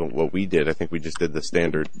than what we did. I think we just did the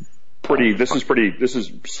standard. This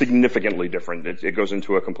is significantly different. It goes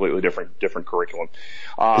into a completely different curriculum.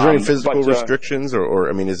 Is there any physical restrictions, or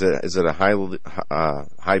I mean, is it a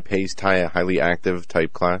high-paced, highly active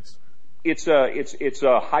type class? It's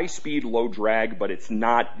a high speed, low drag, but it's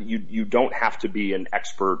not, you don't have to be an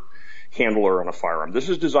expert handler on a firearm. This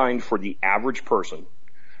is designed for the average person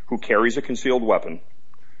who carries a concealed weapon,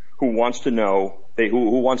 who wants to know,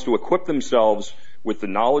 who wants to equip themselves with the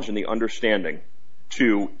knowledge and the understanding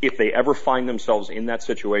to, if they ever find themselves in that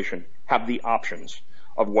situation, have the options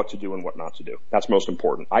of what to do and what not to do. That's most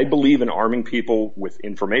important. I believe in arming people with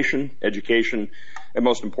information, education, and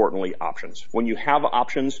most importantly, options. When you have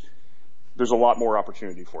options, there's a lot more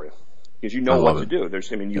opportunity for you because you know what to do.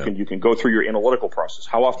 You can go through your analytical process.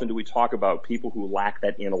 How often do we talk about people who lack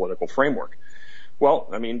that analytical framework? Well,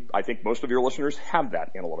 I mean, I think most of your listeners have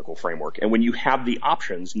that analytical framework. And when you have the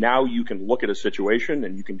options, now you can look at a situation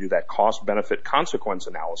and you can do that cost, benefit, consequence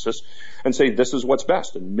analysis and say, this is what's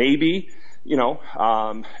best. And maybe,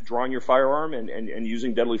 drawing your firearm and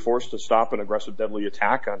using deadly force to stop an aggressive deadly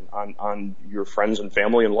attack on your friends and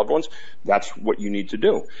family and loved ones, that's what you need to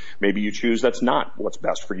do. Maybe you choose that's not what's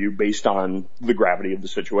best for you based on the gravity of the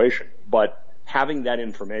situation. But having that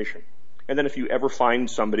information. And then if you ever find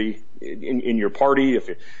somebody in your party, if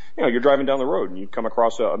you're driving down the road and you come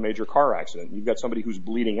across a major car accident, you've got somebody who's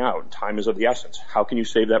bleeding out, and time is of the essence. How can you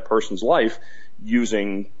save that person's life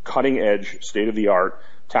using cutting edge, state of the art,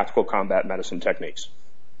 tactical combat medicine techniques?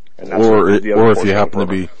 And that's if you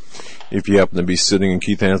happen to be sitting in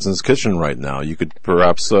Keith Hansen's kitchen right now, you could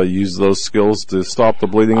perhaps use those skills to stop the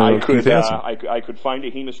bleeding of Keith Hansen. I could find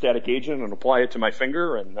a hemostatic agent and apply it to my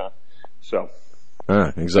finger, and so.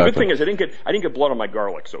 Exactly. The good thing is I didn't get blood on my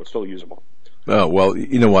garlic, so it's still usable. Oh, well,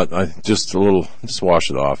 you know what? Just wash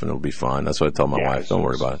it off and it'll be fine. That's what I tell my wife. Don't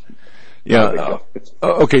worry about it. Yeah.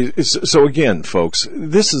 Okay. So again, folks,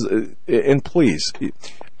 this is, and please,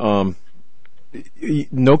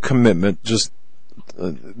 no commitment, just,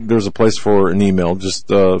 there's a place for an email just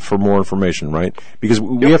for more information, right? Because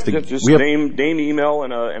we have to name, email,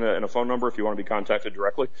 and a phone number if you want to be contacted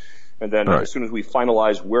directly. And then as soon as we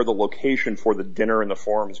finalize where the location for the dinner and the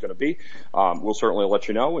forum is going to be, we'll certainly let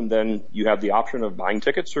you know. And then you have the option of buying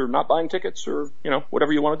tickets or not buying tickets, or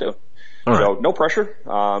whatever you want to do. So no pressure,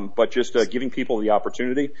 but just giving people the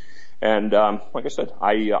opportunity. And like I said,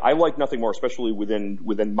 I like nothing more, especially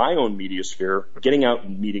within my own media sphere, getting out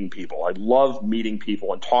and meeting people. I love meeting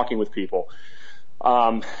people and talking with people.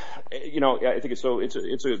 I think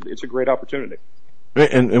it's a great opportunity.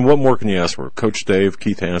 And what more can you ask for? Coach Dave,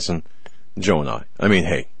 Keith Hansen, Joe and I. I mean,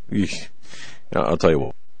 hey, I'll tell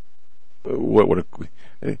you what.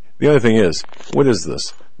 The other thing is, what is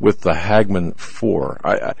this with the Hagmann 4?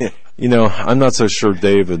 I'm not so sure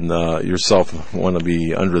Dave and yourself want to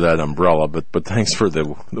be under that umbrella, but thanks for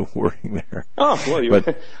the wording there. Oh,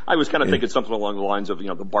 well, I was kind of thinking something along the lines of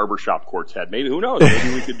the barbershop quartet. Maybe, who knows?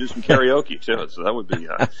 Maybe we could do some karaoke too. So that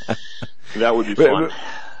would be fun.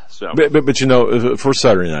 So. But for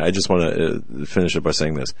Saturday night, I just want to finish it by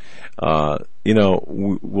saying this.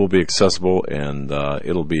 We'll be accessible, and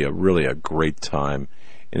it'll be really a great time.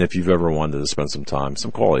 And if you've ever wanted to spend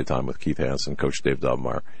some quality time with Keith Hansen, Coach Dave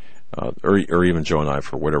Dobmeyer, or even Joe and I,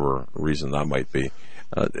 for whatever reason that might be,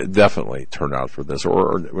 definitely turn out for this,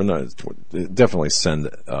 or definitely send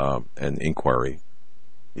an inquiry.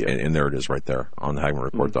 Yeah. And there it is right there on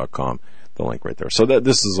HagmannReport.com. The link right there. So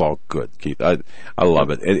this is all good, Keith. I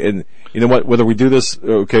love it. And you know what? Whether we do this,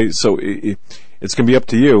 okay, so it's going to be up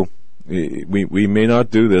to you. We may not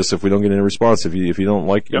do this if we don't get any response. If you don't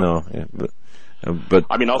like, but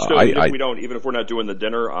I mean, I'll still, even if we're not doing the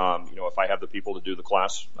dinner, if I have the people to do the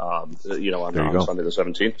class, on Sunday the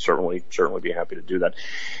 17th, certainly be happy to do that.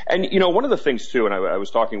 And, one of the things too, and I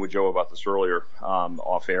was talking with Joe about this earlier,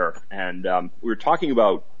 off air, and, we were talking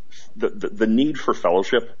about the need for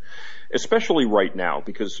fellowship, especially right now,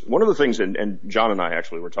 because one of the things, and John and I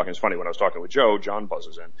actually were talking, it's funny, when I was talking with Joe, John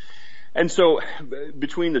buzzes in. And so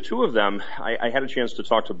between the two of them, I had a chance to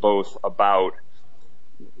talk to both about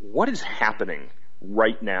what is happening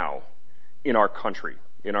right now in our country,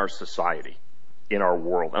 in our society, in our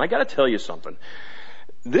world. And I got to tell you something.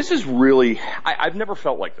 This is really, I've never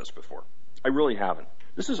felt like this before. I really haven't.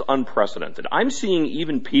 This is unprecedented. I'm seeing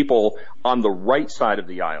even people on the right side of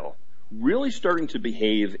the aisle really starting to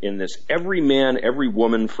behave in this every man, every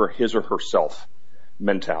woman for his or herself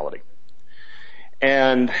mentality.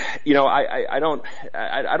 And, you know, I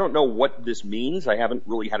don't know what this means. I haven't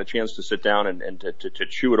really had a chance to sit down and to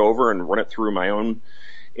chew it over and run it through my own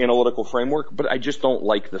analytical framework, but I just don't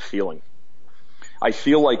like the feeling. I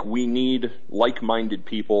feel like we need like-minded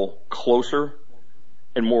people closer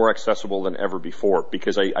and more accessible than ever before,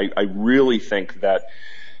 because I really think that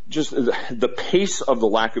just the pace of the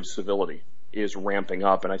lack of civility is ramping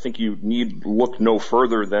up, and I think you need look no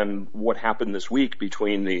further than what happened this week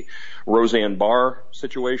between the Roseanne Barr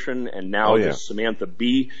situation and now this Samantha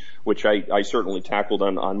Bee, which I certainly tackled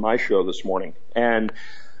on my show this morning. And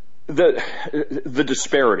the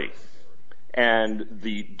disparity and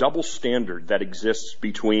the double standard that exists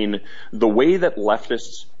between the way that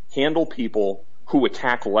leftists handle people who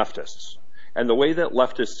attack leftists and the way that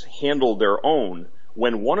leftists handle their own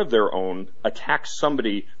when one of their own attacks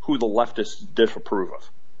somebody who the leftists disapprove of.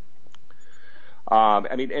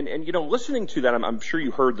 I mean, and you know, listening to that, I'm sure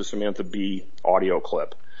you heard the Samantha Bee audio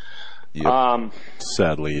clip. Yep.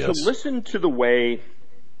 Sadly, yes. To listen to the way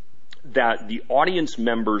that the audience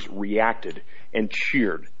members reacted and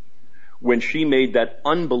cheered when she made that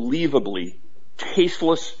unbelievably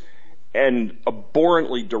tasteless and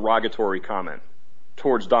abhorrently derogatory comment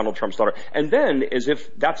towards Donald Trump's daughter. And then, as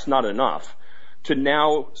if that's not enough, to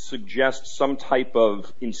now suggest some type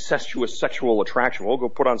of incestuous sexual attraction. Well, go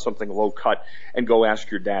put on something low cut and go ask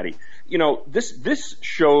your daddy. You know, this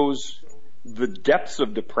shows the depths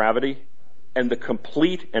of depravity and the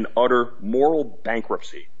complete and utter moral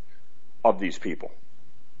bankruptcy of these people.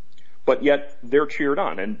 But yet they're cheered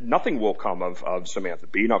on, and nothing will come of Samantha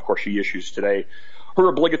Bee. Now, of course, she issues today her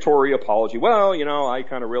obligatory apology. Well, you know, I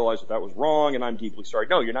kind of realized that was wrong, and I'm deeply sorry.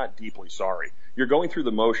 No, you're not deeply sorry. You're going through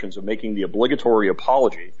the motions of making the obligatory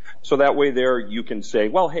apology, so that way there you can say,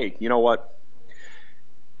 well, hey, you know what?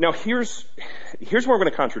 Now, here's where I'm going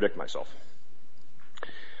to contradict myself.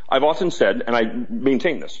 I've often said, and I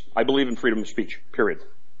maintain this, I believe in freedom of speech, period.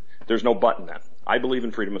 There's no but in that. I believe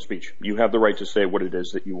in freedom of speech. You have the right to say what it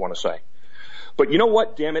is that you want to say. But you know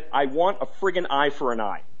what, damn it, I want a friggin' eye for an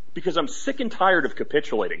eye. Because I'm sick and tired of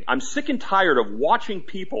capitulating. I'm sick and tired of watching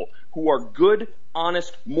people who are good,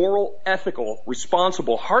 honest, moral, ethical,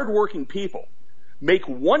 responsible, hardworking people make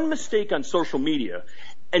one mistake on social media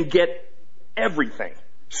and get everything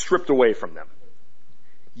stripped away from them.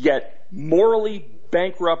 Yet morally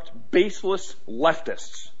bankrupt, baseless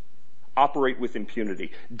leftists operate with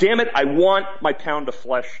impunity. Damn it, I want my pound of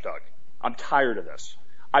flesh, Doug. I'm tired of this.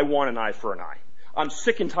 I want an eye for an eye. I'm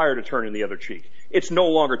sick and tired of turning the other cheek. It's no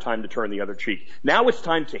longer time to turn the other cheek. Now it's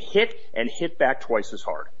time to hit and hit back twice as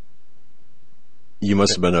hard. You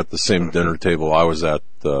must have been at the same dinner table I was at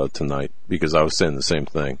tonight, because I was saying the same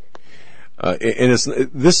thing. And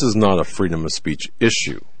this is not a freedom of speech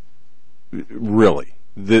issue, really.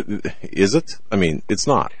 Is it? I mean, it's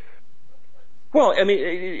not. Well, I mean,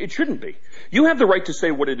 it shouldn't be. You have the right to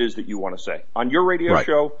say what it is that you want to say. On your radio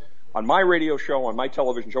show, on my radio show, on my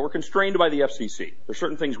television show, we're constrained by the FCC. There's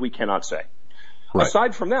certain things we cannot say. Right.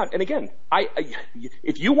 Aside from that, and again,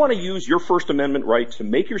 if you want to use your First Amendment right to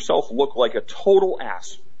make yourself look like a total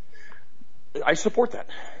ass, I support that.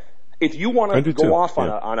 If you want to go off on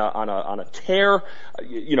a tear,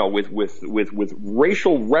 you know, with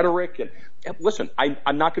racial rhetoric, and listen,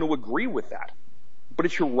 I'm not going to agree with that, but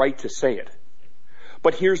it's your right to say it.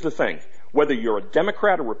 But here's the thing. Whether you're a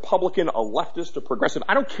Democrat, a Republican, a leftist, a progressive,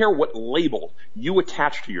 I don't care what label you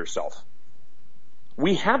attach to yourself.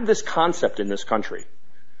 We have this concept in this country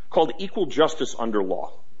called equal justice under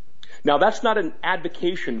law. Now, that's not an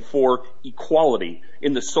advocation for equality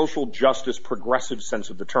in the social justice progressive sense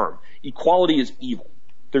of the term. Equality is evil.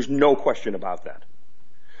 There's no question about that.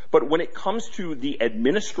 But when it comes to the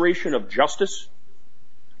administration of justice,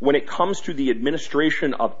 when it comes to the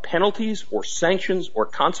administration of penalties or sanctions or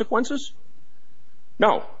consequences,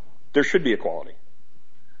 no, there should be equality.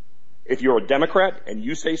 If you're a Democrat and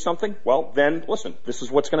you say something, well, then listen, this is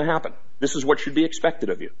what's going to happen. This is what should be expected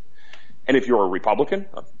of you. And if you're a Republican,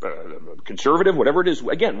 a conservative, whatever it is,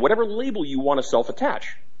 again, whatever label you want to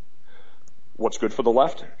self-attach, what's good for the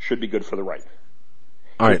left should be good for the right.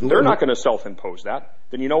 All right, if they're not going to self-impose that,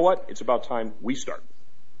 then you know what? It's about time we start.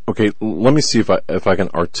 Okay, let me see if I can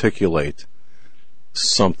articulate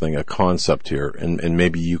something, a concept here, and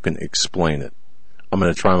maybe you can explain it. I'm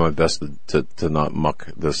going to try my best to not muck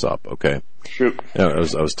this up, okay? Shoot. You know,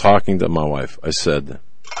 I was talking to my wife. I said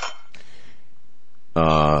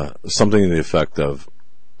something to the effect of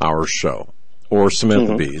our show or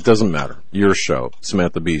Samantha Bee. It doesn't matter. Your show,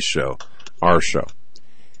 Samantha Bee's show, our show.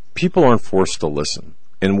 People aren't forced to listen.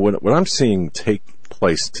 And what I'm seeing take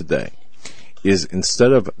place today is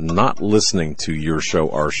instead of not listening to your show,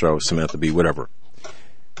 our show, Samantha Bee, whatever,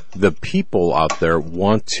 the people out there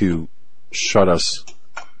want to shut us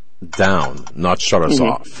down, not shut us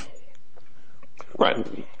off. Right.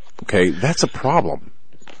 Okay, that's a problem.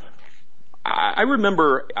 I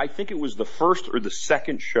remember, I think it was the first or the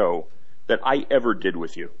second show that I ever did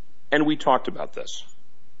with you, and we talked about this.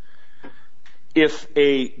 If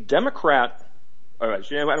a Democrat, I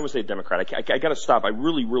don't want to say Democrat, I got to stop. I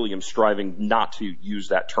really am striving not to use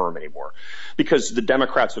that term anymore, because the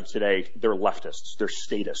Democrats of today, they're leftists, they're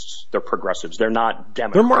statists, they're progressives, they're not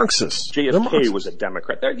Democrats. They're Marxists. JFK was a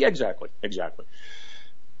Democrat. Yeah, exactly.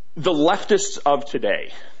 The leftists of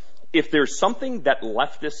today, if there's something that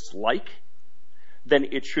leftists like, then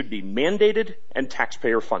it should be mandated and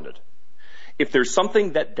taxpayer funded. If there's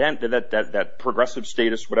something that progressive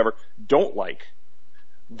statists, whatever, don't like,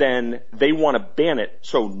 then they want to ban it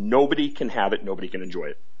so nobody can have it, nobody can enjoy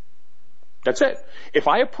it. That's it. If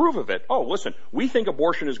I approve of it, listen, we think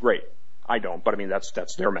abortion is great. I don't, but I mean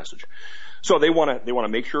that's their message. So they want to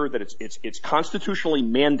make sure that it's constitutionally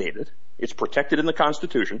mandated, it's protected in the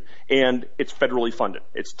Constitution, and it's federally funded.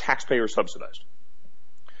 It's taxpayer subsidized.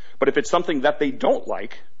 But if it's something that they don't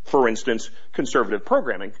like, for instance, conservative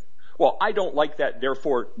programming, well, I don't like that,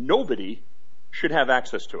 therefore nobody should have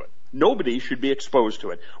access to it. Nobody should be exposed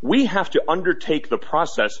to it. We have to undertake the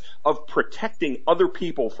process of protecting other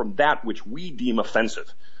people from that which we deem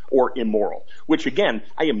offensive or immoral, which again,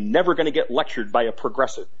 I am never going to get lectured by a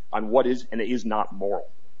progressive on what is and is not moral.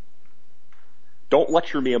 Don't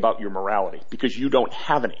lecture me about your morality, because you don't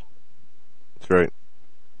have any. That's right.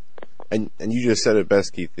 And you just said it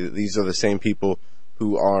best, Keith. These are the same people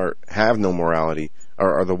who have no morality,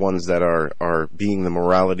 are the ones that are being the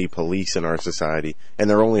morality police in our society, and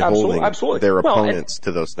they're only holding their opponents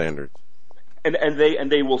to those standards.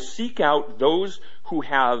 And they will seek out those who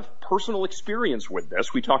have personal experience with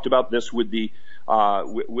this. We talked about this with the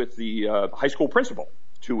high school principal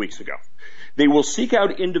 2 weeks ago. They will seek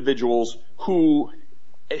out individuals who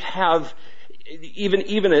have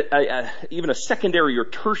even a secondary or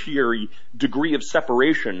tertiary degree of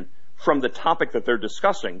separation from the topic that they're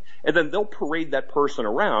discussing, and then they'll parade that person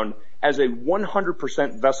around as a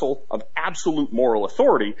 100% vessel of absolute moral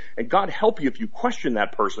authority, and God help you if you question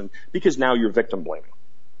that person, because now you're victim blaming.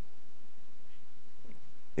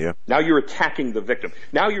 Yeah. Now you're attacking the victim.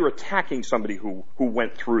 Now you're attacking somebody who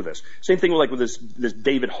went through this. Same thing with this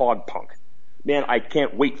David Hogg punk. Man, I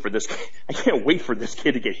can't wait for this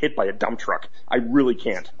kid to get hit by a dump truck. I really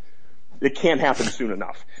can't. It can't happen soon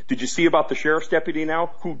enough. Did you see about the sheriff's deputy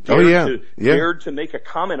now who dared to make a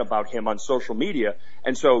comment about him on social media?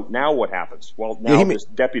 And so now what happens? Well, now this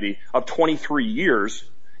deputy of 23 years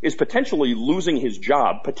is potentially losing his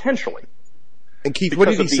job, potentially. And Keith, what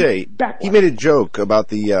did he say? He made a joke about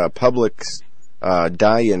the Publix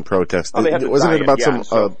die-in protest. Wasn't it about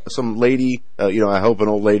some lady? I hope an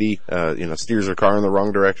old lady, steers her car in the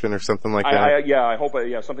wrong direction or something like that. I hope.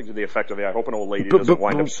 Something to the effect of, I hope an old lady doesn't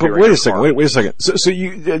wind up steering. But wait a second. So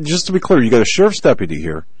you, just to be clear, you got a sheriff's deputy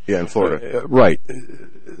here. Yeah, in Florida. Right.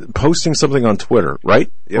 Posting something on Twitter,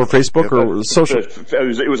 right? Or Facebook or social.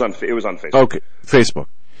 It was on Facebook. Okay, Facebook.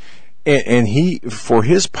 And he, for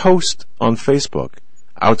his post on Facebook,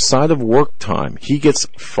 outside of work time, he gets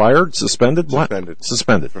fired, suspended?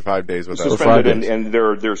 Suspended. For 5 days without suspended, and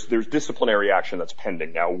there's disciplinary action that's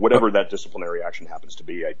pending now. Whatever that disciplinary action happens to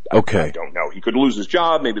be, I don't know. He could lose his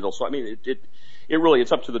job. Maybe they'll. I mean, it really,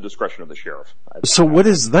 it's up to the discretion of the sheriff. So what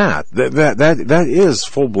is that? That is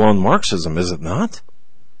full blown Marxism, is it not?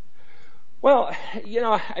 Well,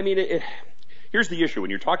 here's the issue. When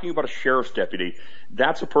you're talking about a sheriff's deputy,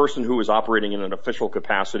 that's a person who is operating in an official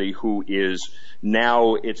capacity who is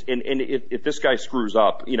now, if this guy screws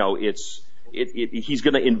up, he's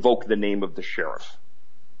going to invoke the name of the sheriff.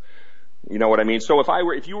 You know what I mean? So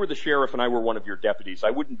if you were the sheriff and I were one of your deputies,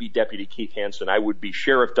 I wouldn't be Deputy Keith Hansen. I would be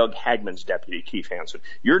Sheriff Doug Hagmann's deputy, Keith Hansen.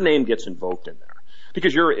 Your name gets invoked in there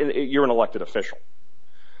because you're an elected official.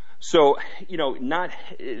 So,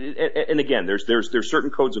 and again, there's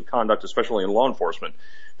certain codes of conduct, especially in law enforcement,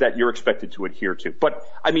 that you're expected to adhere to. But,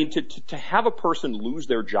 I mean, to have a person lose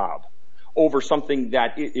their job over something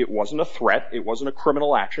that it wasn't a threat, it wasn't a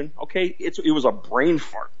criminal action, okay, it was a brain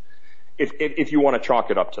fart. If you want to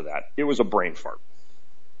chalk it up to that, it was a brain fart.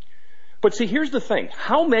 But see, here's the thing.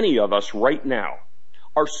 How many of us right now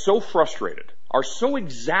are so frustrated, are so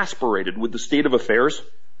exasperated with the state of affairs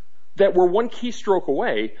that we're one keystroke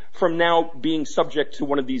away from now being subject to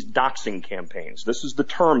one of these doxing campaigns? This is the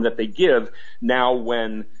term that they give now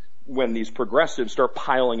when these progressives start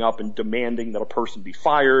piling up and demanding that a person be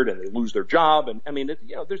fired and they lose their job. And I mean,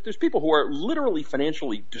 there's people who are literally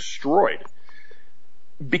financially destroyed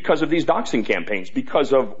because of these doxing campaigns,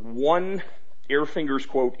 because of one air fingers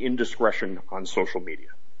quote, indiscretion on social media.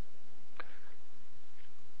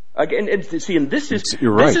 Again, and this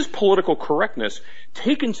is political correctness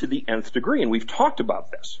taken to the nth degree, and we've talked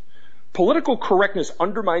about this. Political correctness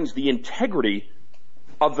undermines the integrity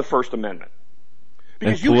of the First Amendment.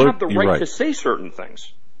 Because you have the right to say certain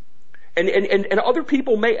things. And other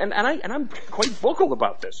people may, and I'm quite vocal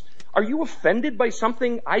about this. Are you offended by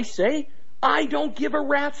something I say? I don't give a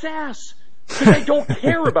rat's ass. Because I don't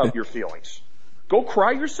care about your feelings. Go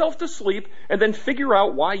cry yourself to sleep and then figure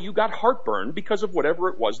out why you got heartburn because of whatever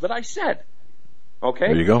it was that I said. Okay?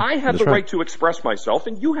 There you go. I have the right to express myself,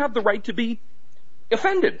 and you have the right to be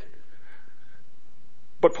offended.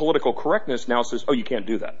 But political correctness now says, oh, you can't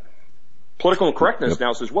do that. Political correctness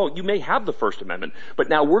now says, well, you may have the First Amendment, but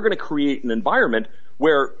now we're going to create an environment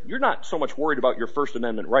where you're not so much worried about your First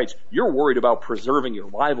Amendment rights, you're worried about preserving your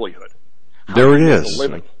livelihood. There it is.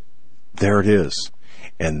 There it is.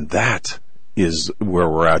 And that is where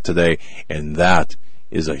we're at today, and that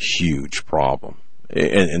is a huge problem.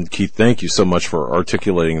 And Keith, thank you so much for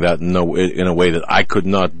articulating that in a way that I could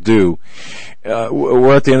not do.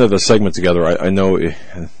 We're at the end of the segment together. I know,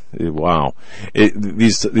 wow,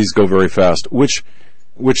 these go very fast, which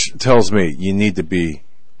tells me you need to be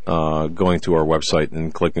going to our website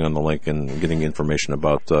and clicking on the link and getting information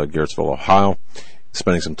about Garrettsville, Ohio,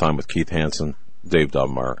 spending some time with Keith Hansen, Dave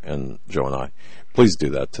Dobmeyer, and Joe and I. Please do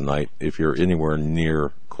that tonight. If you're anywhere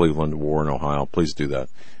near Cleveland, Warren, Ohio, please do that.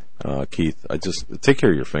 Keith, I just take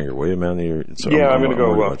care of your finger, will you, man? I'm going to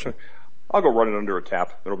go. I'll go run it under a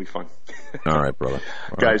tap. It'll be fun. All right, brother.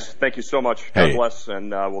 Guys, thank you so much. God bless,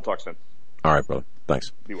 and we'll talk soon. All right, brother.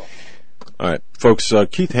 Thanks. Be well. All right, folks.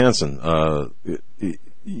 Keith Hansen,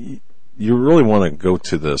 you really want to go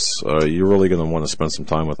to this. You're really going to want to spend some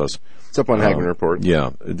time with us. It's up on Hagmann Report.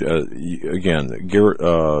 Yeah. Again, Garrett,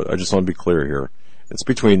 I just want to be clear here. It's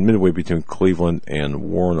midway between Cleveland and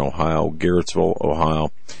Warren, Ohio, Garrettsville,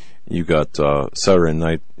 Ohio. You got Saturday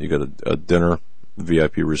night. You got a dinner,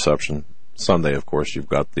 VIP reception. Sunday, of course, you've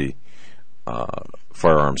got the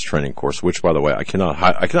firearms training course. Which, by the way, I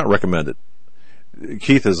cannot recommend it.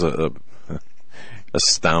 Keith is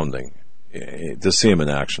astounding. To see him in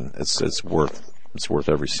action, it's worth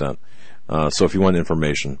every cent. So if you want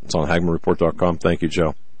information, it's on HagmannReport.com. Thank you,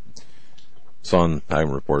 Joe. It's on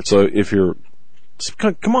Hagmann Report. So if you're,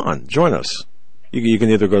 come on, join us. You can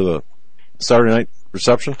either go to the Saturday night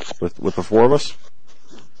reception with the four of us,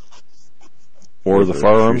 or the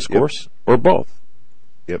firearms course, or both.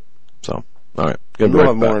 Yep. So, all right. We'll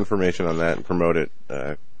have more information on that and promote it.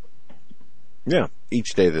 Yeah.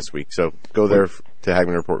 Each day this week. So go there to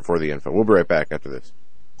Hagmann Report for the info. We'll be right back after this.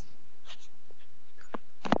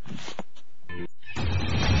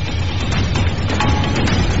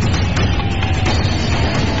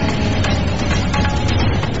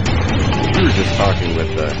 We were just talking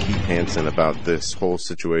with Keith Hansen about this whole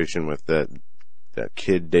situation with that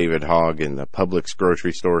kid David Hogg in the Publix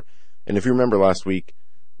grocery store. And if you remember last week,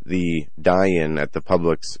 the die-in at the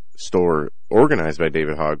Publix store organized by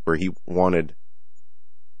David Hogg, where he wanted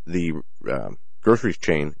the grocery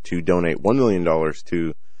chain to donate $1 million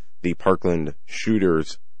to the Parkland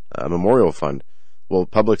Shooters Memorial Fund. Well,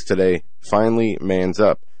 Publix today finally mans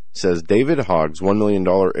up, says David Hogg's $1 million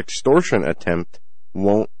extortion attempt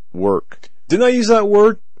won't work. Didn't I use that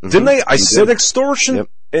word? Mm-hmm. Didn't I? I said extortion. Yep.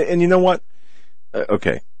 And you know what?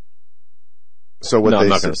 Okay. So what I'm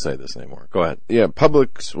not going to say this anymore. Go ahead. Yeah,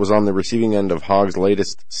 Publix was on the receiving end of Hogg's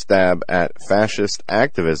latest stab at fascist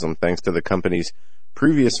activism, thanks to the company's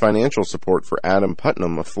previous financial support for Adam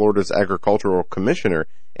Putnam, of Florida's agricultural commissioner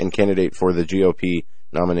and candidate for the GOP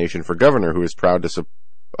nomination for governor, who is proud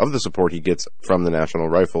of the support he gets from the National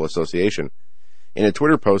Rifle Association. In a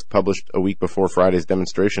Twitter post published a week before Friday's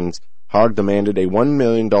demonstrations, Hogg demanded a $1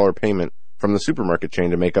 million payment from the supermarket chain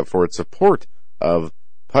to make up for its support of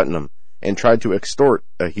Putnam, and tried to extort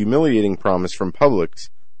a humiliating promise from Publix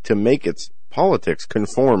to make its politics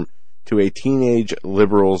conform to a teenage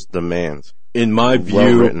liberal's demands. In my view,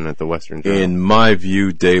 well written at the Western Journal. In my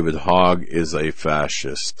view, David Hogg is a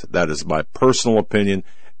fascist. That is my personal opinion.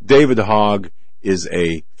 David Hogg is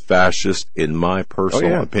a fascist in my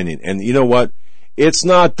personal opinion. And you know what? It's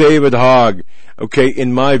not David Hogg. Okay,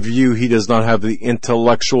 in my view, he does not have the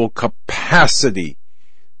intellectual capacity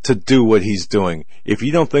to do what he's doing. If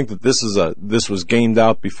you don't think that this was gamed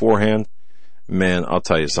out beforehand, man, I'll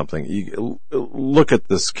tell you something. Look at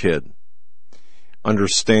this kid.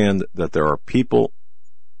 Understand that there are people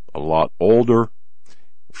a lot older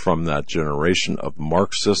from that generation of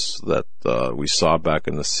Marxists that we saw back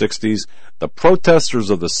in the 60s. The protesters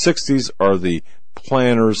of the 60s are the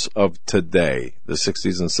planners of today, the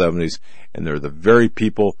 60s and 70s, and they're the very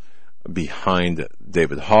people behind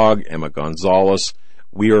David Hogg, Emma Gonzalez.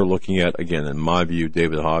 We are looking at, again, in my view,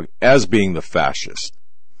 David Hogg as being the fascist,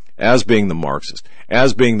 as being the Marxist,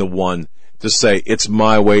 as being the one to say it's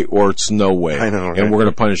my way or it's no way. I know, right? And we're going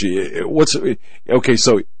to punish you. Okay,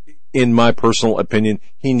 so in my personal opinion,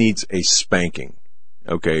 he needs a spanking.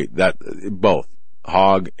 Okay, that both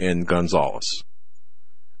Hogg and Gonzalez.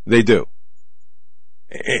 They do.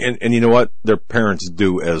 And you know what? Their parents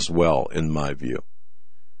do as well, in my view.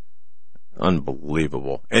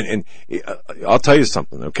 Unbelievable. And I'll tell you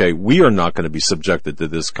something, okay? We are not going to be subjected to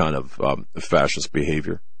this kind of fascist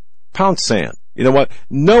behavior. Pound sand. You know what?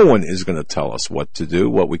 No one is going to tell us what to do,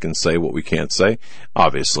 what we can say, what we can't say.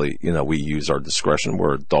 Obviously, you know, we use our discretion.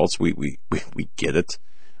 We're adults. We get it.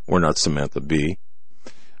 We're not Samantha Bee.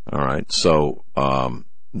 All right. So,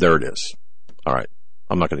 there it is. All right.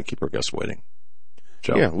 I'm not going to keep our guests waiting.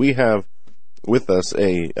 Joe. Yeah, we have with us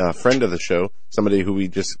a friend of the show, somebody who we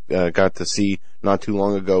just got to see not too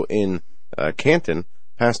long ago in Canton,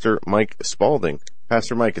 Pastor Mike Spalding.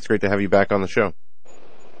 Pastor Mike, it's great to have you back on the show.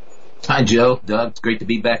 Hi, Joe. Doug, it's great to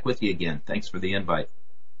be back with you again. Thanks for the invite.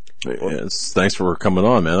 Yes, thanks for coming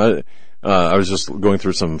on, man. I was just going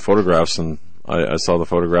through some photographs, and I saw the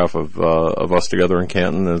photograph of us together in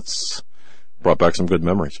Canton. It's brought back some good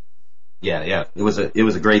memories. Yeah. It was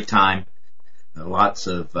a great time. Lots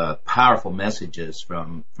of powerful messages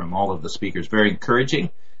from all of the speakers. Very encouraging,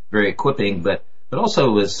 very equipping, but also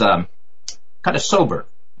was kind of sober.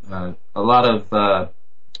 A lot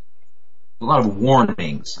of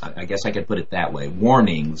warnings. I guess I could put it that way.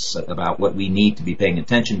 Warnings about what we need to be paying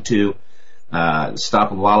attention to.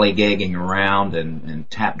 Stop lollygagging around and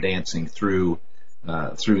tap dancing through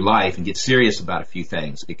life, and get serious about a few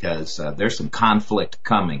things, because there's some conflict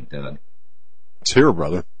coming, Doug. It's here,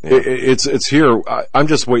 brother. Yeah. It's here. I'm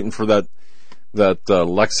just waiting for that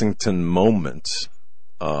Lexington moment.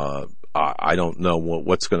 I don't know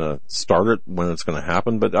what's going to start it, when it's going to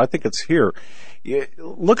happen, but I think it's here.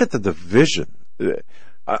 Look at the division.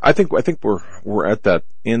 I think we're at that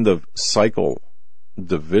end of cycle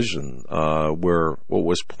division, where what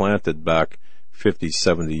was planted back 50,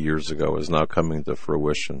 70 years ago is now coming to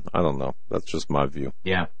fruition. I don't know. That's just my view.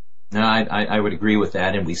 Yeah. No, I would agree with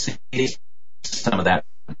that, and we see some of that.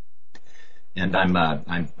 And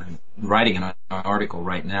I'm writing an article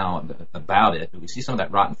right now about it. We see some of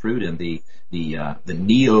that rotten fruit in the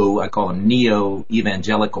I call them neo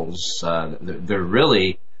evangelicals. They're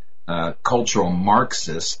really cultural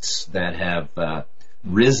Marxists that have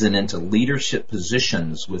risen into leadership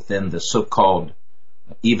positions within the so-called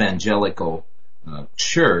evangelical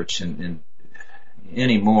church. And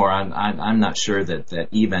anymore, I'm not sure that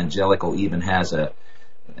evangelical even has a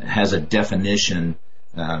definition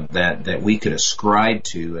that we could ascribe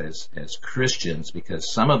to as Christians,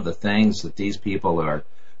 because some of the things that these people are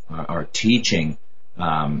teaching.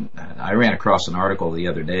 I ran across an article the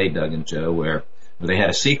other day, Doug and Joe, where they had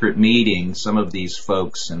a secret meeting. Some of these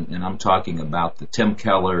folks, and I'm talking about the Tim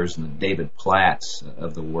Kellers and the David Platts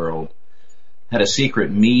of the world, had a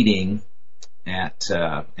secret meeting at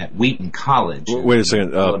Wheaton College. Wait a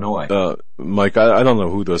second, Illinois. Mike. I don't know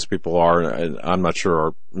who those people are, and I'm not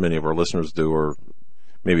sure many of our listeners do, or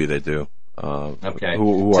maybe they do. Okay.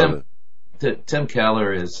 Who are they? Tim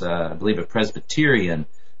Keller is, I believe, a Presbyterian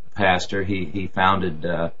pastor. He founded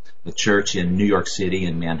the church in New York City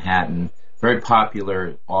and Manhattan. Very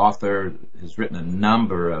popular author, has written a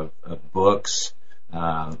number of books.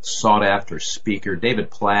 Sought after speaker. David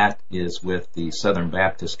Platt is with the Southern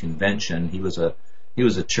Baptist Convention. He was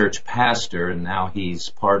a church pastor, and now he's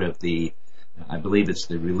part of the, I believe it's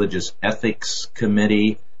the Religious Ethics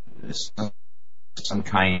Committee, some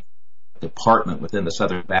kind of department within the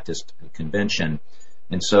Southern Baptist Convention.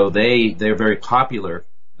 And so they're very popular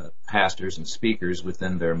pastors and speakers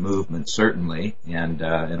within their movement, certainly, and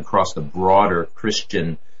across the broader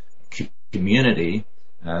Christian community.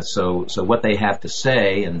 So what they have to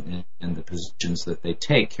say and the positions that they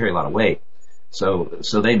take carry a lot of weight. So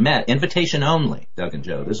they met, invitation only, Doug and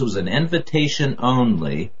Joe. This was an invitation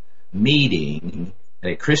only meeting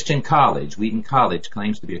at a Christian college. Wheaton College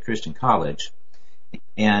claims to be a Christian college.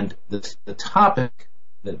 And the topic,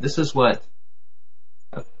 this is what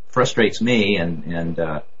frustrates me and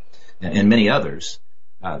many others.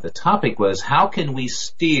 The topic was, how can we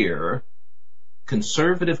steer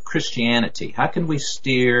conservative Christianity? How can we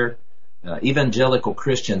steer evangelical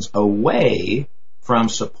Christians away from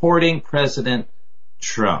supporting President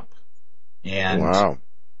Trump? And wow.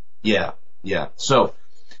 Yeah. So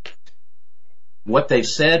what they've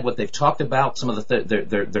said, what they've talked about, some of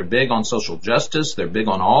the they're big on social justice. They're big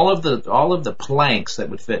on all of the planks that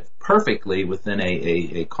would fit perfectly within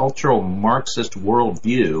a cultural Marxist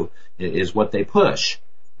worldview is what they push.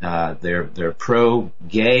 They're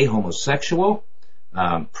pro-gay, homosexual,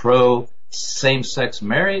 pro same-sex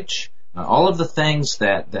marriage, all of the things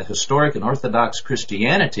that historic and Orthodox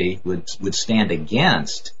Christianity would stand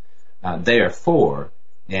against. They are for.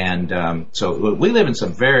 And so we live in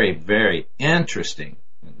some very, very interesting,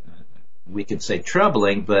 we could say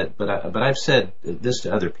troubling, but I've said this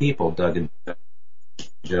to other people, Doug and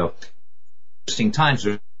Joe, interesting times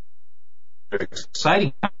are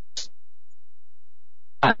exciting times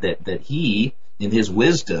that he, in his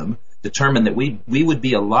wisdom, determined that we would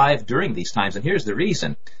be alive during these times. And here's the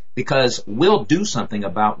reason. Because we'll do something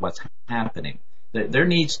about what's happening. There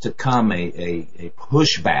needs to come a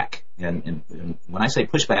pushback. And when I say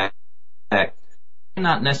pushback, I'm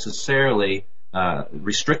not necessarily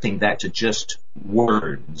restricting that to just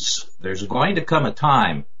words. There's going to come a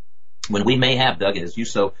time when we may have, Doug, as you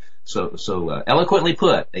so eloquently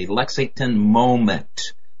put, a Lexington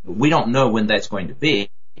moment. We don't know when that's going to be,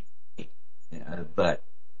 but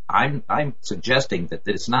I'm suggesting that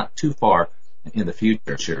it's not too far in the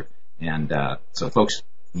future. And so, folks,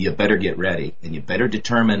 you better get ready, and you better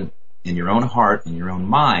determine in your own heart, in your own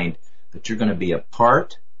mind, that you're going to be a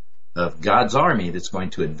part of God's army that's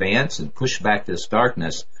going to advance and push back this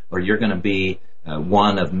darkness, or you're going to be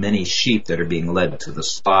one of many sheep that are being led to the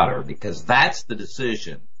slaughter, because that's the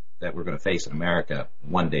decision that we're going to face in America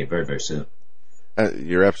one day, very, very soon.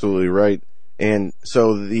 You're absolutely right. And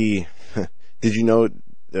so did you know,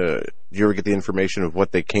 did you ever get the information of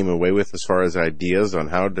what they came away with as far as ideas on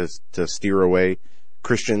how to steer away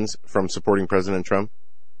Christians from supporting President Trump?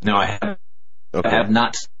 No, I haven't. Okay. I have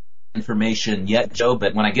not information yet, Joe,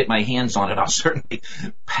 but when I get my hands on it, I'll certainly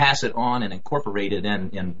pass it on and incorporate it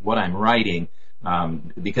in what I'm writing,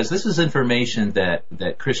 because this is information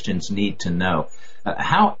that Christians need to know.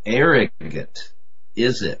 How arrogant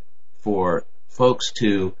is it for folks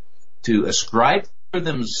to ascribe for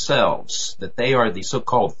themselves that they are the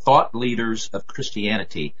so-called thought leaders of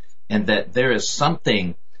Christianity, and that there is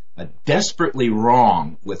something desperately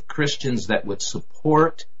wrong with Christians that would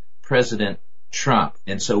support President Trump.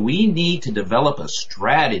 And so we need to develop a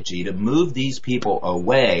strategy to move these people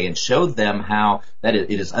away and show them how that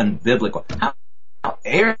it is unbiblical. How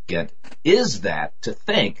arrogant is that to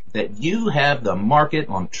think that you have the market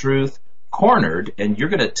on truth cornered and you're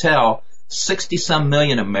going to tell 60-some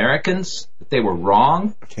million Americans that they were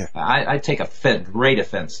wrong? Yeah. I take great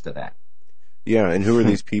offense to that. Yeah, and who are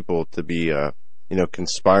these people to be,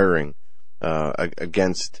 conspiring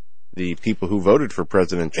against the people who voted for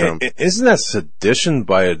President Trump? Isn't that sedition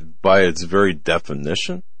by its very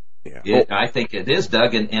definition? Yeah, I think it is,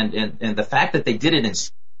 Doug, and the fact that they did it in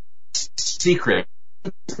secret,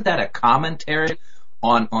 isn't that a commentary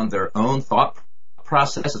on their own thought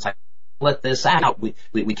process? It's like, let this out.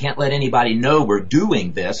 We can't let anybody know we're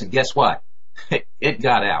doing this. And guess what? It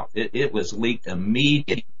got out. It was leaked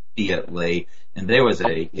immediately, and there was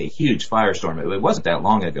a huge firestorm. It wasn't that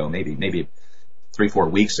long ago, maybe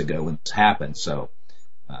 3-4 weeks ago when this happened. So,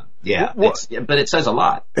 but it says a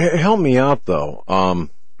lot. Help me out, though.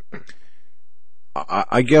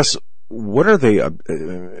 I guess, what are they,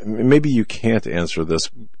 maybe you can't answer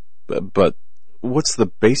this, but what's the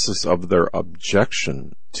basis of their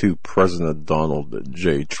objection to President Donald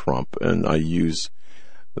J. Trump? And I use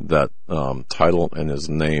that title and his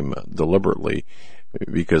name deliberately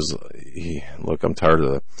because I'm tired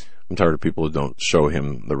of people who don't show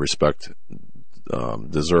him the respect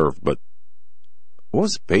deserved. But what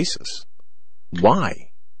was the basis? Why?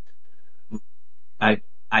 I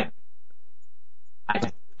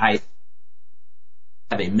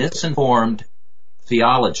have a misinformed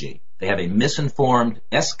theology. They have a misinformed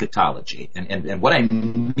eschatology. And what I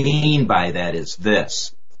mean by that is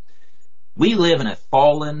this. We live in a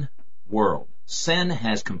fallen world. Sin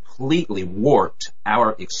has completely warped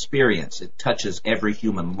our experience. It touches every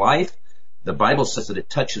human life. The Bible says that it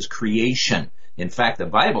touches creation. In fact, the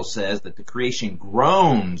Bible says that the creation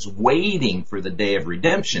groans, waiting for the day of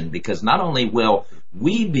redemption, because not only will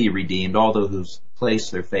we be redeemed, all those who place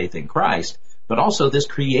their faith in Christ, but also this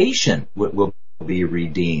creation will be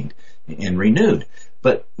redeemed and renewed.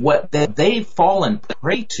 But what they've fallen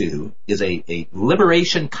prey to is a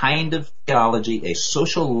liberation kind of theology, a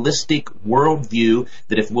socialistic worldview,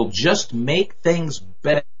 that if we'll just make things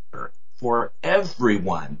better for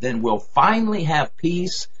everyone, then we'll finally have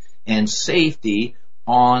peace and safety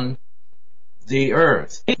on the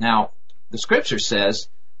earth. Now, the scripture says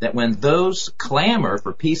that when those clamor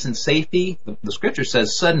for peace and safety, the scripture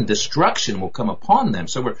says sudden destruction will come upon them.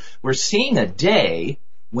 So we're seeing a day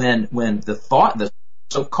when the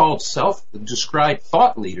so-called self-described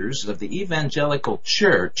thought leaders of the evangelical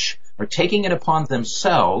church are taking it upon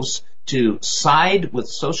themselves to side with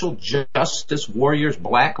social justice warriors,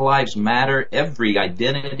 Black Lives Matter, every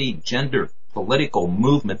identity, gender, political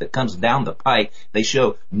movement that comes down the pike. They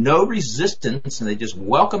show no resistance and they just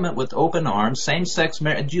welcome it with open arms. Same-sex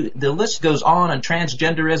marriage, the list goes on, and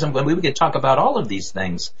transgenderism. We could talk about all of these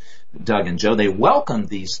things, Doug and Joe. They welcome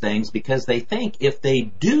these things because they think if they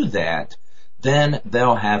do that, then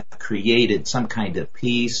they'll have created some kind of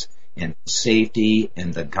peace and safety,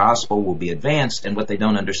 and the gospel will be advanced. And what they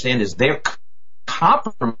don't understand is they're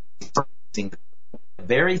compromising the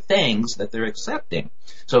very things that they're accepting.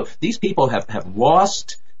 So these people have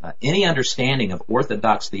lost any understanding of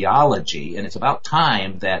orthodox theology, and it's about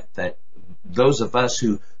time that those of us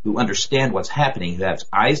who understand what's happening, who have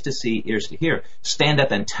eyes to see, ears to hear, stand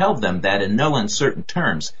up and tell them that in no uncertain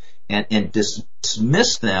terms, and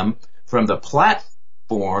dismiss them from the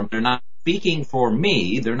platform. They're not speaking for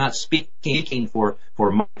me. They're not speaking for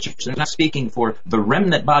much. They're not speaking for the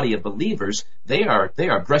remnant body of believers. They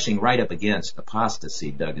are brushing right up against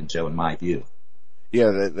apostasy, Doug and Joe, in my view.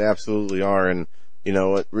 Yeah, they absolutely are. And, you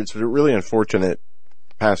know, what's really unfortunate,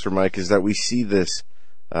 Pastor Mike, is that we see this.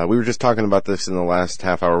 We were just talking about this in the last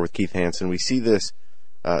half hour with Keith Hansen. We see this,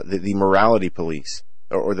 the morality police,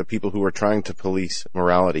 or the people who are trying to police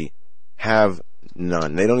morality, have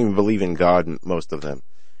none. They don't even believe in God, most of them.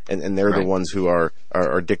 And they're right. The ones who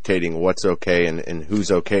are dictating what's okay and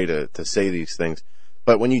who's okay to say these things.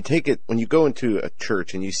 But when you go into a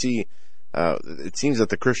church and you see, it seems that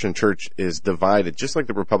the Christian church is divided, just like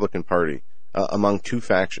the Republican Party, among two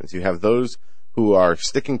factions. You have those who are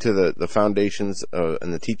sticking to the foundations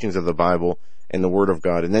and the teachings of the Bible and the Word of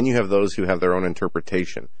God, and then you have those who have their own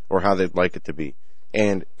interpretation or how they'd like it to be.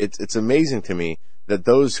 And it's amazing to me that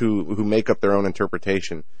those who make up their own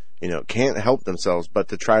interpretation, you know, can't help themselves but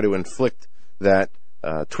to try to inflict that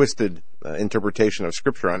twisted interpretation of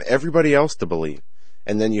Scripture on everybody else to believe.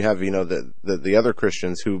 And then you have, you know, the other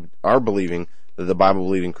Christians who are believing, the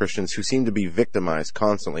Bible-believing Christians, who seem to be victimized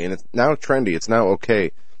constantly. And it's now trendy. It's now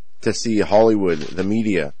okay to see Hollywood, the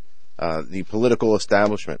media, the political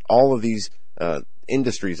establishment, all of these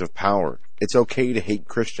industries of power. It's okay to hate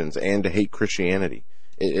Christians and to hate Christianity.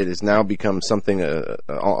 It has now become something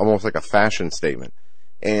almost like a fashion statement.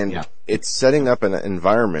 And it's setting up an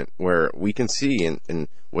environment where we can see in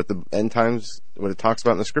what the end times, what it talks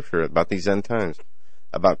about in the Scripture about these end times,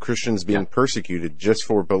 about Christians being persecuted just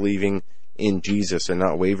for believing in Jesus and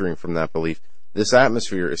not wavering from that belief. This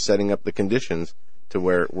atmosphere is setting up the conditions to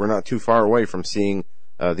where we're not too far away from seeing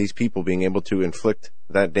these people being able to inflict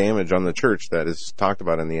that damage on the church that is talked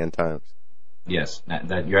about in the end times. Yes,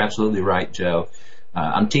 that you're absolutely right, Joe.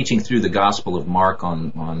 I'm teaching through the Gospel of Mark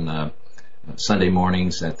on Sunday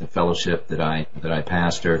mornings at the fellowship that I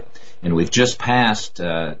pastor, and we've just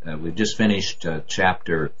finished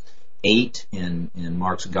chapter 8 in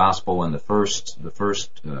Mark's Gospel, and the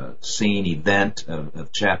first scene event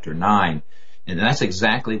of chapter 9, and that's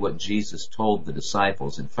exactly what Jesus told the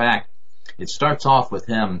disciples. In fact, it starts off with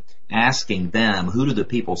him asking them, "Who do the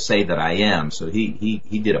people say that I am?" So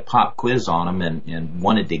he did a pop quiz on them and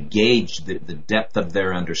wanted to gauge the depth of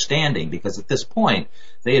their understanding, because at this point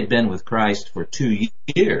they had been with Christ for 2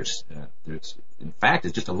 years. In fact,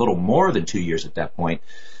 it's just a little more than 2 years at that point.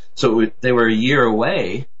 So they were a year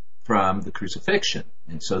away from the crucifixion,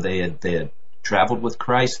 and so they had traveled with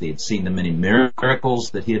Christ. They had seen the many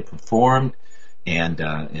miracles that he had performed, and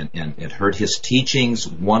heard his teachings,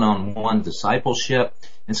 one-on-one discipleship.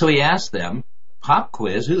 And so he asked them, pop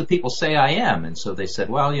quiz, "Who do the people say I am?" And so they said,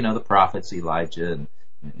 "Well, you know, the prophets, Elijah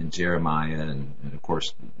and Jeremiah, and of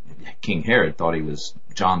course King Herod thought he was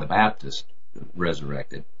John the Baptist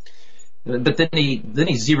resurrected." But then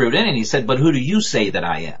he zeroed in and he said, "But who do you say that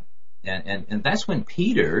I am?" And that's when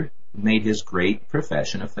Peter made his great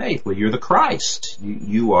profession of faith. "Well, you're the Christ.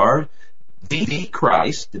 You are the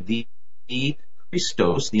Christ, the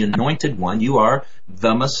Christos, the anointed one. You are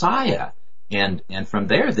the Messiah." And from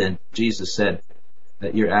there, then Jesus said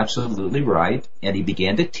that you're absolutely right, and he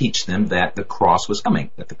began to teach them that the cross was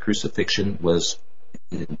coming, that the crucifixion was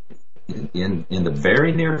in the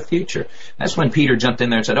very near future. That's when Peter jumped in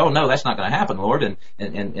there and said, "Oh no, that's not going to happen, Lord."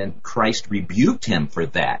 And Christ rebuked him for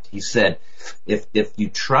that. He said, if you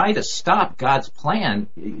try to stop God's plan,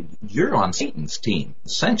 you're on Satan's team,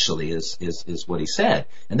 essentially, is what he said.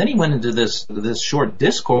 And then he went into this short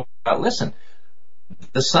discourse about, listen,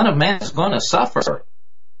 the Son of Man is going to suffer.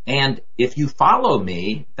 And if you follow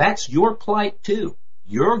me, that's your plight too.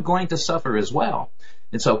 you're going to suffer as well.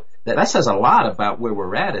 And so that says a lot about where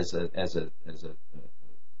we're at as a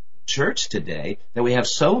church today, that we have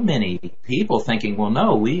so many people thinking, well,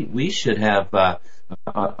 no, we should have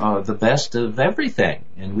the best of everything,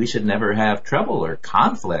 and we should never have trouble or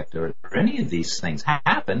conflict or any of these things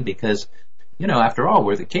happen because, after all,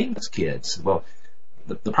 we're the king's kids. Well,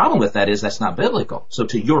 the problem with that is that's not biblical. So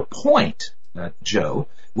to your point, Joe,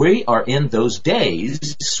 we are in those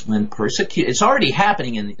days when it's already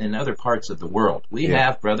happening in other parts of the world. We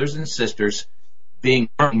have brothers and sisters being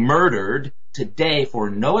murdered today for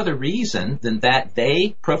no other reason than that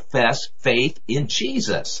they profess faith in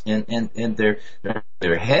Jesus, and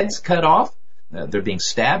their heads cut off, they're being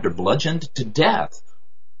stabbed or bludgeoned to death.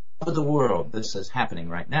 All over the world, this is happening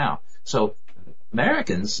right now. So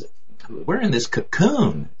Americans, we're in this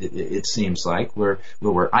cocoon, it seems like, where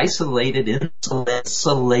we're isolated,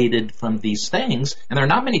 insulated from these things, and there are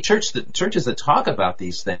not many churches that talk about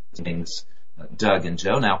these things, Doug and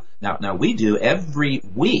Joe. Now we do every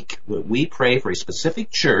week. We pray for a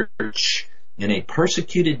specific church in a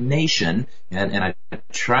persecuted nation, and I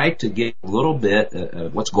try to get a little bit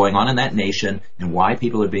of what's going on in that nation and why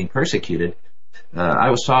people are being persecuted. I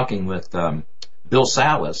was talking with Bill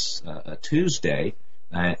Salas Tuesday,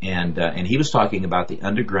 and he was talking about the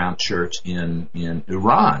underground church in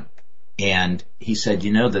Iran, and he said,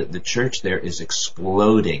 the church there is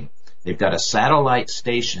exploding. They've got a satellite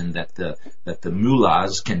station that the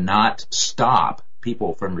mullahs cannot stop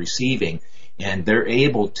people from receiving, and they're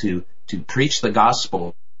able to preach the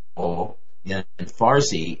gospel in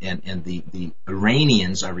Farsi, and the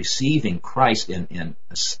Iranians are receiving Christ in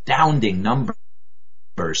astounding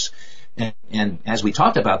numbers. And as we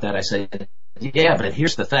talked about that, I said, yeah, but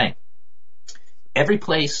here's the thing. Every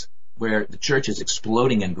place where the church is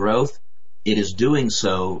exploding in growth, it is doing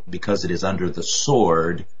so because it is under the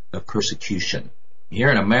sword of persecution. Here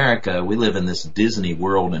in America, we live in this Disney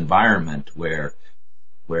World environment where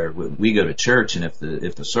we go to church, and if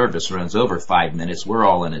the service runs over 5 minutes, we're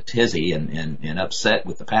all in a tizzy and upset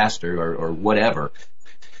with the pastor or whatever.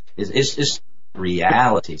 It's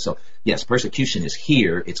reality. So yes, persecution is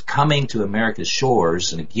here. It's coming to America's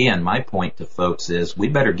shores. And again, my point to folks is we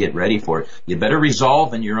better get ready for it. You better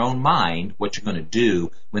resolve in your own mind what you're going to do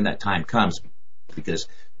when that time comes, because,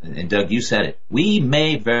 and Doug, you said it, we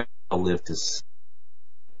may very well live to see.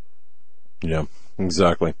 Yeah,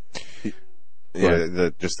 exactly.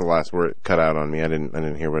 Yeah, just the last word cut out on me. I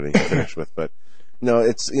didn't hear what he finished with, but no,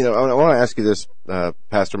 it's, I want to ask you this,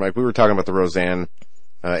 Pastor Mike. We were talking about the Roseanne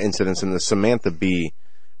incidents and the Samantha Bee.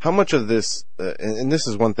 How much of this, and this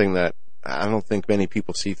is one thing that I don't think many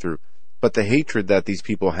people see through, but the hatred that these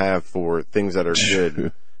people have for things that are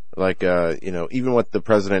good, like, even what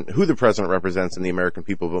who the president represents in the American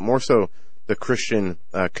people, but more so the Christian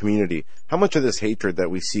community. How much of this hatred that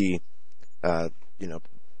we see,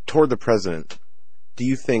 toward the president, do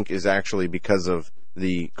you think is actually because of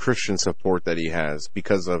the Christian support that he has,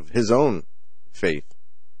 because of his own faith?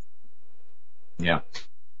 Yeah.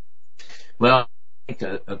 Well, I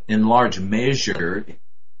think in large measure,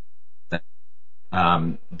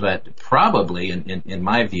 but probably, in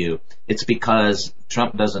my view, it's because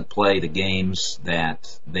Trump doesn't play the games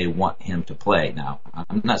that they want him to play. Now,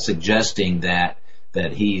 I'm not suggesting that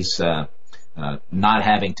he's not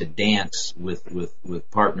having to dance with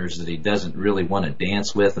partners that he doesn't really want to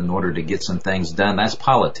dance with in order to get some things done. That's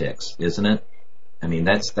politics, isn't it? I mean,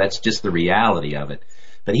 that's just the reality of it.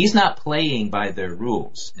 But he's not playing by their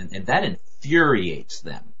rules, and that infuriates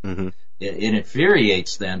them. Mm-hmm. It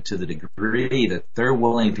infuriates them to the degree that they're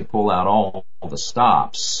willing to pull out all the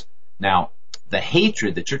stops. Now, the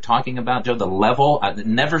hatred that you're talking about, Joe, the level, I've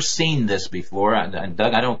never seen this before, and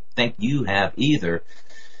Doug, I don't think you have either.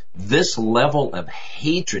 This level of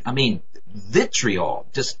hatred, I mean, vitriol,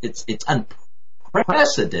 just it's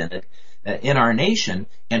unprecedented in our nation,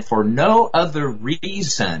 and for no other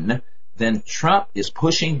reason than Trump is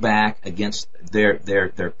pushing back against their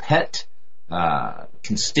pet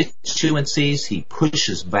constituencies. He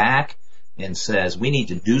pushes back and says, we need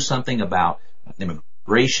to do something about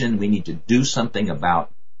immigration. We need to do something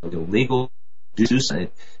about illegal. Do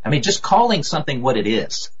something. I mean, just calling something what it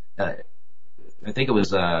is. I think it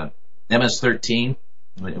was MS-13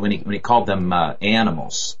 when he called them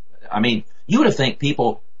animals. I mean, you would have think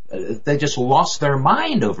people they just lost their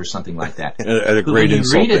mind over something like that. At a great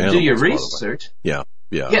insult to animals, do your research. Yeah.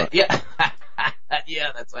 Yeah,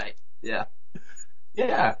 that's right. Yeah.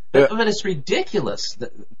 But it's ridiculous.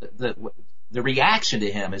 The reaction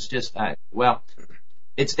to him is just,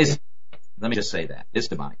 it's. Let me just say that it's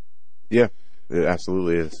demonic. Yeah, it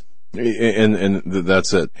absolutely is. And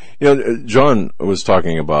that's it. John was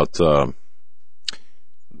talking about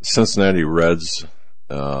Cincinnati Reds.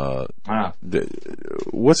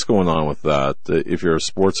 What's going on with that? If you're a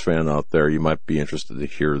sports fan out there, you might be interested to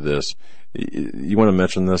hear this. You want to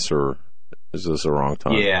mention this, or is this a wrong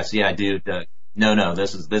time? Yes, I do. No,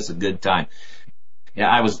 this is a good time. Yeah,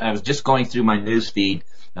 I was just going through my news feed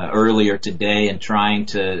earlier today and trying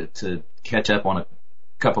to catch up on a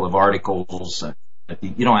couple of articles.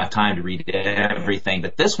 You don't have time to read everything,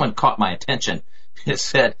 but this one caught my attention. It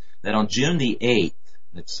said that on June the 8th,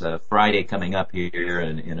 it's Friday coming up here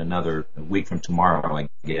in another week from tomorrow, I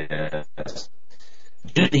guess.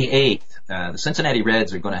 June the 8th, the Cincinnati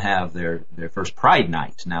Reds are going to have their first Pride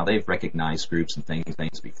Night. Now, they've recognized groups and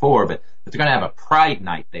things before, but they're going to have a Pride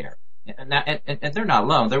Night there. And they're not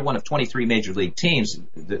alone. They're one of 23 major league teams.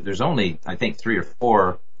 There's only, I think, 3 or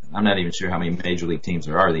 4. I'm not even sure how many major league teams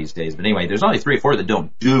there are these days. But anyway, there's only 3 or 4 that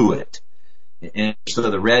don't do it. And so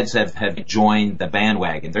the Reds have joined the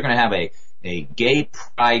bandwagon. They're going to have a gay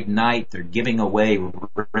pride night. They're giving away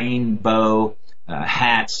rainbow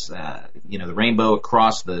hats, the rainbow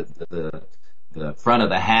across the front of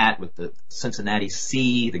the hat with the Cincinnati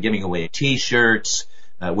C. They're giving away T-shirts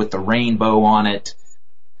with the rainbow on it.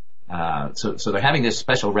 So they're having this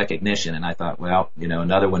special recognition, and I thought, well,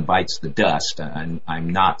 another one bites the dust.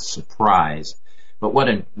 I'm not surprised. But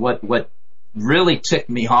what really ticked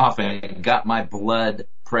me off and got my blood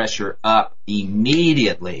pressure up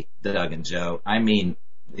immediately, Doug and Joe, I mean,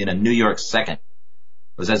 in a New York second,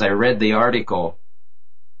 was as I read the article,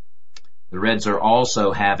 the Reds are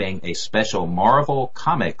also having a special Marvel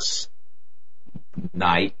Comics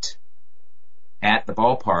night at the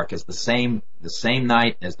ballpark as the same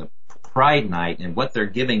night as the Pride Night, and what they're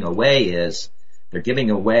giving away is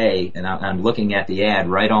and I'm looking at the ad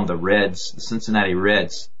right on the Cincinnati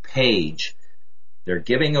Reds page. They're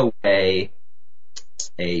giving away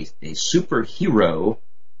a superhero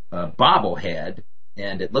bobblehead,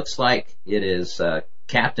 and it looks like it is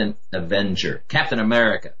Captain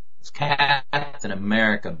America. It's Captain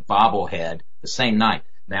America bobblehead the same night.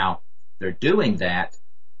 Now, they're doing that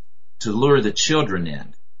to lure the children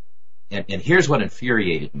in. And here's what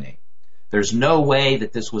infuriated me. There's no way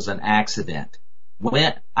that this was an accident.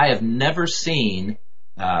 I have never seen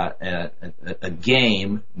a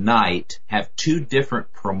game night have 2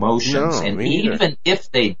 different promotions. No, and even if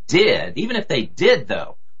they did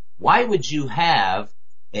though, why would you have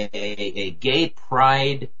a gay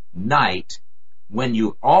pride night when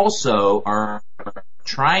you also are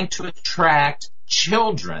trying to attract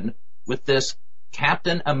children with this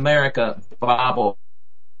Captain America bobble?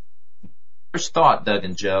 First thought, Doug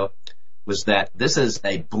and Joe, was that this is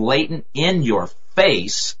a blatant,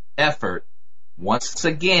 in-your-face effort, once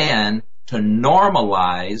again, to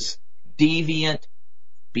normalize deviant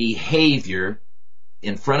behavior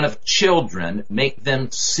in front of children, make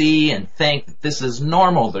them see and think that this is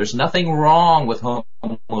normal. There's nothing wrong with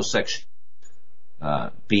homosexual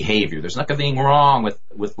behavior. There's nothing wrong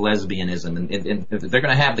with lesbianism. And they're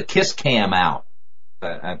going to have the kiss cam out,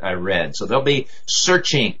 I read. So they'll be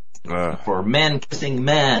searching for men kissing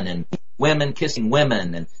men and women kissing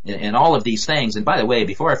women and all of these things. And by the way,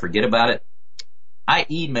 before I forget about it, I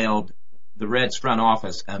emailed the Reds front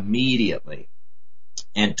office immediately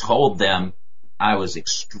and told them I was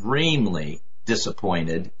extremely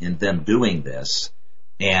disappointed in them doing this.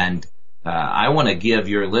 And I want to give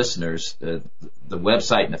your listeners the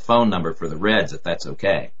website and the phone number for the Reds, if that's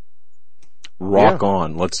okay. Rock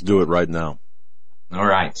on. Let's do it right now. All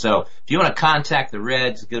right. So if you want to contact the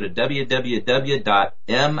Reds, go to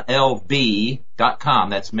www.mlb.com.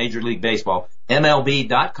 That's Major League Baseball.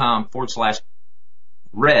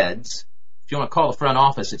 MLB.com/Reds. If you want to call the front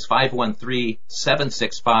office, it's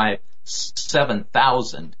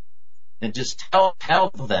 513-765-7000. And just tell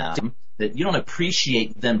them that you don't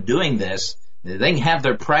appreciate them doing this. They can have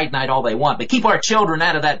their Pride Night all they want, but keep our children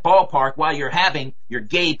out of that ballpark while you're having your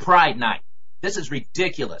gay Pride Night. This is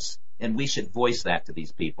ridiculous. And we should voice that to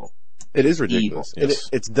these people. It is ridiculous. Yes.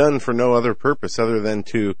 It's done for no other purpose other than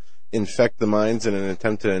to infect the minds in an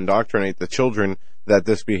attempt to indoctrinate the children that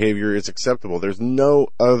this behavior is acceptable. There's no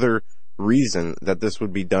other reason that this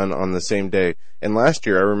would be done on the same day. And last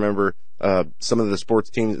year, I remember some of the sports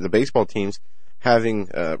teams, the baseball teams, having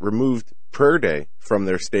removed Prayer Day from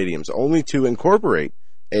their stadiums, only to incorporate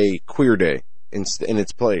a queer day in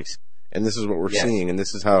its place. And this is what we're seeing, and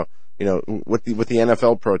this is how, with the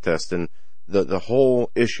NFL protest and the whole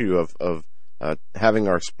issue of having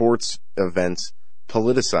our sports events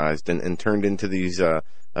politicized and turned into these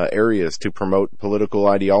areas to promote political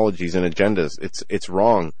ideologies and agendas. It's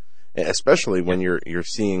wrong, especially when you're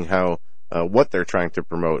seeing how what they're trying to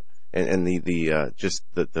promote and the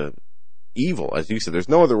evil, as you said. There's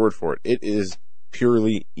no other word for it. It is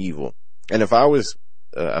purely evil. And if I was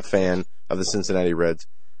a fan of the Cincinnati Reds,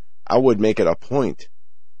 I would make it a point,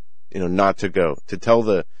 not to go, to tell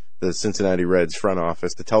the Cincinnati Reds front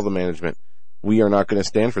office, to tell the management, we are not going to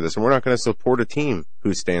stand for this, and we're not going to support a team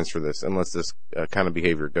who stands for this and lets this kind of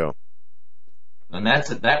behavior go. And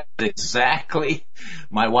that's exactly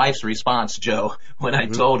my wife's response, Joe, when I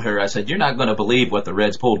told her. I said, you're not going to believe what the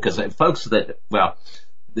Reds pulled, because folks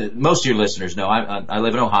most of your listeners know I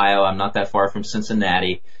live in Ohio. I'm not that far from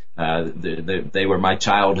Cincinnati. They were my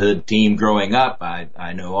childhood team growing up.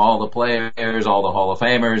 I know all the players, all the Hall of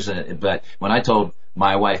Famers. But when I told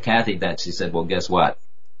my wife, Kathy, that, she said, well, guess what?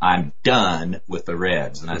 I'm done with the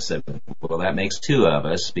Reds. And I said, well, that makes two of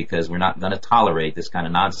us, because we're not going to tolerate this kind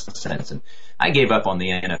of nonsense. And I gave up on the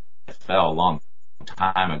NFL a long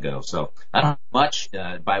time ago. So I don't have much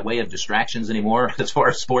by way of distractions anymore as far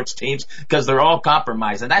as sports teams, because they're all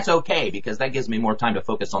compromised. And that's okay, because that gives me more time to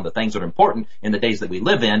focus on the things that are important in the days that we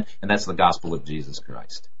live in, and that's the gospel of Jesus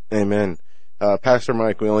Christ. Amen. Pastor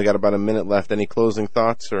Mike, we only got about a minute left. Any closing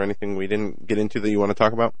thoughts or anything we didn't get into that you want to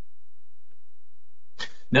talk about?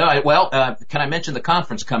 No, can I mention the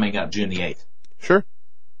conference coming up June the 8th? Sure.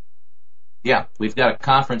 Yeah, we've got a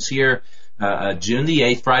conference here June the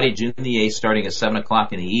 8th, Friday, June the 8th, starting at 7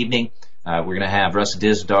 o'clock in the evening. We're going to have Russ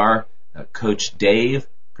Dizdar, Coach Dave,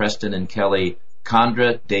 Preston and Kelly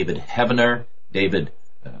Condra, David Heavener, David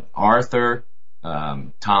Arthur,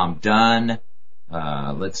 Tom Dunn,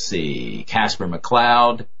 Casper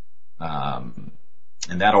McLeod,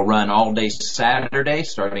 and that'll run all day Saturday,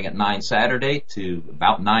 starting at 9 Saturday to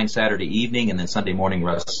about 9 Saturday evening, and then Sunday morning,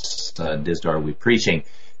 Russ Dizdar will be preaching.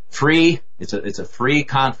 Free. It's a free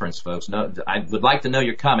conference, folks. No, I would like to know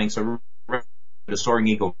you're coming, so go to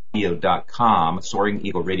SoaringEagleRadio.com.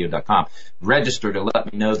 Register to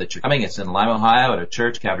let me know that you're coming. It's in Lima, Ohio, at a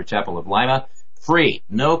church, Calvary Chapel of Lima. Free,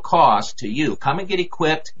 no cost to you. Come and get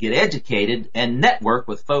equipped, get educated, and network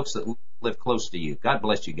with folks that live close to you. God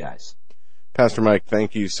bless you guys. Pastor Mike,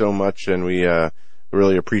 thank you so much, and we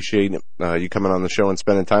really appreciate you coming on the show and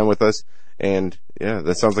spending time with us. And yeah,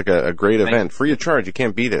 that sounds like a great event. Free of charge. You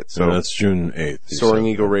can't beat it. So that's June 8th.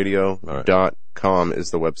 SoaringEagleRadio.com is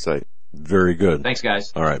the website. Very good. Thanks,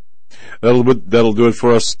 guys. All right. That'll do it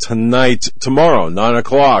for us tonight. Tomorrow, 9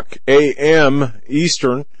 o'clock a.m.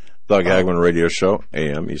 Eastern. Doug Hagmann Radio Show,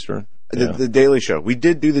 a.m. Eastern. Yeah. The Daily Show. We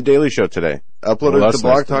did do the Daily Show today. Uploaded it to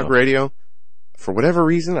Blog Talk Radio. For whatever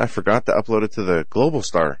reason, I forgot to upload it to the Global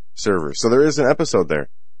Star server. So there is an episode there.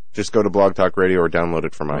 Just go to Blog Talk Radio or download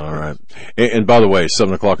it from iTunes. All right. And by the way,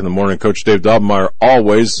 7 o'clock in the morning, Coach Dave Dobmeyer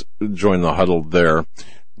always join the huddle there.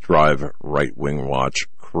 Drive Right Wing Watch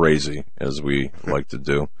crazy, as we like to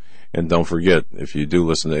do. And don't forget, if you do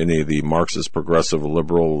listen to any of the Marxist, progressive,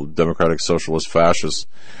 liberal, democratic, socialist, fascists,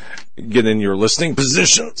 get in your listening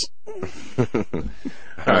positions. All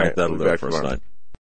right. That'll do it for us tonight.